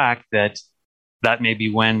the fact that may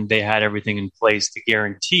be when they had everything in place to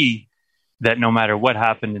guarantee that no matter what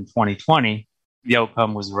happened in 2020, the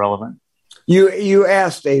outcome was irrelevant. You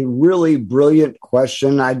asked a really brilliant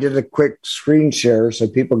question. I did a quick screen share so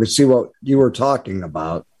people could see what you were talking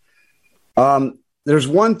about. There's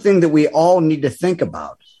one thing that we all need to think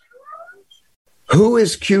about. Who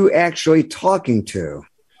is Q actually talking to?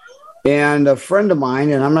 And a friend of mine,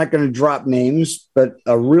 and I'm not going to drop names, but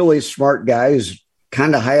a really smart guy who's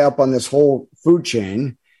kind of high up on this whole food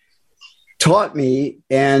chain, taught me,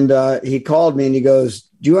 and he called me and he goes,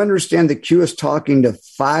 do you understand that Q is talking to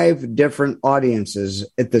 5 different audiences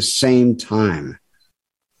at the same time?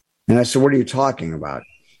 And I said, what are you talking about?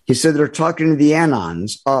 He said, they're talking to the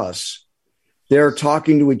Anons, us. They're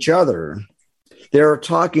talking to each other. They're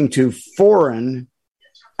talking to foreign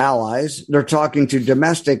allies. They're talking to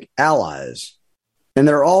domestic allies. And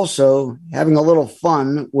they're also having a little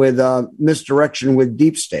fun with misdirection with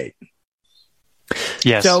deep state.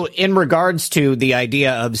 Yes. So in regards to the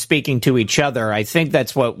idea of speaking to each other, I think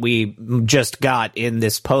that's what we just got in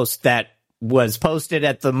this post that was posted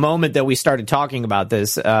at the moment that we started talking about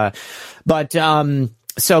this.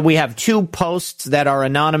 So we have 2 posts that are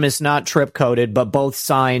anonymous, not trip coded, but both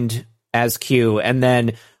signed as Q. And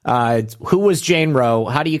then who was Jane Roe?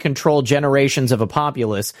 How do you control generations of a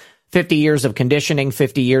populace? 50 years of conditioning,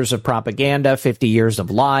 50 years of propaganda, 50 years of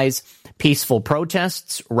lies, peaceful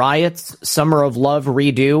protests, riots, summer of love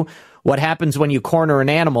redo. What happens when you corner an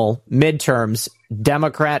animal? Midterms,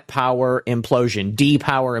 Democrat power implosion,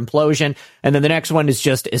 D-power implosion. And then the next one is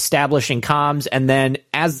just establishing comms. And then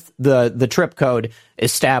as the trip code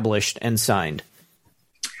established and signed.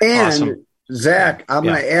 And awesome. Zach, I'm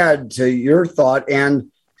going to add to your thought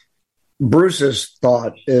and Bruce's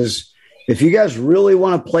thought is if you guys really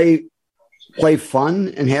want to play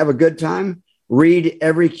fun and have a good time, read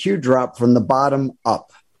every Q drop from the bottom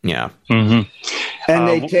up. Yeah. Mm-hmm. And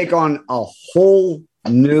they take on a whole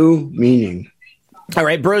new meaning. All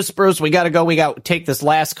right, Bruce, we got to go. We got to take this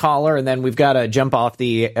last caller, and then we've got to jump off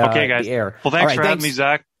the okay, guys. The air. Well, thanks for having me,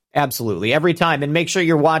 Zach. Absolutely. Every time. And make sure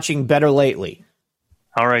you're watching Better Lately.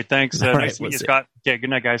 All right, thanks. All nice to meet you, Scott. Okay, good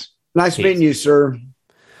night, guys. Nice meeting you, sir.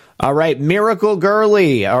 All right, Miracle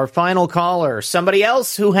Gurley, our final caller. Somebody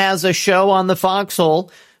else who has a show on the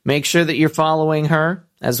Foxhole. Make sure that you're following her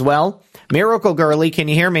as well. Miracle Gurley, can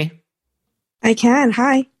you hear me? I can.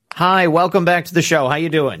 Hi. Hi, welcome back to the show. How you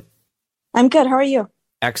doing? I'm good. How are you?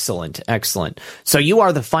 Excellent, excellent. So you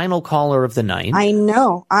are the final caller of the night. I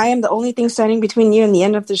know. I am the only thing standing between you and the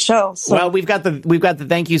end of the show. So. Well, we've got the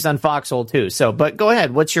thank yous on Foxhole too. So, but go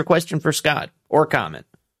ahead. What's your question for Scott or comment?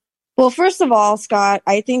 Well, first of all, Scott,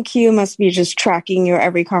 I think Q must be just tracking your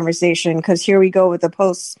every conversation because here we go with the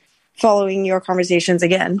posts following your conversations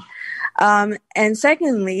again. And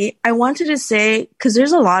secondly, I wanted to say, because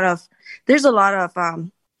there's a lot of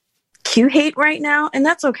Q hate right now, and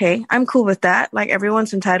that's okay. I'm cool with that. Like,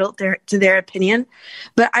 everyone's entitled to their opinion.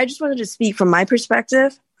 But I just wanted to speak from my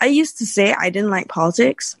perspective. I used to say I didn't like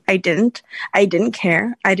politics. I didn't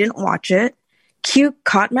care. I didn't watch it. Q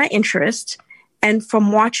caught my interest. And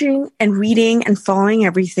from watching and reading and following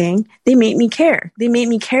everything, they made me care. They made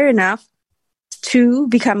me care enough to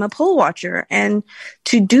become a poll watcher and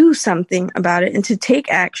to do something about it and to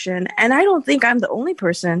take action. And I don't think I'm the only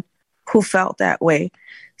person who felt that way.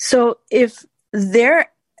 So if their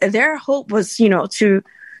hope was,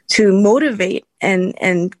 to motivate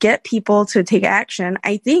and get people to take action,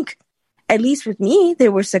 I think, at least with me, they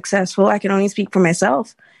were successful. I can only speak for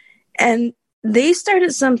myself. And they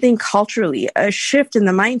started something culturally, a shift in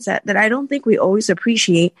the mindset that I don't think we always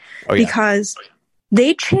appreciate because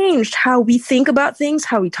they changed how we think about things,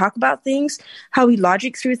 how we talk about things, how we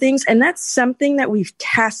logic through things. And that's something that we've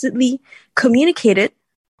tacitly communicated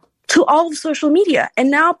to all of social media.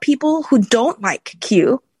 And now people who don't like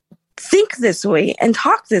Q think this way and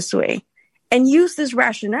talk this way and use this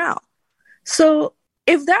rationale. So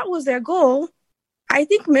if that was their goal, I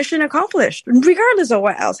think mission accomplished, regardless of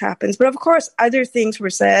what else happens. But of course, other things were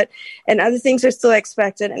said and other things are still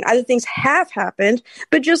expected and other things have happened.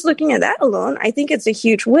 But just looking at that alone, I think it's a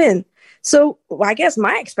huge win. So I guess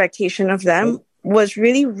my expectation of them was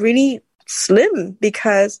really, really slim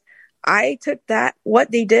because I took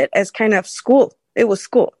what they did as kind of school. It was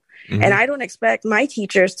school. Mm-hmm. And I don't expect my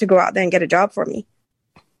teachers to go out there and get a job for me.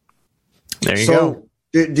 There you go.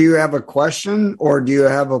 Do you have a question or do you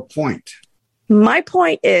have a point? My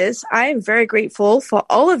point is, I am very grateful for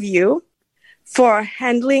all of you for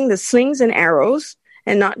handling the slings and arrows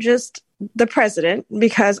and not just the president,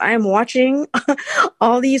 because I am watching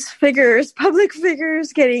all these figures, public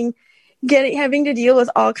figures, having to deal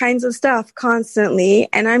with all kinds of stuff constantly.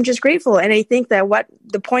 And I'm just grateful. And I think that what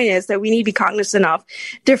the point is that we need to be cognizant of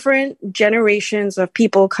different generations of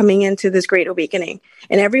people coming into this great awakening.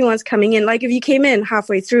 And everyone's coming in. Like if you came in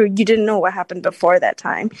halfway through, you didn't know what happened before that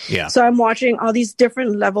time. Yeah. So I'm watching all these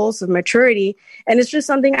different levels of maturity. And it's just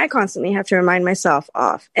something I constantly have to remind myself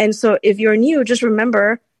of. And so if you're new, just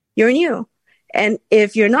remember you're new. And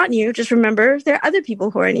if you're not new, just remember there are other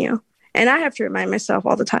people who are new. And I have to remind myself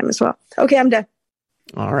all the time as well. Okay, I'm done.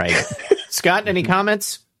 All right. Scott, any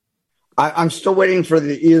comments? I'm still waiting for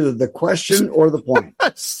either the question or the point.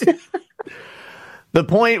 The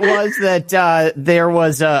point was that there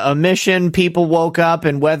was a mission. People woke up,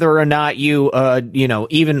 and whether or not you,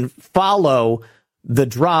 even follow the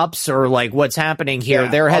drops or like what's happening here,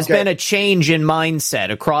 there has been a change in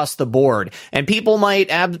mindset across the board. And people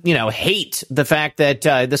might, hate the fact that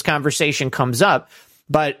this conversation comes up.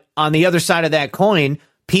 But on the other side of that coin,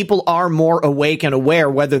 people are more awake and aware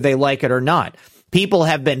whether they like it or not. People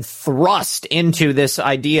have been thrust into this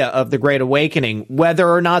idea of the Great Awakening, whether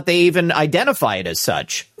or not they even identify it as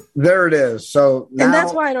such. There it is. So now, and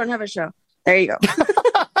that's why I don't have a show. There you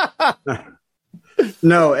go.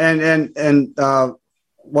 No, and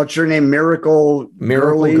what's your name? Miracle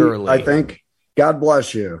Girly, I think. God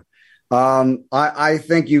bless you. I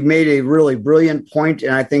think you've made a really brilliant point,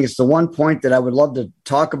 and I think it's the one point that I would love to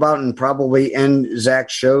talk about and probably end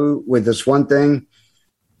Zach's show with this one thing.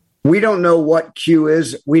 We don't know what Q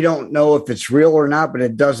is. We don't know if it's real or not, but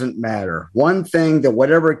it doesn't matter. One thing that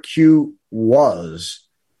whatever Q was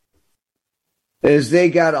is they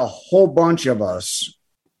got a whole bunch of us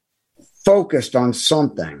focused on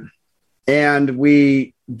something, and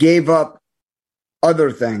we gave up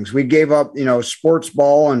other things. We gave up, sports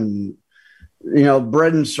ball and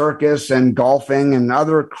bread and circus and golfing and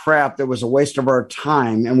other crap that was a waste of our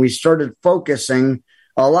time. And we started focusing,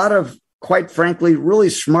 a lot of, quite frankly,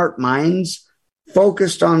 really smart minds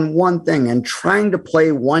focused on one thing and trying to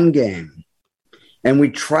play one game. And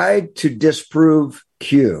we tried to disprove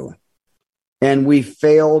Q, and we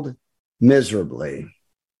failed miserably.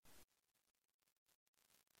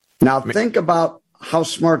 Now think about how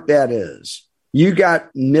smart that is. You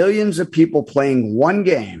got millions of people playing one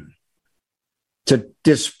game to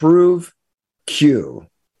disprove Q,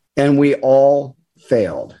 and we all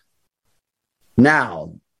failed.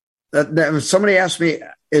 Now, somebody asked me,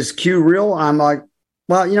 is Q real? I'm like,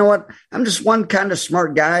 well, you know what? I'm just one kind of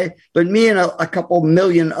smart guy, but me and a couple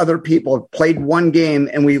million other people played one game,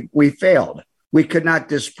 and we failed. We could not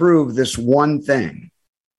disprove this one thing.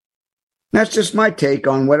 That's just my take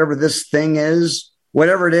on whatever this thing is.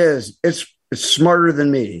 Whatever it is, it's smarter than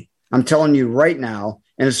me. I'm telling you right now.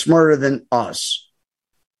 And it's smarter than us.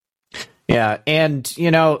 Yeah. And,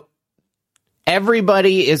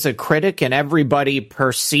 everybody is a critic and everybody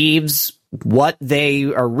perceives what they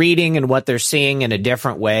are reading and what they're seeing in a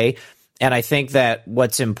different way. And I think that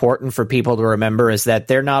what's important for people to remember is that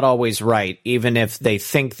they're not always right, even if they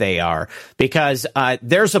think they are, because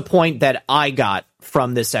there's a point that I got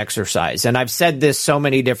from this exercise. And I've said this so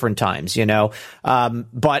many different times,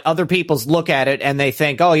 but other people look at it and they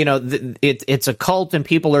think, oh, it's a cult and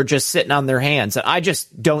people are just sitting on their hands. I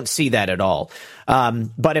just don't see that at all.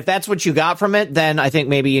 But if that's what you got from it, then I think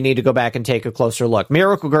maybe you need to go back and take a closer look.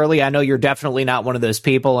 Miracle Girlie, I know you're definitely not one of those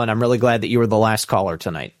people, and I'm really glad that you were the last caller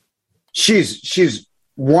tonight. She's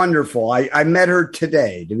wonderful. I met her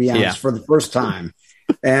today, to be honest, for the first time.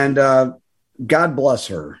 And God bless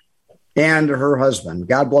her and her husband.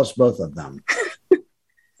 God bless both of them.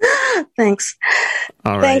 Thanks.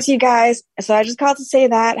 All right. Thanks, you guys. So I just called to say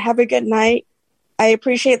that. Have a good night. I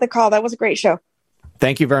appreciate the call. That was a great show.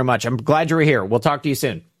 Thank you very much. I'm glad you were here. We'll talk to you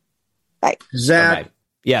soon. Bye. Zach, bye-bye.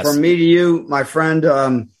 Yes. From me to you, my friend,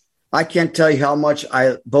 I can't tell you how much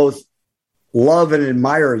I both love and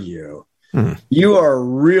admire you. You are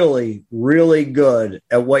really, really good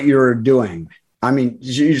at what you're doing. I mean,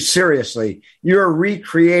 seriously, you're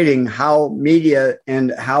recreating how media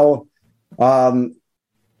and how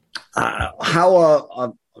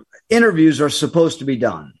interviews are supposed to be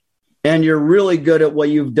done. And you're really good at what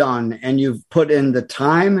you've done, and you've put in the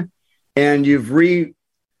time, and you've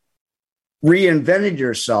reinvented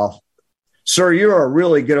yourself. Sir, you are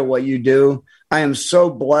really good at what you do. I am so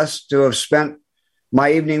blessed to have spent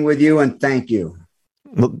my evening with you, and thank you.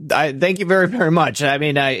 Well, thank you very, very much. I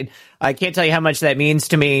mean, I can't tell you how much that means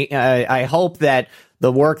to me. I hope that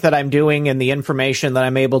the work that I'm doing and the information that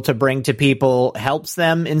I'm able to bring to people helps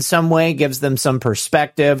them in some way, gives them some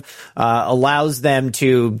perspective, allows them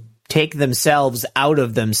to take themselves out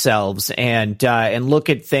of themselves and look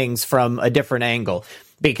at things from a different angle.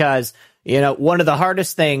 Because one of the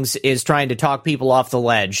hardest things is trying to talk people off the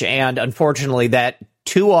ledge, and unfortunately, that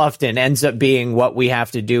too often ends up being what we have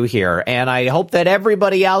to do here. And I hope that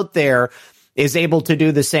everybody out there is able to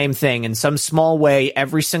do the same thing in some small way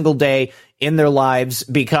every single day in their lives,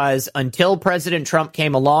 because until President Trump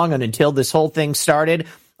came along and until this whole thing started,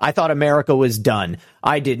 I thought America was done.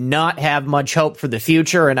 I did not have much hope for the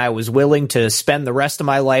future, and I was willing to spend the rest of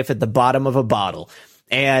my life at the bottom of a bottle.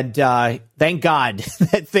 And thank God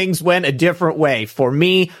that things went a different way for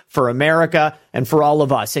me, for America, and for all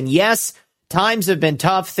of us. And yes, times have been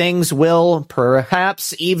tough. Things will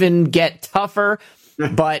perhaps even get tougher,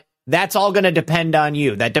 but that's all going to depend on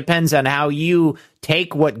you. That depends on how you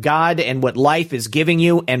take what God and what life is giving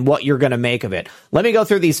you and what you're going to make of it. Let me go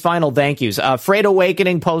through these final thank yous. Freight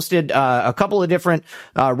Awakening posted a couple of different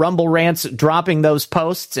Rumble rants, dropping those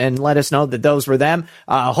posts, and let us know that those were them.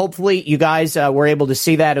 Hopefully you guys were able to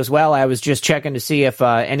see that as well. I was just checking to see if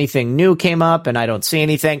anything new came up, and I don't see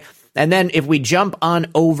anything. And then if we jump on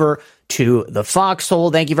over to the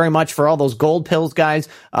Foxhole, thank you very much for all those gold pills, guys.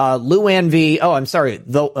 Luann V. Oh, I'm sorry.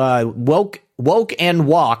 Woke and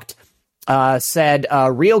Walked said,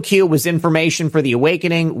 Real Q was information for the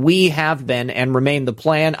awakening. We have been and remain the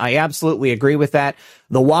plan. I absolutely agree with that.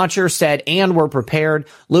 The Watcher said, and we're prepared.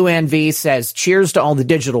 Luann V says, cheers to all the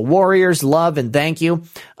digital warriors. Love and thank you.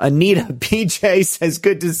 Anita PJ says,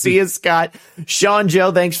 good to see you, Scott. Sean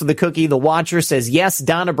Joe, thanks for the cookie. The Watcher says, yes,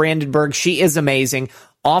 Donna Brandenburg, she is amazing.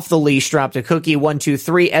 Off the Leash dropped a cookie.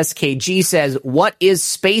 123 SKG says, what is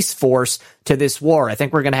Space Force to this war? I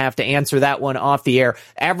think we're going to have to answer that one off the air.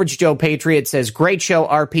 Average Joe Patriot says, great show,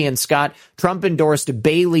 RP and Scott. Trump endorsed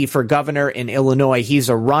Bailey for governor in Illinois. He's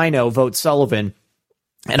a rhino, vote Sullivan.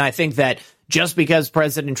 And I think that just because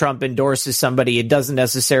President Trump endorses somebody, it doesn't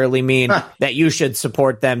necessarily mean that you should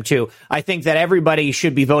support them too. I think that everybody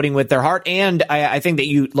should be voting with their heart. And I think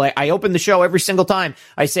that I open the show every single time.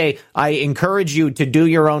 I say, I encourage you to do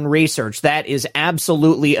your own research. That is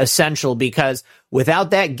absolutely essential, because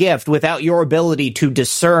without that gift, without your ability to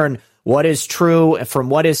discern what is true from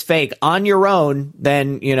what is fake on your own,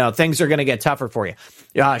 then, things are going to get tougher for you.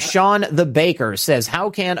 Sean the Baker says, how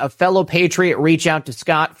can a fellow patriot reach out to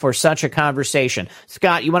Scott for such a conversation?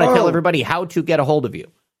 Scott, you want to tell everybody how to get a hold of you?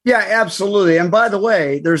 Yeah, absolutely. And by the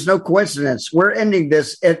way, there's no coincidence. We're ending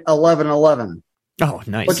this at 11:11. Oh,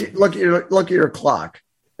 nice. Look at your clock.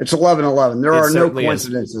 It's 11:11. There are no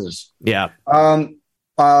coincidences. Yeah.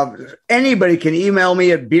 Anybody can email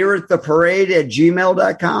me at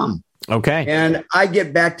beerattheparade@gmail.com. Okay. And I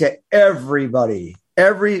get back to everybody.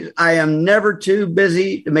 I am never too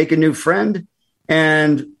busy to make a new friend.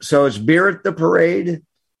 And so it's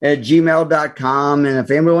beerattheparade@gmail.com. And if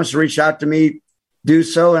anybody wants to reach out to me, do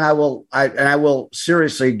so. And I will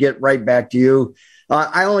seriously get right back to you.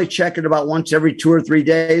 I only check it about once every 2 or 3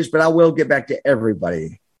 days, but I will get back to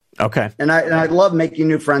everybody. Okay. And I love making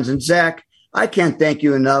new friends. And Zach, I can't thank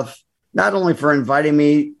you enough, not only for inviting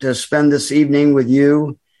me to spend this evening with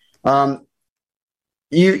you.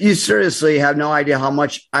 You seriously have no idea how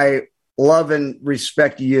much I love and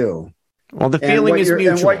respect you. Well, the feeling is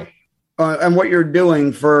mutual. And what you're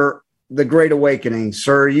doing for the Great Awakening,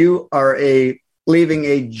 sir. You are leaving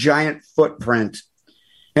a giant footprint.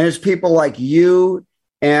 And it's people like you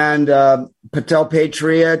and Patel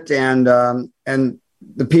Patriot and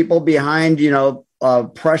the people behind,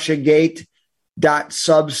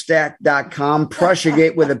 PrussiaGate.substack.com,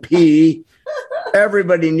 Prussiagate with a P.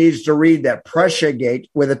 Everybody needs to read that, Prussiagate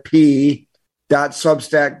with a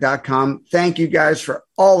P.substack.com. Thank you guys for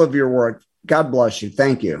all of your work. God bless you.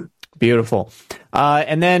 Thank you. Beautiful.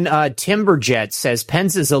 And then Timberjet says,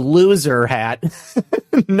 Pence is a loser hat.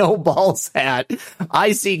 No balls hat.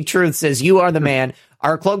 I Seek Truth says, you are the man.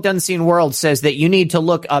 Our Cloaked Unseen World says that you need to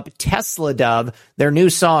look up Tesla Dove, their new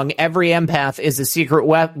song, Every Empath is a Secret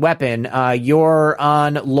Weapon. You're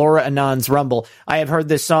on Laura Anon's Rumble. I have heard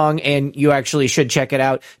this song, and you actually should check it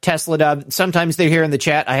out. Tesla Dove, sometimes they're here in the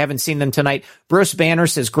chat. I haven't seen them tonight. Bruce Banner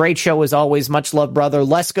says, great show as always. Much love, brother.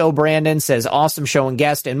 Let's Go Brandon says, awesome show and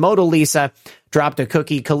guest. And Moto Lisa dropped a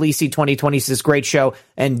cookie. Khaleesi 2020 says, great show.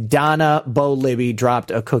 And Donna Bo Libby dropped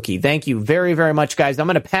a cookie. Thank you very, very much, guys. I'm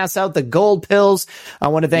going to pass out the gold pills. I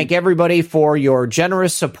want to thank everybody for your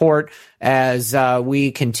generous support as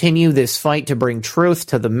we continue this fight to bring truth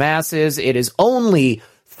to the masses. It is only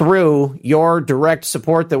through your direct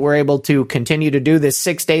support that we're able to continue to do this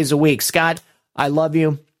 6 days a week. Scott, I love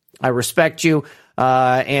you. I respect you.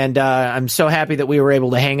 And I'm so happy that we were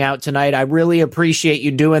able to hang out tonight. I really appreciate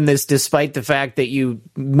you doing this despite the fact that you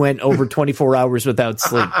went over 24 hours without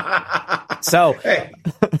sleep. So,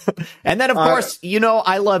 and then, of course,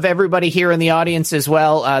 I love everybody here in the audience as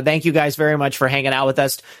well. Thank you guys very much for hanging out with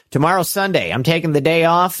us. Tomorrow's Sunday. I'm taking the day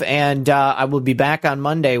off, and I will be back on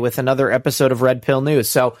Monday with another episode of Red Pill News.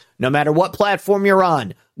 So no matter what platform you're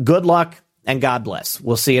on, good luck and God bless.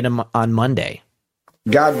 We'll see you on Monday.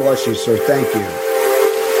 God bless you, sir. Thank you.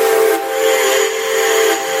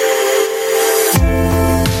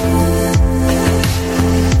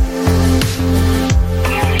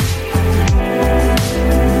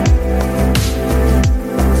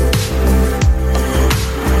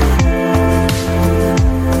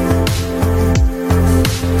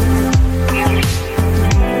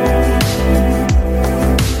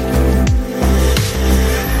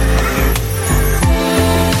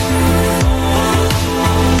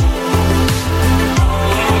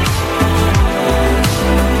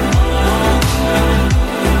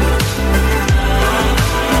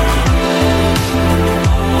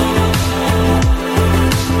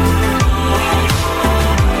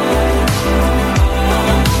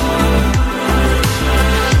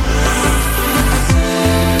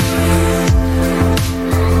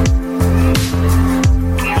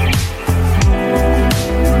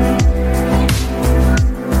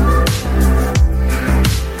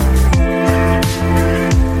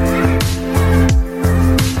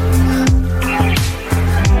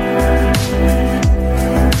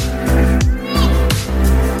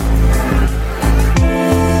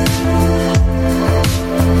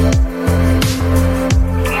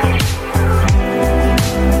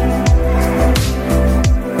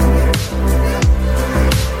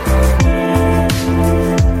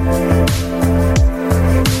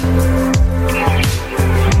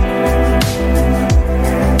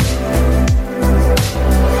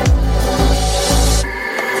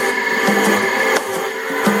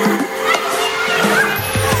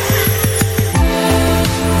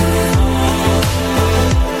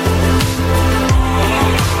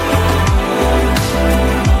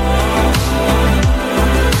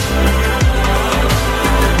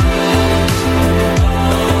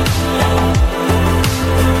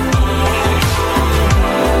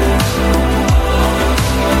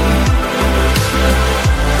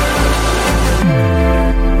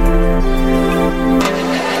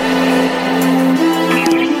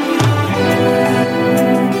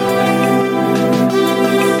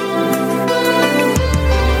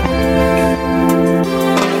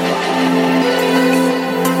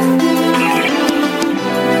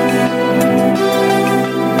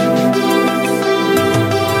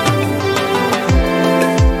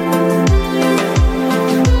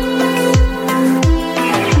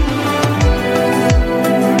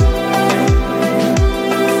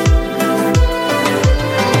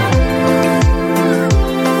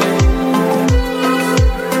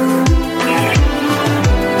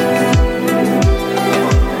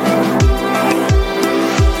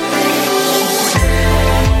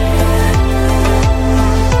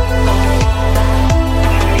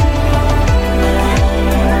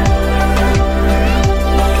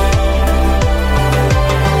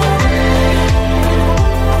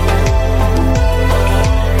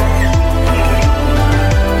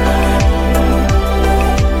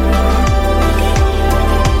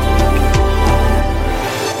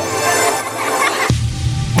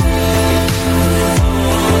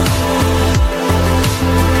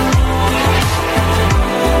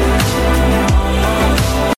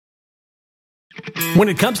 When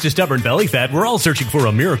it comes to stubborn belly fat, we're all searching for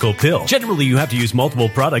a miracle pill. Generally, you have to use multiple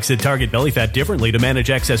products that target belly fat differently to manage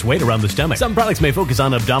excess weight around the stomach. Some products may focus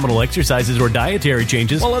on abdominal exercises or dietary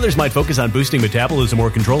changes, while others might focus on boosting metabolism or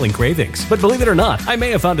controlling cravings. But believe it or not, I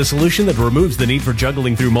may have found a solution that removes the need for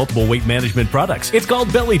juggling through multiple weight management products. It's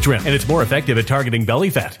called Belly Trim, and it's more effective at targeting belly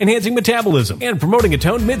fat, enhancing metabolism, and promoting a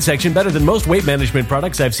toned midsection better than most weight management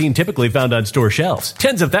products I've seen typically found on store shelves.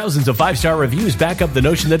 Tens of thousands of 5-star reviews back up the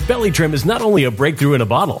notion that Belly Trim is not only a breakthrough in a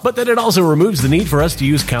bottle, but that it also removes the need for us to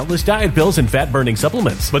use countless diet pills and fat-burning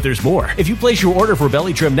supplements. But there's more. If you place your order for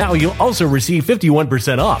Belly Trim now, you'll also receive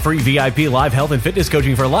 51% off, free VIP live health and fitness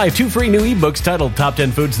coaching for life, 2 free new ebooks titled Top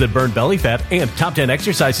 10 Foods That Burn Belly Fat and Top 10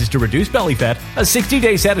 Exercises to Reduce Belly Fat, a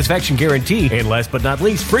 60-day satisfaction guarantee, and last but not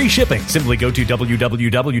least, free shipping. Simply go to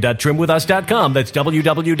www.trimwithus.com. That's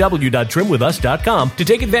www.trimwithus.com to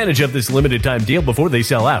take advantage of this limited time deal before they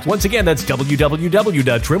sell out. Once again, that's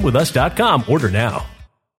www.trimwithus.com. Order now.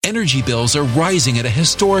 Energy bills are rising at a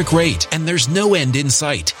historic rate, and there's no end in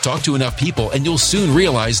sight. Talk to enough people, and you'll soon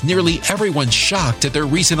realize nearly everyone's shocked at their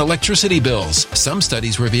recent electricity bills. Some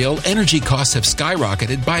studies reveal energy costs have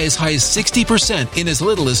skyrocketed by as high as 60% in as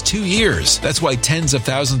little as 2 years. That's why tens of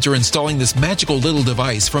thousands are installing this magical little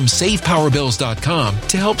device from SavePowerBills.com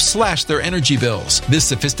to help slash their energy bills. This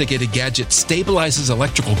sophisticated gadget stabilizes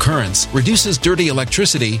electrical currents, reduces dirty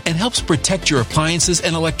electricity, and helps protect your appliances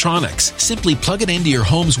and electronics. Simply plug it into your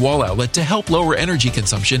home's wall outlet to help lower energy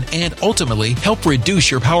consumption and ultimately help reduce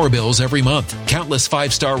your power bills every month. Countless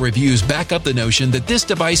 5-star reviews back up the notion that this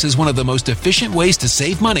device is one of the most efficient ways to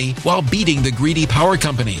save money while beating the greedy power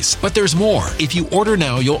companies. But there's more. If you order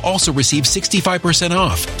now, you'll also receive 65%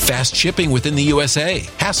 off, fast shipping within the USA,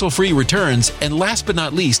 hassle-free returns, and last but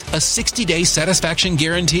not least, a 60-day satisfaction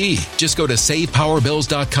guarantee. Just go to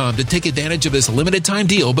SavePowerBills.com to take advantage of this limited time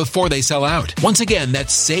deal before they sell out. Once again,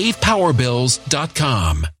 that's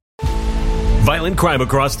SavePowerBills.com. Violent crime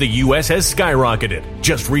across the U.S. has skyrocketed.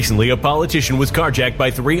 Just recently, a politician was carjacked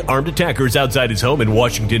by 3 armed attackers outside his home in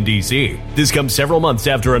Washington, D.C. This comes several months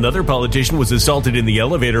after another politician was assaulted in the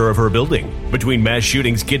elevator of her building. Between mass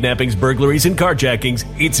shootings, kidnappings, burglaries, and carjackings,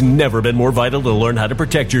 it's never been more vital to learn how to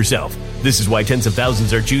protect yourself. This is why tens of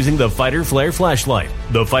thousands are choosing the Fighter Flare flashlight.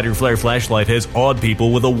 The Fighter Flare flashlight has awed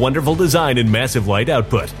people with a wonderful design and massive light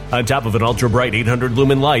output. On top of an ultra-bright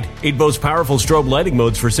 800-lumen light, it boasts powerful strobe lighting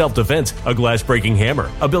modes for self-defense, a glass-breaking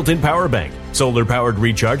hammer, a built-in power bank, solar-powered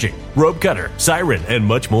recharging, rope cutter, siren, and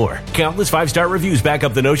much more. Countless 5-star reviews back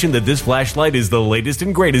up the notion that this flashlight is the latest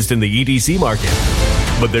and greatest in the EDC market.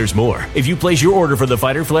 But there's more. If you place your order for the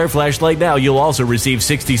Fighter Flare flashlight now, you'll also receive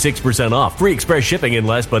 66% off, free express shipping, and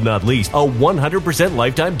last but not least, a 100%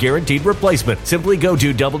 lifetime guaranteed replacement. Simply go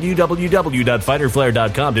to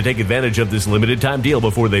www.fighterflare.com to take advantage of this limited time deal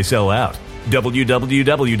before they sell out.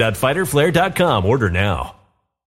 www.fighterflare.com. Order now.